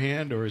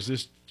beforehand, or is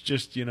this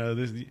just,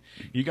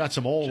 you got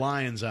some old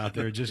lions out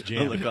there just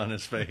jamming? Look on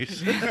his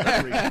face.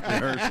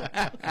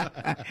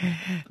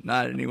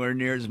 Not anywhere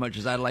near as much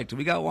as I'd like to.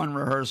 We got one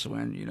rehearsal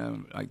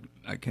in,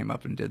 I came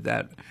up and did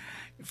that.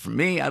 For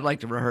me, I'd like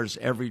to rehearse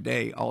every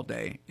day, all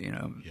day, Yeah.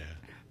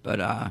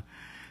 But,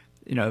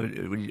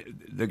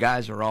 the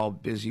guys are all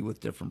busy with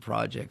different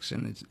projects,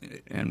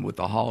 and with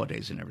the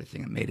holidays and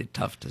everything, it made it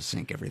tough to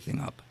sync everything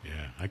up.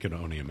 Yeah, I can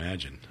only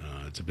imagine.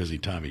 It's a busy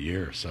time of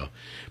year,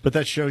 but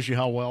that shows you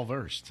how well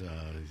versed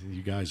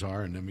you guys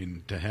are, and I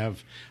mean, to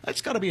have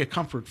that's got to be a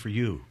comfort for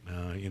you,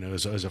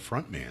 as a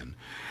front man,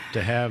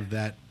 to have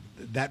that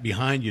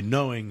behind you,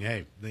 knowing,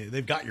 hey,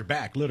 they've got your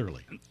back,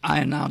 literally. I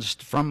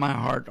announced from my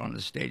heart on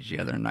the stage the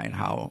other night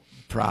how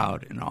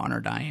proud and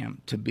honored I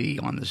am to be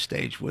on the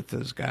stage with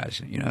those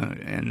guys,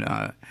 and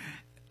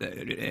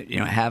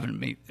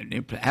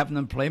having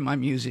them play my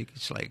music,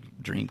 it's like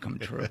a dream come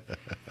true.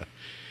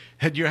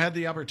 Had you had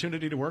the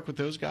opportunity to work with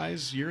those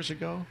guys years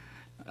ago?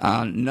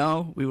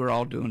 No, we were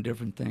all doing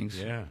different things.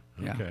 Yeah,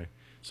 okay. Yeah.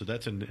 So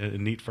that's a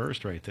neat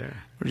first right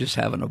there. We're just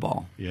having a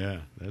ball. Yeah,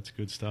 that's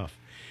good stuff.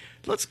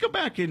 Let's go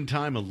back in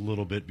time a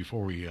little bit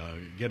before we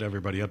get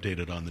everybody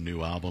updated on the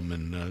new album,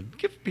 and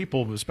give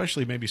people,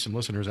 especially maybe some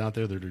listeners out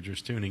there that are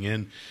just tuning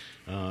in,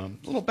 a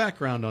little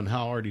background on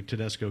how Arte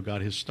Tedesco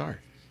got his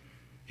start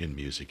in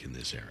music in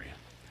this area.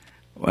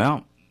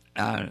 Well,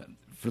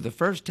 for the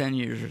first 10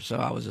 years or so,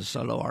 I was a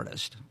solo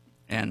artist,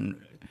 and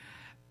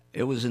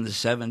it was in the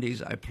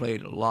 70s. I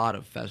played a lot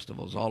of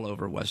festivals all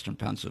over western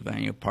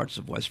Pennsylvania, parts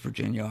of West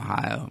Virginia,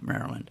 Ohio,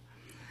 Maryland,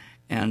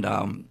 and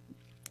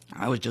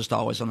I was just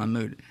always on the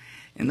move.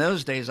 In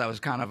those days, I was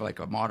kind of like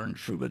a modern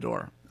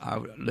troubadour. I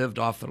lived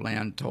off the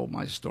land, told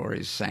my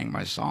stories, sang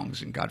my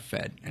songs, and got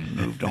fed and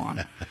moved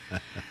on.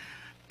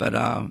 But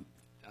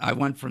I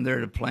went from there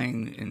to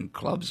playing in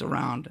clubs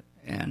around,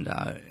 and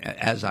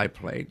as I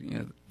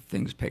played,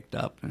 things picked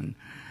up, and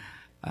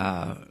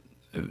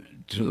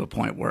to the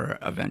point where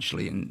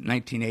eventually in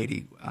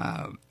 1980,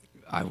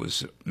 I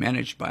was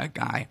managed by a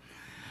guy,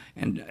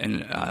 and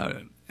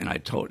I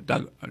told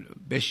Doug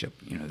Bishop,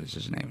 this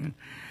is his name, and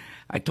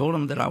I told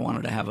him that I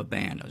wanted to have a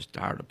band. I was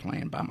tired of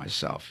playing by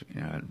myself.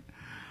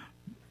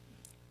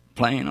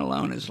 Playing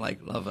alone is like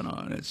loving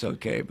alone. It's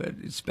okay, but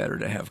it's better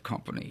to have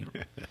company.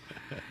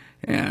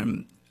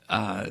 And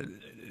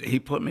he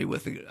put me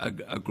with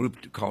a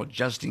group called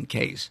Just In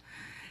Case,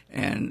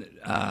 and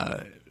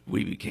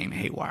we became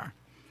Haywire.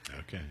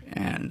 Okay.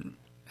 And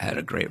had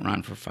a great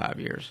run for 5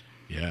 years.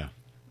 Yeah.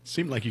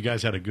 Seemed like you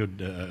guys had a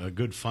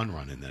good fun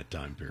run in that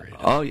time period.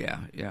 Oh yeah,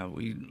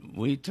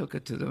 we took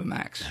it to the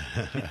max.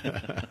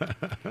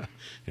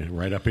 And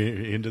right up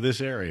into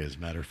this area, as a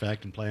matter of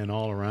fact, and playing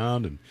all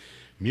around, and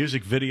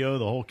music video,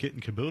 the whole kit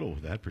and caboodle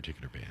with that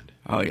particular band.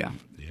 Oh yeah,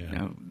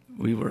 yeah.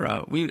 We were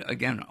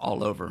again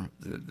all over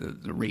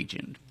the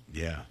region.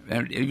 Yeah,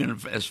 and even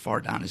as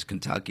far down as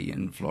Kentucky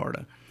and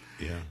Florida.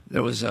 Yeah,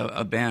 there was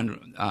a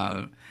band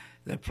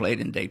that played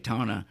in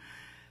Daytona,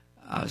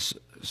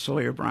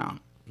 Sawyer Brown.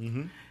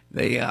 Mm-hmm.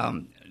 They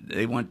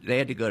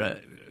had to go to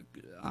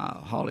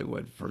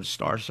Hollywood for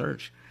Star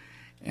Search,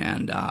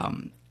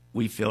 and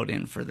we filled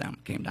in for them.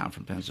 Came down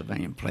from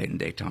Pennsylvania and played in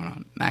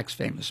Daytona, Mac's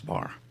famous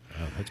bar.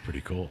 Oh, that's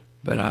pretty cool.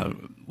 But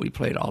we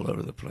played all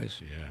over the place.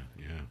 Yeah.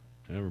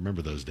 I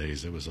remember those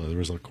days. There was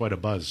quite a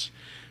buzz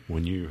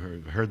when you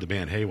heard the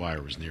band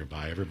Haywire was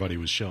nearby. Everybody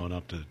was showing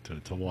up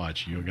to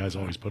watch. You guys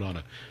always put on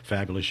a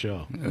fabulous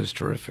show. It was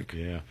terrific.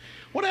 Yeah.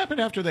 What happened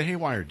after the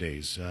Haywire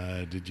days?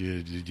 Did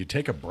you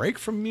take a break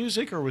from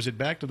music, or was it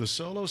back to the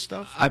solo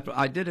stuff?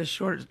 I did a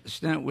short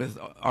stint with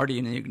Arte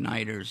and the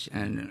Igniters,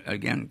 and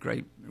again,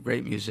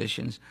 great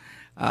musicians.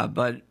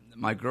 But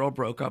my girl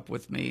broke up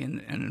with me,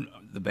 and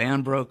the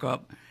band broke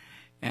up.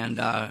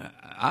 And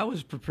I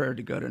was prepared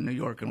to go to New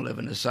York and live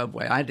in the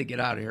subway. I had to get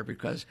out of here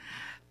because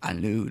I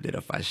knew that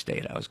if I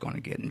stayed, I was going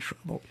to get in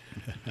trouble.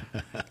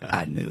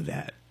 I knew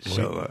that. Well,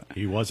 so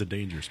he was a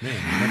dangerous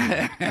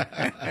man.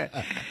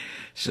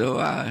 So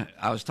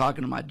I was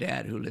talking to my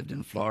dad, who lived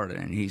in Florida,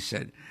 and he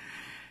said,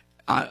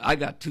 I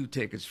got 2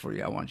 tickets for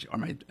you. Round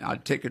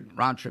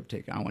trip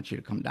ticket. I want you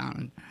to come down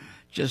and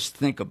just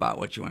think about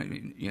what you want.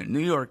 New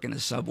York in a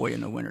subway in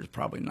the winter is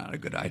probably not a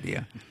good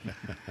idea.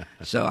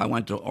 So I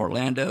went to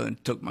Orlando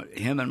and took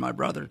him and my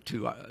brother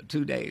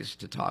 2 days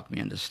to talk me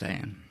into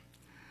staying.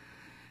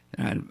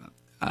 And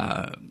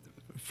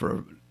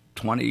for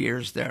 20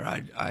 years there,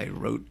 I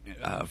wrote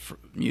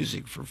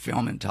music for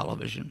film and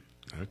television.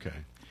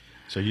 Okay.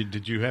 So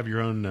did you have your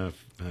own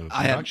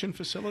production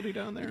facility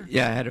down there?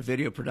 Yeah, I had a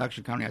video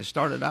production company. I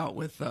started out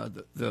with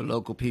the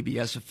local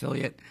PBS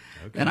affiliate,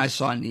 and I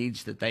saw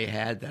needs that they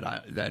had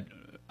that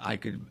I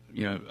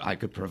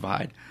could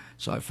provide.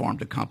 So I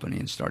formed a company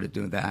and started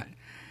doing that,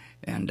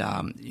 and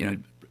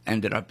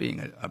ended up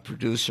being a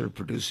producer,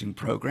 producing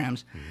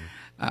programs.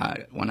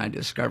 Mm-hmm. When I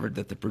discovered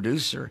that the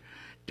producer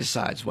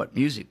decides what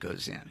music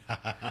goes in,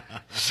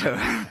 so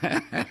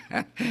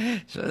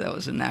that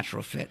was a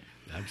natural fit.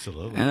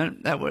 Absolutely.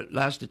 And that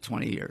lasted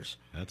 20 years.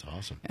 That's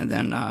awesome. And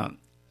then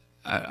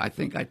I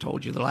think I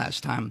told you the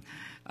last time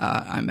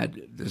I met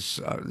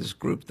this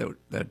group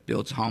that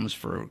builds homes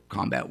for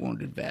combat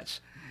wounded vets,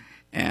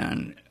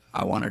 and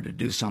I wanted to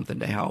do something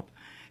to help,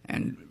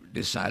 and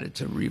decided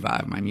to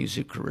revive my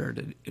music career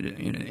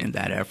in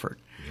that effort.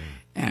 Yeah.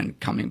 And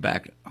coming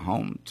back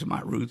home to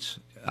my roots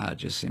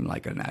just seemed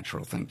like a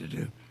natural thing to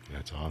do.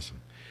 That's awesome.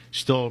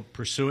 Still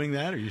pursuing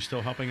that? Are you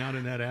still helping out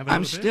in that avenue?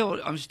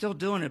 I'm still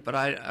doing it, but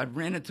I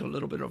ran into a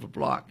little bit of a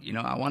block.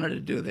 I wanted to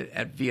do that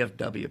at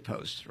VFW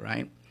posts,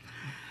 right?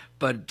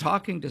 But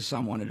talking to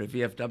someone at a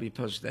VFW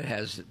post that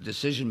has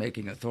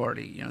decision-making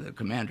authority, the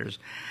commanders,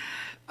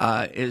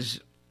 is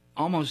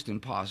almost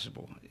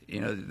impossible.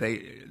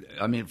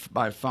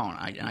 By phone,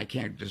 I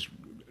can't just.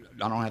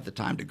 I don't have the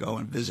time to go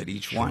and visit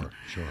each one.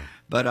 Sure.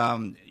 But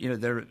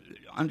they're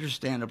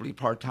understandably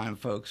part-time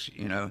folks,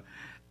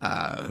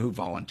 who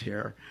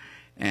volunteer,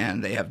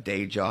 and they have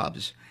day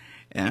jobs,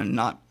 and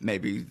not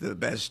maybe the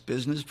best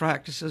business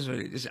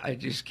practices. I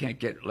just can't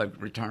get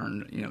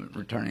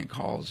returning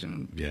calls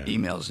and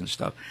emails and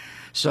stuff.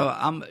 So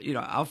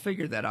I'll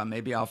figure that out.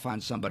 Maybe I'll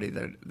find somebody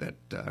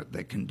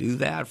that can do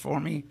that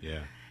for me. Yeah.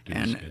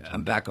 And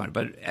I'm back on it.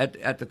 But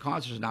at the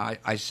concerts now,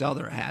 I sell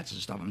their hats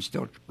and stuff. I'm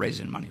still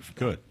raising money for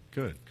them.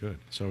 Good.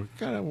 So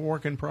kind of a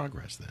work in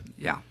progress then.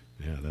 Yeah.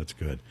 Yeah, that's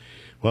good.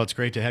 Well, it's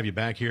great to have you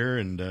back here.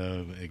 And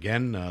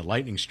again,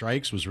 Lightning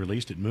Strikes was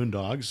released at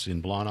Moondogs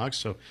in Blawnox,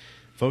 so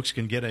folks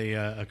can get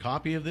a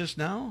copy of this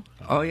now.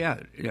 Oh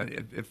yeah,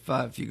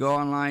 if you go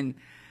online,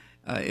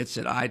 it's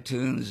at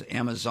iTunes,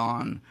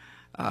 Amazon,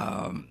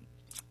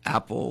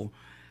 Apple,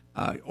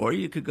 or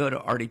you could go to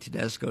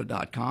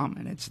artetedesco.com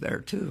and it's there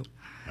too.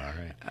 All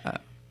right,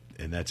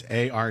 and that's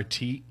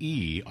ARTE,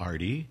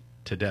 Arte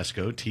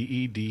Tedesco,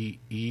 TEDESCO,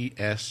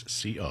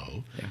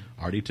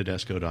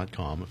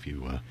 artetedesco.com if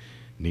you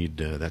need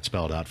that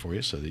spelled out for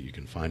you so that you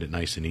can find it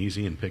nice and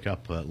easy and pick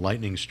up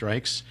Lightning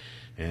Strikes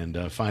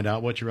and find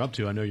out what you're up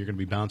to. I know you're going to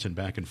be bouncing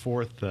back and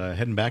forth,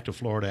 heading back to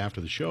Florida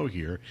after the show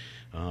here,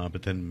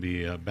 but then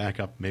be back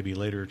up maybe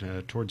later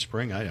towards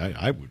spring.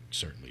 I would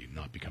certainly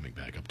not be coming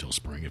back up till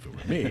spring if it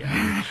were me.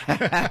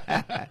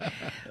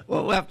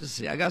 Well, we'll have to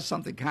see. I got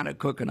something kind of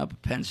cooking up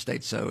at Penn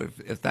State, so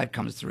if that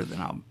comes through,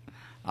 then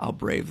I'll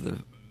brave the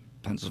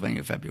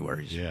Pennsylvania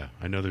Februaries. Yeah,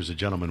 I know there's a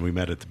gentleman we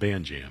met at the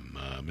band jam,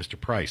 Mr.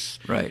 Price,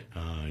 right?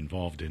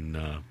 Involved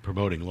in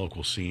promoting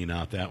local scene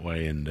out that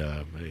way, and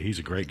he's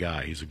a great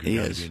guy. He's a good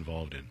guy to be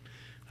involved in.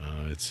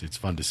 It's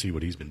fun to see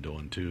what he's been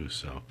doing too.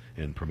 So,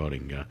 and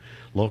promoting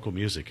local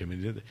music. I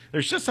mean,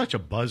 there's just such a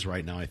buzz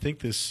right now. I think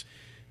this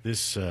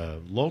this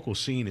local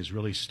scene has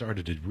really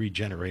started to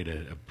regenerate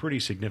a pretty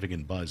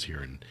significant buzz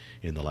here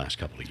in the last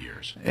couple of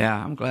years.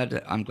 Yeah, I'm glad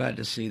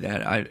to see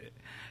that.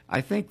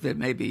 I think that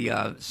maybe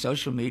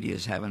social media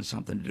is having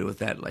something to do with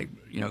that. Like,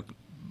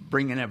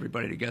 bringing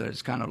everybody together.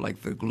 It's kind of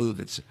like the glue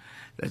that's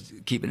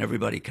keeping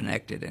everybody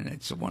connected, and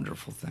it's a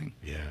wonderful thing.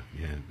 Yeah,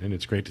 and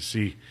it's great to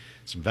see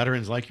some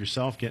veterans like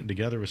yourself getting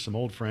together with some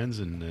old friends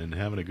and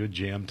having a good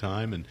jam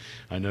time, and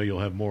I know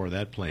you'll have more of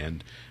that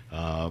planned.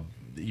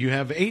 You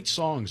have 8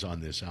 songs on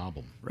this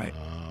album. Right.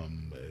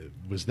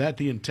 Was that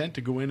the intent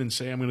to go in and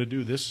say, I'm going to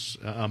do this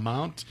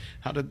amount?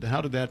 How did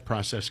that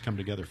process come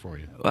together for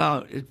you?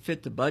 Well, it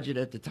fit the budget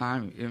at the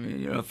time. I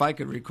mean, if I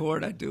could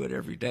record, I'd do it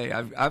every day.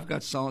 I've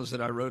got songs that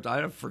I wrote.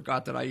 I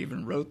forgot that I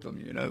even wrote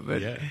them,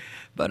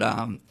 But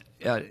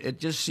it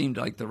just seemed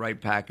like the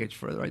right package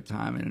for the right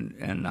time,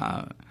 and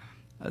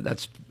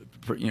that's,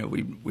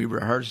 we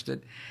rehearsed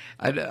it.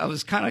 I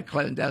was kind of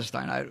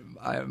clandestine.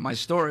 My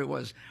story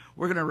was,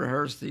 we're going to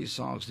rehearse these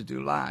songs to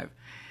do live,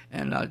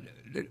 and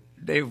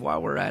Dave,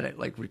 while we're at it,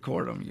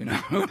 record them,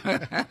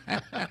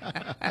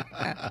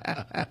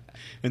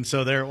 And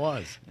so there it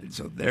was.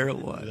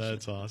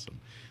 That's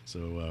awesome.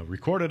 So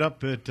recorded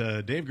up at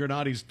Dave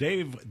Granati's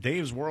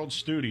Dave's World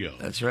Studio.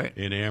 That's right.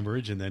 In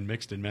Ambridge, and then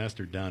mixed and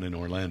mastered down in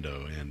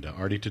Orlando. And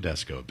Arte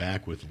Tedesco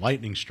back with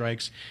Lightning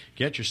Strikes.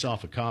 Get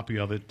yourself a copy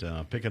of it.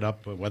 Pick it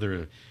up.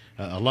 Whether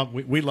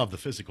we love the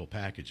physical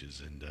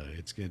packages, and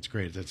it's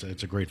great.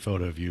 It's a great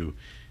photo of you.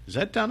 Is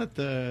that down at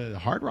the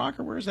Hard Rock,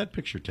 or where is that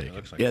picture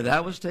taken? Yeah,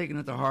 that was taken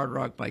at the Hard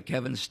Rock by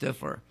Kevin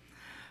Stifler,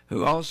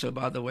 who also,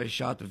 by the way,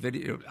 shot the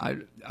video. I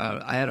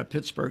had a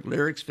Pittsburgh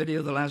lyrics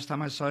video the last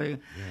time I saw you.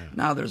 Yeah.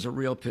 Now there's a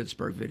real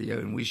Pittsburgh video,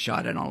 and we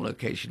shot it on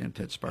location in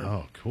Pittsburgh.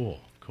 Oh, cool.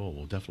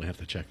 We'll definitely have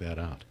to check that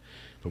out.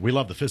 But we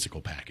love the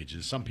physical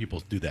packages. Some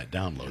people do that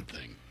download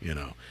thing.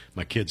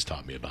 My kids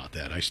taught me about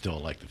that. I still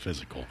like the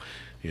physical,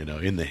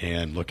 in the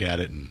hand, look at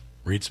it, and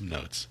read some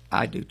notes.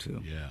 I do,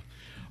 too. Yeah.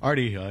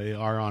 Artie,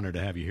 our honor to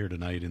have you here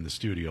tonight in the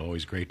studio.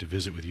 Always great to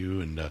visit with you.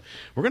 And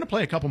we're going to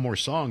play a couple more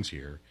songs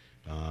here.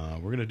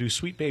 We're going to do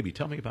Sweet Baby.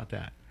 Tell me about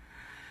that.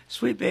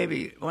 Sweet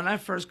Baby, when I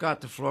first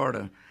got to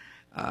Florida,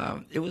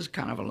 it was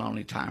kind of a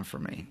lonely time for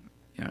me.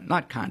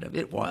 Not kind of,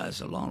 it was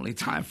a lonely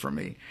time for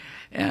me.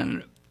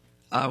 And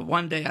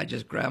one day I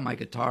just grabbed my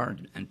guitar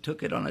and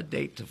took it on a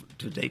date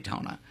to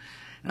Daytona.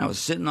 And I was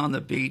sitting on the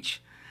beach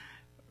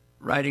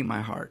writing my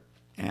heart,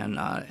 and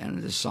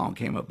this song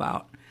came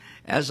about.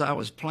 As I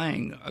was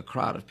playing, a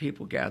crowd of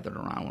people gathered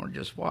around. We're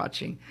just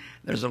watching.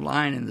 There's a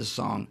line in the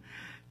song,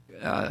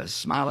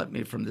 smile at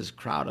me from this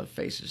crowd of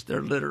faces.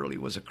 There literally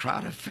was a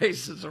crowd of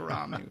faces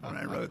around me when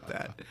I wrote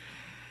that.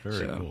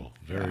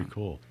 Very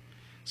cool.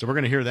 So we're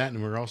going to hear that,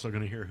 and we're also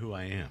going to hear Who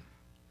I Am.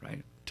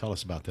 Right. Tell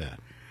us about that.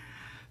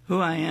 Who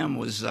I Am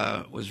was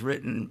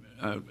written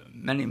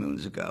many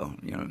moons ago.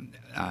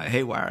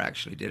 Haywire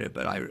actually did it,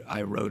 but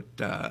I wrote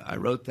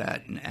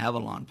that in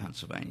Avalon,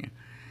 Pennsylvania.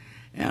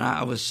 And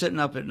I was sitting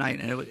up at night,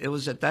 and it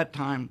was at that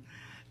time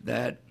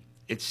that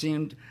it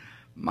seemed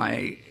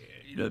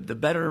the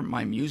better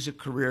my music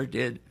career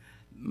did,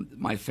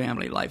 my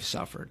family life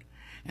suffered.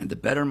 And the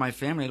better my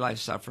family life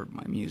suffered,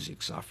 my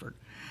music suffered.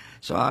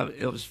 So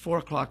it was 4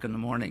 o'clock in the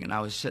morning, and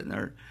I was sitting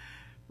there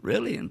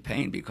really in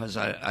pain because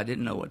I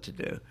didn't know what to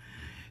do.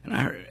 And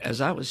as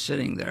I was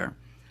sitting there,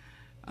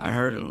 I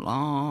heard a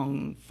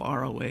long,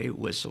 faraway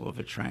whistle of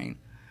a train.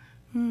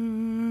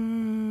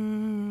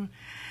 And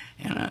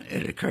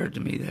it occurred to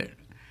me that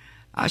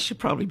I should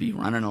probably be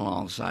running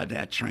alongside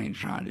that train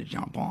trying to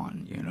jump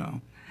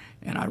on,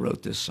 And I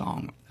wrote this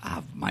song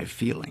of my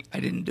feeling. I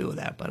didn't do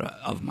that, but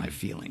of my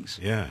feelings.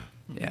 Yeah.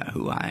 Yeah,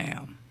 who I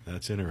am.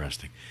 That's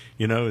interesting.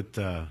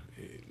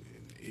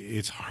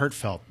 It's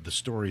heartfelt, the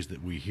stories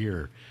that we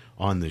hear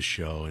on this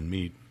show, and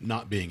me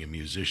not being a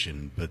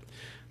musician, but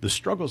the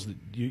struggles that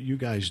you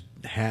guys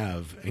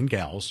have, and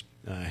gals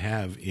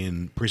have,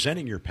 in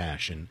presenting your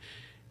passion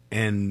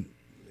and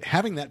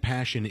having that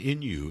passion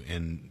in you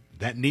and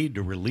that need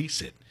to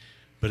release it.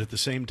 But at the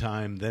same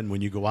time, then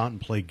when you go out and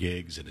play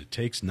gigs, and it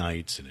takes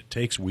nights and it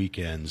takes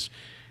weekends,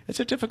 it's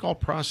a difficult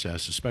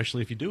process,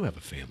 especially if you do have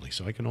a family.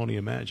 So I can only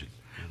imagine.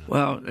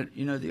 Well,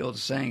 the old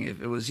saying,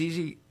 if it was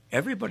easy,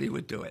 everybody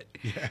would do it.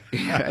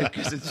 Yeah,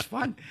 because it's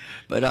fun.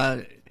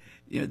 But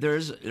there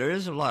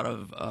is a lot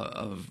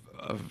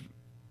of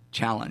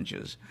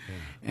challenges,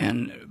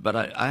 but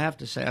I have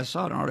to say, I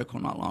saw an article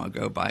not long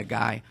ago by a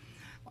guy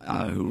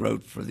who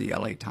wrote for the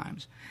LA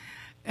Times,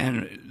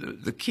 and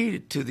the key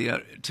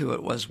to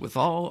it was, with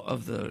all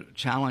of the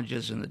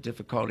challenges and the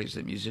difficulties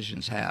that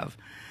musicians have,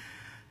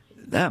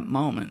 that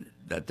moment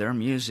that their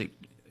music,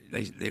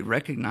 they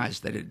recognize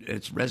that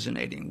it's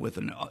resonating with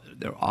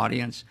their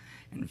audience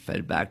and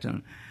fed back to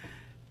them,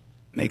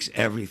 makes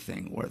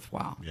everything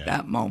worthwhile. Yeah.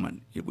 That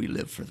moment, we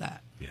live for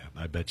that. Yeah,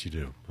 I bet you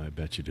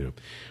do.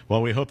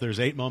 Well, we hope there's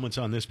 8 moments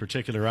on this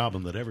particular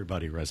album that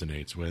everybody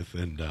resonates with,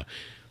 and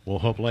we'll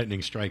hope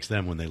lightning strikes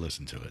them when they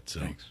listen to it.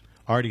 So, thanks.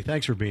 Artie,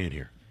 thanks for being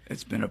here.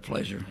 It's been a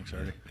pleasure. Thanks,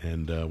 Artie.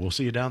 And we'll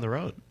see you down the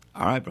road.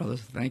 All right,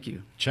 brothers. Thank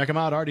you. Check them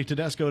out,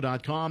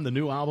 artetedesco.com. The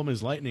new album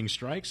is Lightning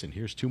Strikes, and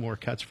here's 2 more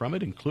cuts from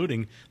it,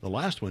 including the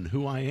last one,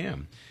 Who I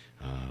Am.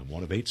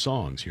 One of 8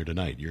 songs here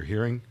tonight. You're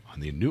hearing on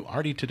the new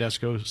Arte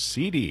Tedesco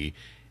CD,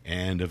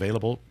 and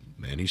available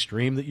any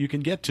stream that you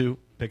can get to.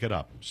 Pick it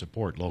up.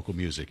 Support local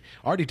music.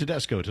 Arte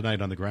Tedesco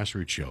tonight on The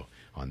Grassroots Show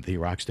on The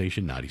Rock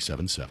Station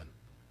 97.7.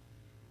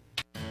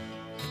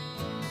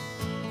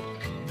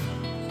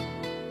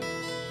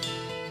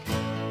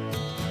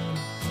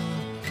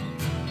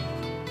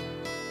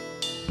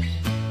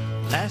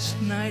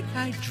 Last night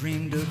I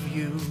dreamed of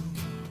you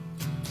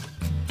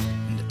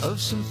and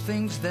of some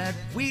things that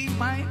we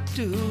might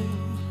do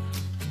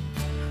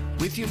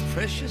with your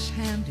precious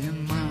hand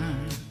in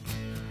mine,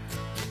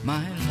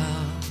 my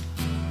love.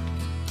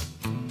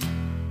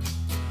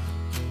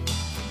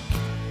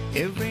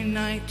 Every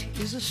night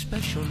is a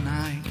special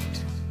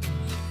night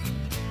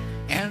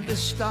and the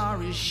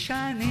star is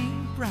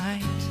shining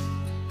bright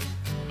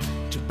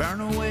to burn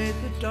away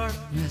the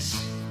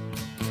darkness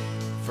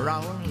for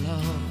our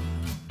love.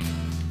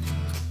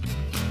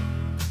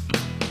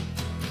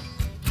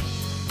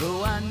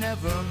 Though I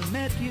never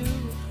met you,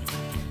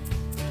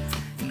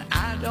 and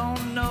I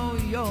don't know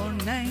your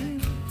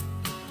name,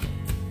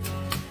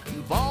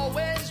 you've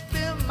always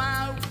been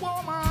my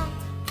woman,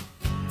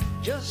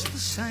 just the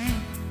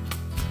same.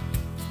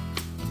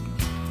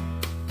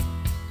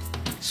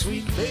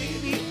 Sweet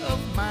baby of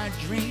my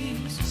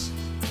dreams,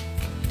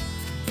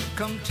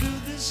 come to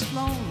this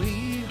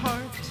lonely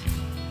heart.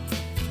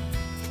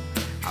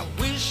 I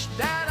wish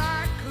that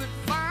I could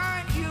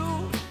find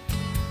you,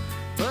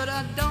 but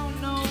I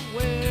don't know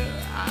where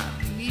I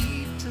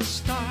need to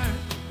start.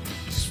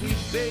 Sweet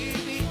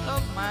baby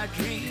of my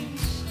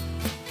dreams,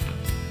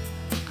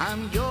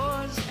 I'm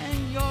yours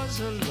and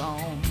yours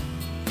alone.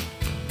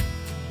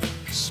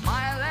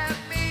 Smile at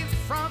me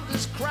from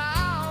this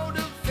crowd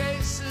of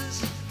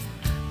faces.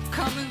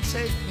 Come and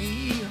take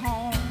me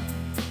home,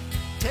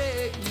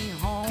 take me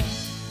home.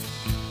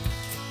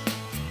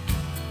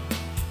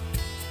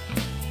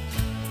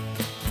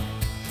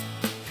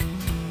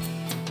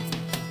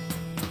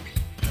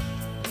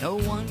 No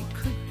one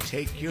could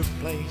take your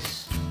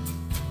place.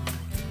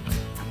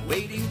 I'm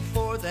waiting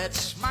for that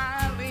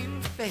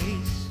smiling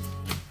face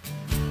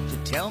to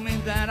tell me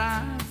that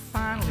I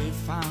finally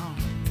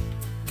found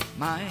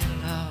my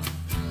love.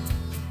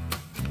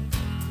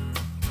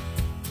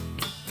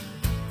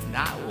 And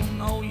I will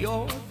know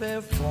you're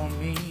there for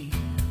me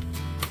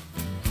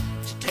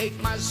to take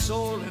my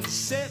soul and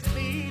set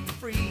me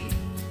free,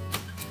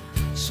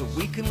 so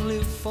we can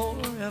live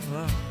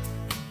forever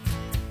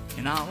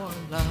in our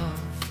love.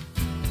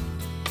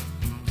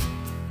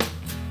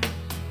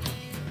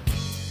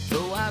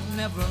 Though I've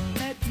never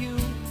met you,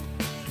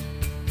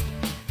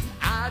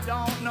 I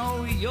don't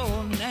know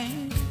your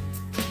name,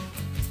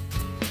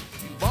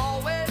 you've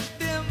always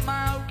been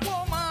my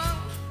woman,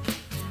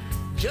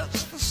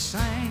 just the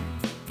same.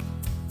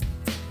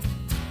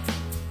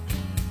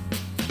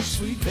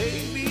 Sweet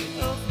baby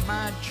of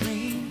my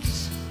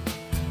dreams,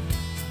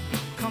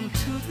 come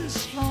to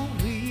this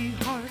lonely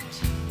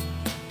heart.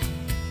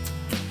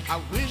 I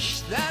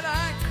wish that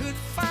I could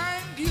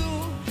find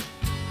you,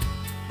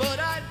 but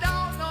I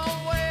don't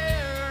know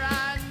where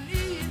I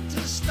need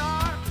to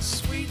start.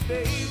 Sweet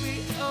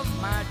baby of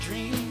my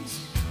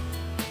dreams,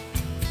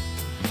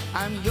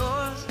 I'm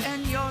yours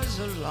and yours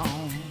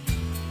alone.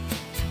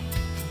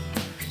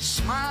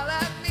 Smile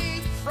at me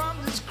from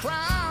this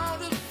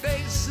crowd of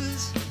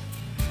faces.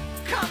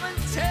 Come and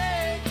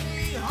take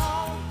me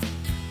home,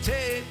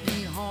 take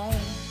me home,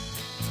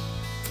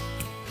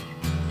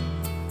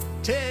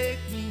 take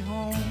me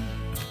home.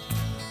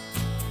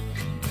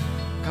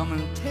 Come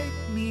and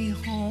take me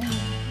home.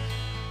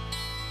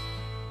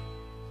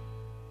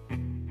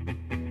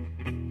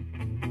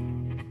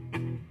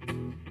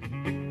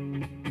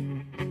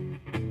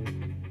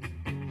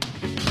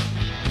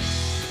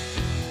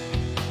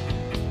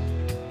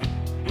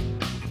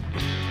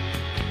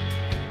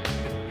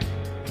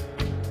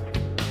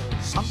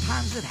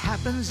 Sometimes it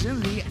happens in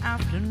the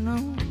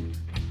afternoon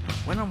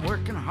when I'm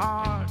working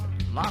hard,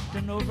 locked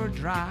in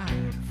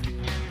overdrive,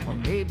 or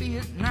maybe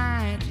at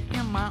night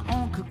in my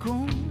own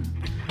cocoon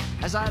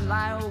as I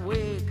lie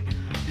awake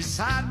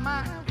beside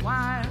my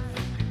wife.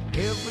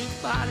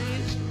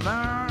 Everybody's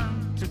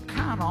learned to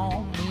count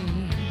on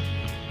me.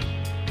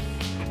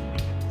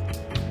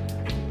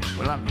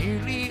 Well, I'm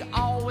nearly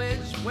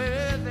always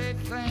where they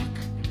think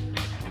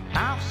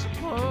I'm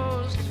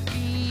supposed to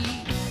be.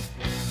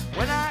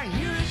 When I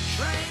hear a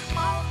train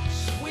march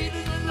sweet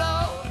and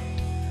low,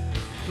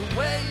 the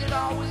way it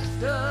always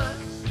does,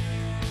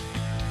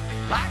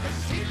 like a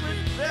secret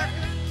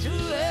beckon to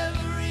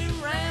every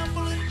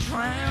rambling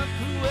tramp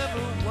who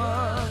ever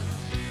was,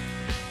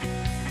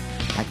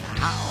 like the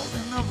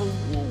howling of a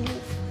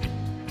wolf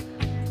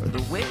or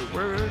the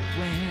wayward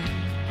wind,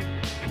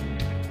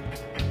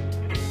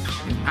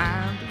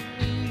 reminding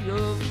me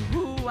of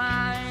who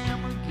I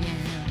am again.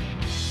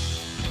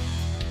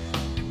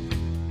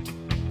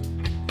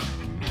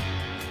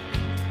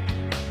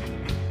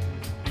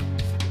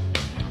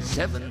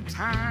 7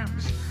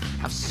 times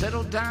I've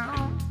settled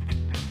down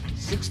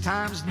 6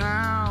 times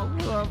now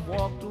I've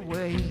walked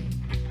away.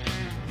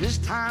 This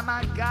time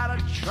I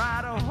gotta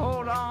try to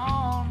hold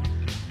on.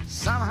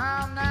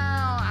 Somehow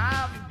now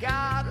I've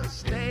gotta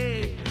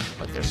stay.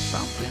 But there's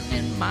something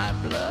in my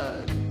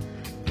blood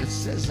that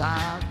says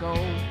I'll go.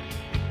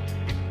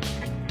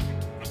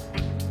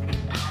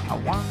 I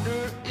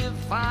wonder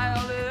if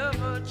I'll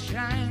ever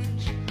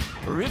change,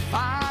 or if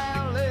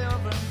I'll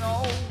ever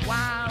know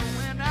why.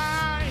 When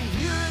I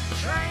hear a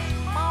train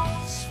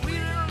moan sweet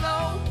and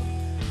low,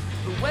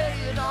 the way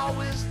it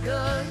always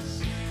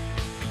does,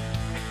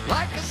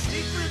 like a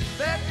secret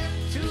beckon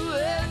to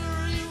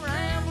every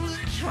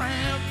rambling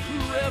tramp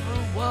who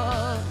ever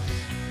was,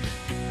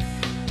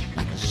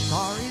 like a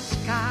starry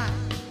sky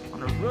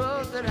on a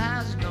road that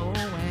has no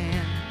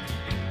end,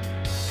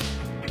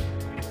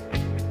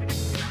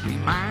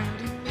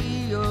 reminding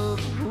me of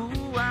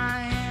who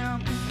I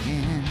am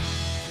again.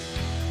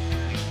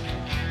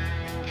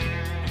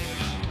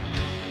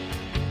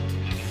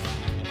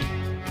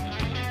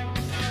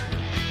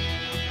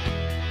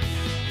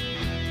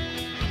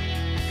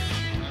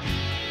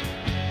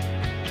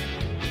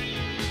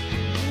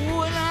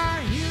 When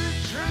I hear a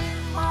train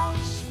moan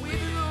sweet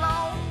and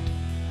low,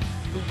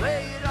 the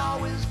way it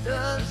always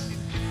does,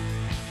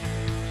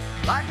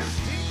 like a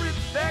secret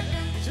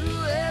beckon to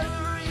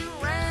every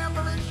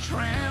rambling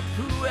tramp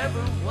who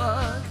ever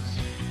was,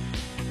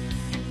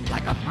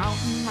 like a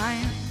mountain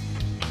lion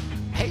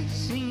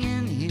pacing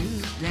in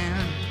his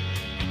den.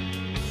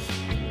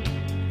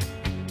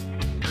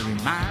 It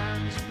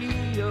reminds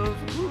me of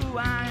who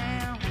I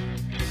am,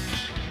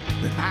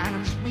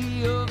 reminds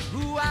me of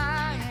who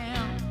I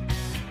am,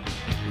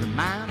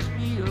 reminds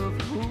me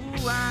of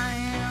who I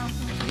am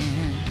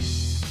again.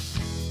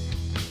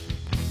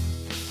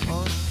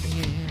 Oh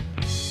yeah.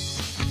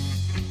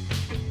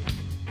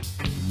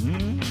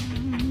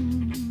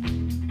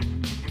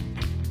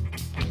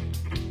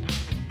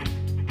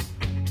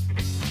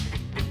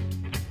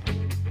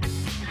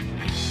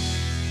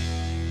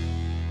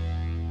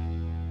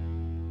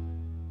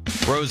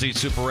 Rosie's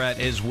Superette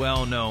is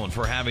well known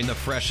for having the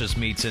freshest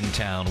meats in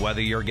town,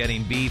 whether you're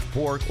getting beef,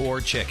 pork, or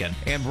chicken.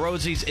 And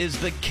Rosie's is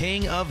the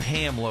king of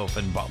ham loaf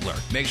in Butler.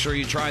 Make sure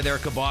you try their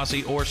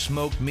kibasi or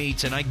smoked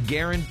meats, and I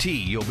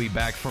guarantee you'll be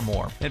back for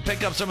more. And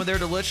pick up some of their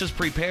delicious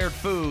prepared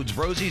foods.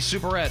 Rosie's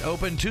Superette,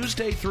 open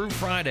Tuesday through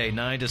Friday,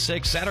 9 to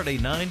 6, Saturday,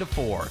 9 to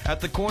 4.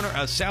 At the corner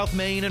of South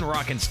Main and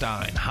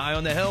Rockenstein. High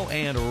on the hill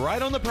and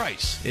right on the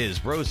price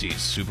is Rosie's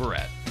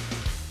Superette.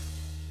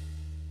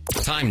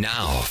 Time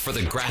now for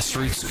the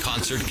Grassroots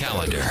Concert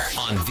Calendar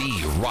on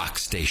the Rock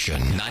Station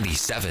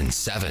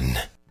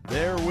 97.7.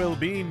 There will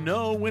be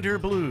no winter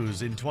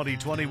blues in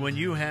 2020 when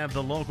you have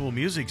the local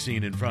music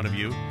scene in front of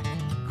you.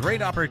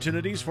 Great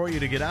opportunities for you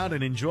to get out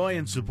and enjoy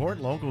and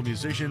support local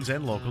musicians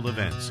and local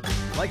events.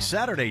 Like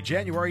Saturday,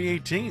 January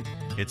 18th,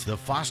 it's the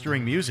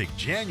Fostering Music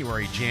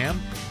January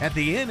Jam at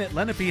the Inn at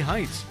Lenape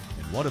Heights.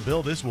 And what a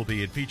bill this will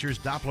be. It features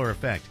Doppler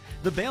Effect,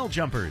 the Bale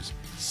Jumpers,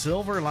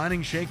 Silver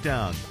Lining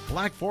Shakedown,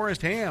 Black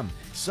Forest Ham,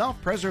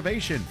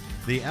 Self-Preservation,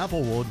 the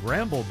Applewood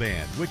Ramble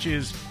Band, which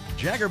is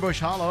Jaggerbush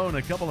Hollow and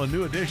a couple of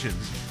new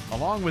additions,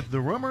 along with The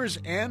Rumors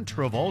and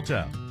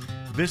Travolta.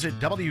 Visit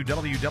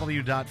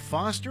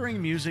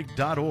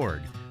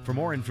www.fosteringmusic.org for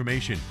more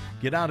information.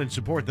 Get out and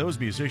support those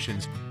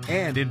musicians,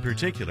 and in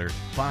particular,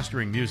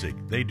 Fostering Music.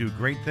 They do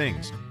great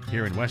things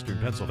here in Western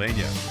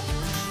Pennsylvania.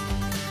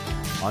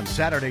 On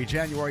Saturday,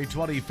 January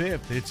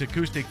 25th, it's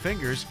Acoustic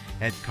Fingers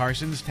at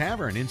Carson's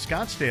Tavern in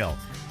Scottsdale,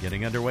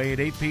 getting underway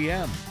at 8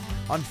 p.m.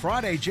 On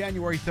Friday,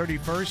 January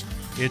 31st,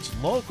 it's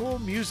Local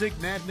Music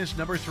Madness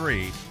No.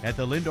 3 at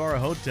the Lindora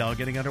Hotel,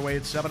 getting underway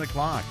at 7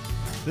 o'clock.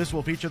 This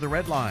will feature the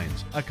Red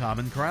Lines, A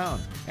Common Crown,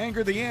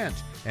 Anger the Ant,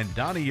 and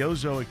Donnie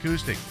Yozo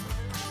Acoustic.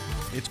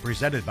 It's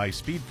presented by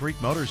Speed Freak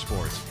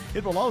Motorsports.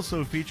 It will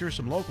also feature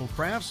some local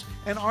crafts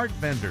and art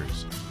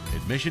vendors.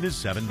 Admission is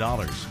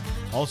 $7.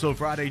 Also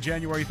Friday,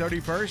 January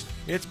 31st,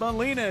 it's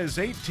Melina's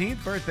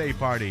 18th birthday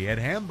party at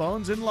Ham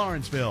Bones in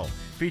Lawrenceville,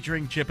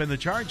 featuring Chip and the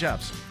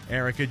Charge-Ups,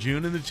 Erica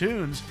June and the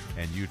Tunes,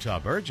 and Utah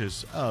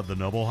Burgess of the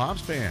Noble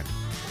Hops Band.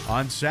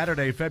 On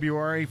Saturday,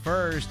 February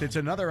 1st, it's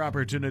another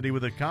opportunity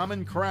with A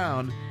Common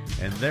Crown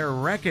and their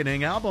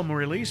Reckoning album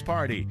release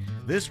party.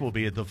 This will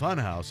be at the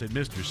Funhouse at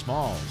Mr.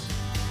 Small's.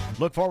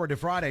 Look forward to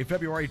Friday,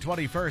 February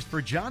 21st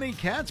for Johnny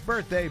Cat's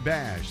Birthday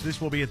Bash.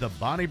 This will be at the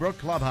Bonnybrook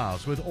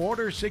Clubhouse with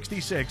Order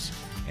 66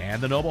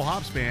 and the Noble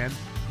Hops Band.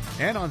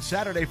 And on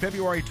Saturday,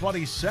 February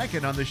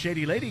 22nd on the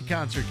Shady Lady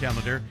Concert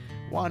Calendar,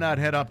 why not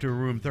head up to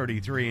Room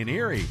 33 in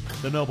Erie?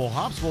 The Noble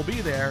Hops will be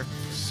there,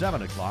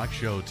 7 o'clock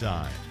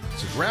showtime.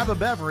 So grab a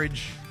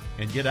beverage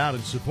and get out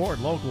and support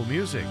local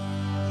music.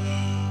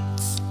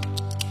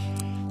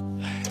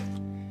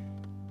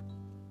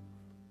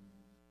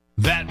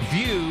 That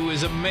view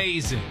is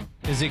amazing.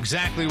 is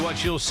exactly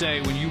what you'll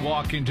say when you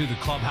walk into the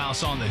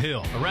Clubhouse on the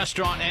Hill, a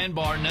restaurant and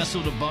bar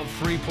nestled above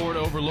Freeport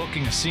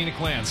overlooking a scenic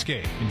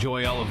landscape.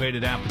 Enjoy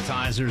elevated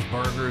appetizers,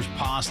 burgers,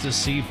 pasta,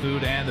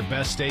 seafood, and the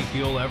best steak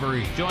you'll ever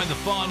eat. Join the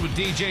fun with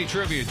DJ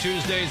Trivia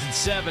Tuesdays at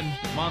 7,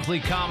 monthly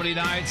comedy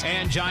nights,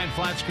 and giant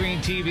flat screen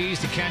TVs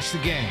to catch the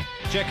game.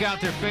 Check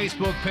out their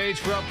Facebook page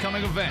for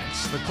upcoming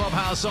events. The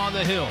Clubhouse on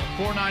the Hill,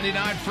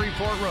 499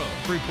 Freeport Road,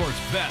 Freeport's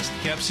best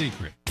kept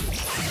secret.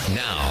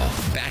 Now,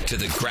 back to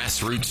the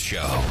Grassroots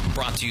Show,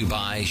 brought to you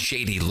by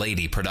Shady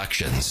Lady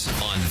Productions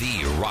on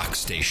the Rock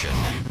Station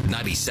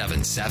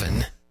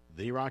 97.7.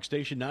 The Rock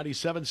Station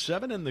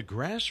 97.7 and the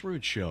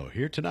Grassroots Show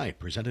here tonight,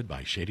 presented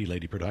by Shady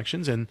Lady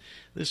Productions, and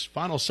this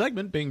final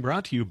segment being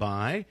brought to you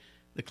by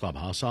the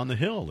Clubhouse on the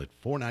Hill at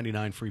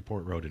 499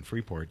 Freeport Road in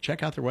Freeport.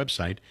 Check out their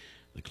website,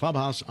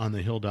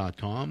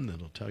 theclubhouseonthehill.com.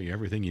 That'll tell you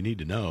everything you need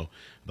to know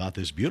about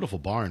this beautiful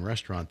bar and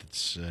restaurant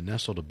that's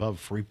nestled above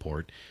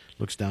Freeport.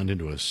 Looks down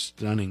into a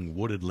stunning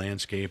wooded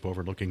landscape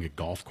overlooking a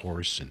golf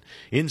course. And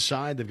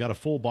inside, they've got a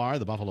full bar,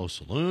 the Buffalo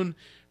Saloon,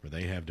 where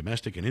they have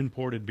domestic and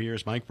imported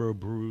beers,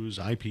 microbrews,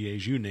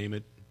 IPAs, you name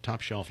it,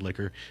 top shelf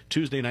liquor.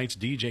 Tuesday nights,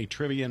 DJ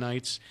trivia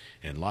nights,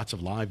 and lots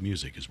of live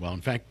music as well.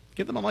 In fact,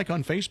 give them a like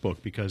on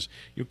Facebook because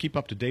you'll keep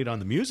up to date on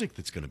the music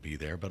that's going to be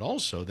there. But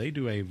also, they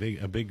do a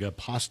big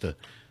pasta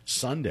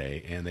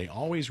Sunday, and they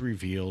always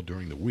reveal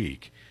during the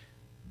week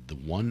the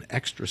one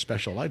extra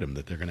special item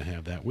that they're going to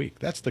have that week.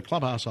 That's the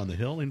Clubhouse on the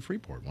Hill in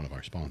Freeport, one of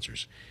our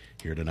sponsors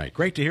here tonight.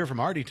 Great to hear from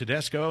Arte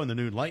Tedesco and the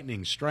new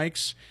Lightning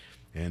Strikes,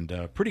 and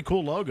a pretty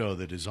cool logo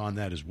that is on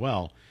that as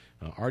well.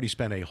 Arte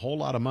spent a whole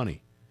lot of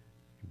money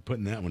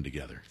putting that one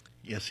together.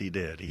 Yes, he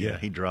did.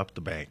 He dropped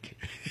the bank.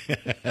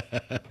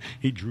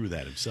 He drew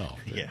that himself.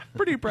 Yeah.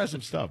 Pretty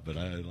impressive stuff, but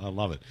I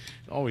love it.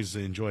 Always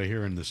enjoy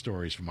hearing the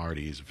stories from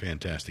Arte. He's a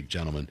fantastic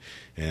gentleman,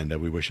 and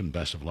we wish him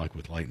best of luck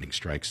with Lightning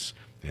Strikes.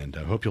 And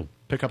I hope you'll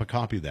pick up a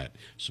copy of that.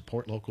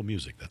 Support local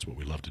music. That's what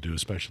we love to do,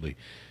 especially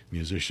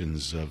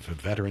musicians of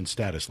veteran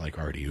status like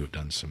Arte, who have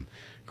done some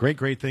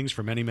great things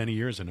for many, many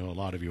years. I know a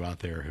lot of you out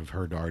there have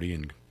heard Arte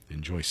and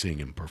enjoy seeing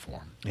him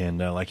perform. And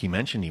like he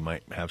mentioned, he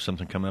might have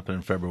something coming up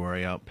in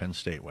February out Penn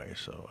State way,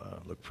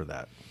 so look for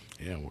that.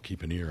 Yeah, we'll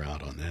keep an ear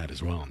out on that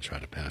as well and try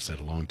to pass that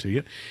along to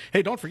you.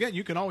 Hey, don't forget,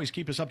 you can always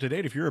keep us up to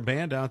date. If you're a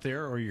band out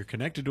there or you're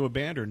connected to a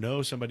band or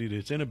know somebody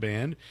that's in a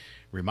band,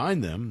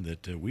 remind them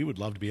that we would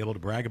love to be able to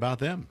brag about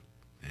them,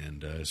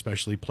 and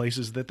especially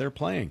places that they're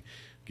playing.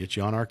 Get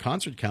you on our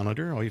concert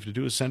calendar. All you have to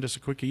do is send us a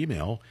quick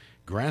email,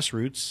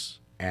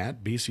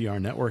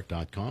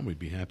 grassroots@bcrnetwork.com. We'd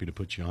be happy to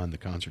put you on the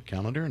concert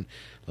calendar and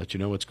let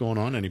you know what's going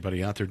on.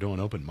 Anybody out there doing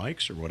open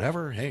mics or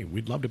whatever, hey,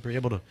 we'd love to be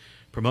able to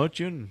promote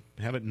you and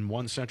have it in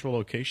one central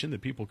location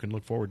that people can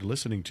look forward to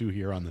listening to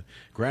here on the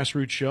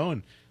Grassroots Show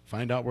and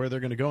find out where they're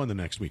going to go in the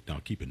next week. Now,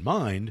 keep in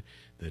mind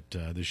that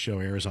this show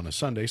airs on a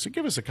Sunday, so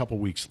give us a couple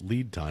weeks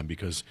lead time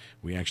because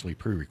we actually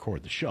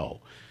pre-record the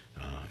show.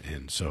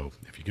 And so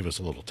if you give us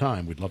a little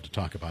time, we'd love to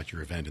talk about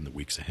your event in the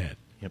weeks ahead.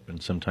 Yep,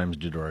 and sometimes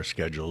due to our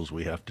schedules,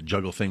 we have to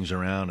juggle things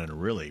around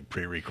and really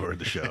pre-record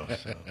the show.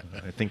 So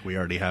I think we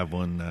already have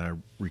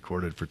one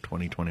recorded for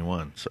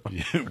 2021. So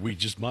yeah, we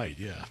just might,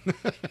 yeah.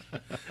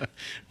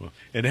 Well,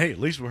 and hey,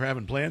 at least we're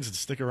having plans to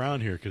stick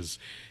around here because,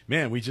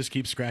 man, we just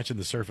keep scratching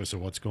the surface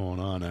of what's going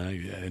on.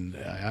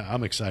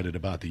 I'm excited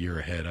about the year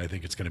ahead. I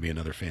think it's going to be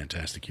another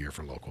fantastic year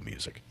for local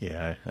music.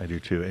 Yeah, I do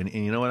too. And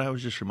you know what? I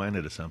was just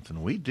reminded of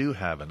something. We do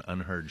have an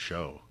unheard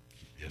show.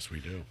 Yes,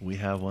 we do. We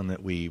have one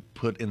that we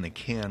put in the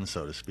can,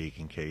 so to speak,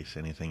 in case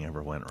anything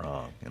ever went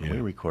wrong. And we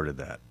recorded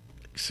that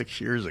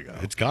 6 years ago.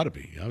 It's got to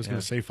be. I was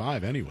going to say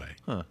 5 anyway.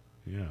 Huh.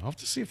 Yeah, I'll have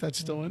to see if that's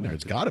still in there.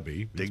 It's got to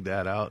be. Dig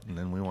that out, and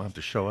then we won't have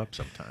to show up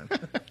sometime.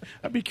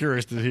 I'd be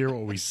curious to hear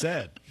what we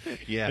said.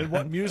 Yeah. And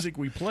what music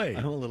we played.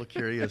 I'm a little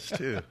curious,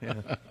 too.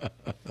 Yeah.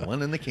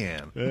 One in the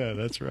can. Yeah,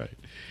 that's right.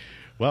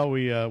 Well,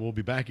 we'll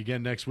be back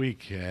again next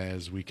week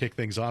as we kick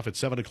things off at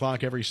 7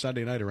 o'clock every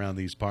Sunday night around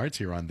these parts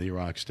here on The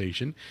Rock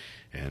Station.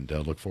 And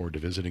look forward to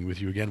visiting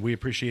with you again. We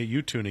appreciate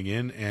you tuning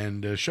in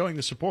and showing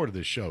the support of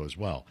this show as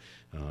well.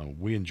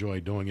 We enjoy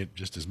doing it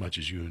just as much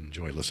as you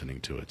enjoy listening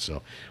to it.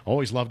 So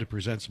always love to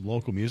present some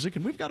local music.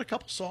 And we've got a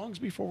couple songs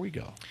before we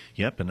go.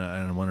 Yep, and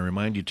I want to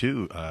remind you,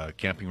 too,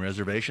 camping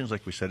reservations,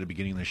 like we said at the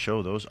beginning of the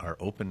show, those are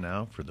open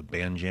now for the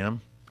Band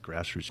Jam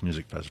Grassroots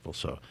Music Festival.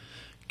 So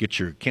get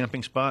your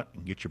camping spot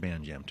and get your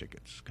Band Jam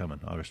tickets.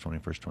 Coming August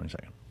 21st,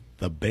 22nd.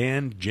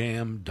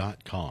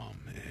 Thebandjam.com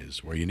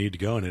is where you need to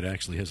go, and it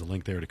actually has a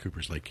link there to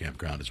Cooper's Lake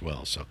Campground as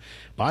well. So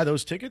buy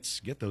those tickets,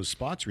 get those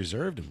spots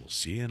reserved, and we'll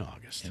see you in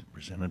August. Yep,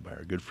 presented by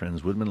our good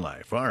friends Woodman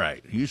Life. All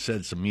right, you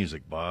said some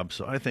music, Bob,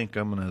 so I think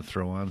I'm going to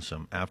throw on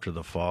some After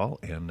the Fall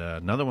and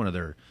another one of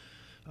their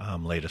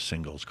latest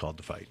singles called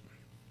The Fight.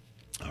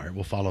 All right,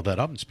 we'll follow that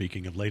up. And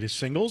speaking of latest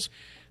singles,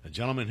 a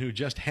gentleman who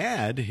just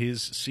had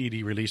his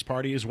CD release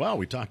party as well.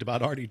 We talked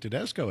about Arte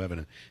Tedesco having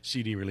a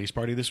CD release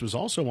party. This was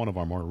also one of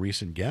our more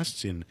recent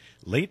guests in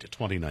late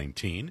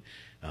 2019.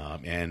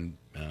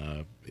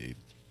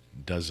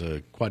 does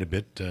quite a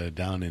bit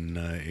down in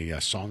a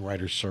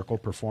songwriters circle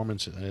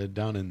performance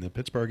down in the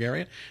Pittsburgh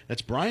area.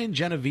 That's Brian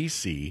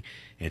Genovesi,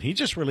 and he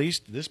just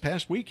released this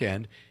past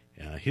weekend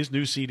his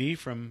new CD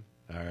from.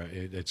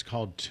 It's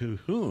called To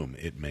Whom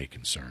It May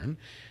Concern,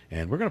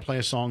 and we're going to play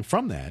a song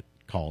from that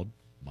called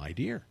My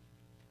Dear.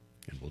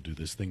 And we'll do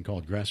this thing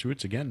called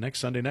Grassroots again next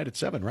Sunday night at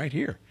 7 right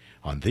here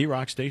on the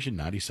Rock Station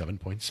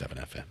 97.7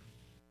 FM.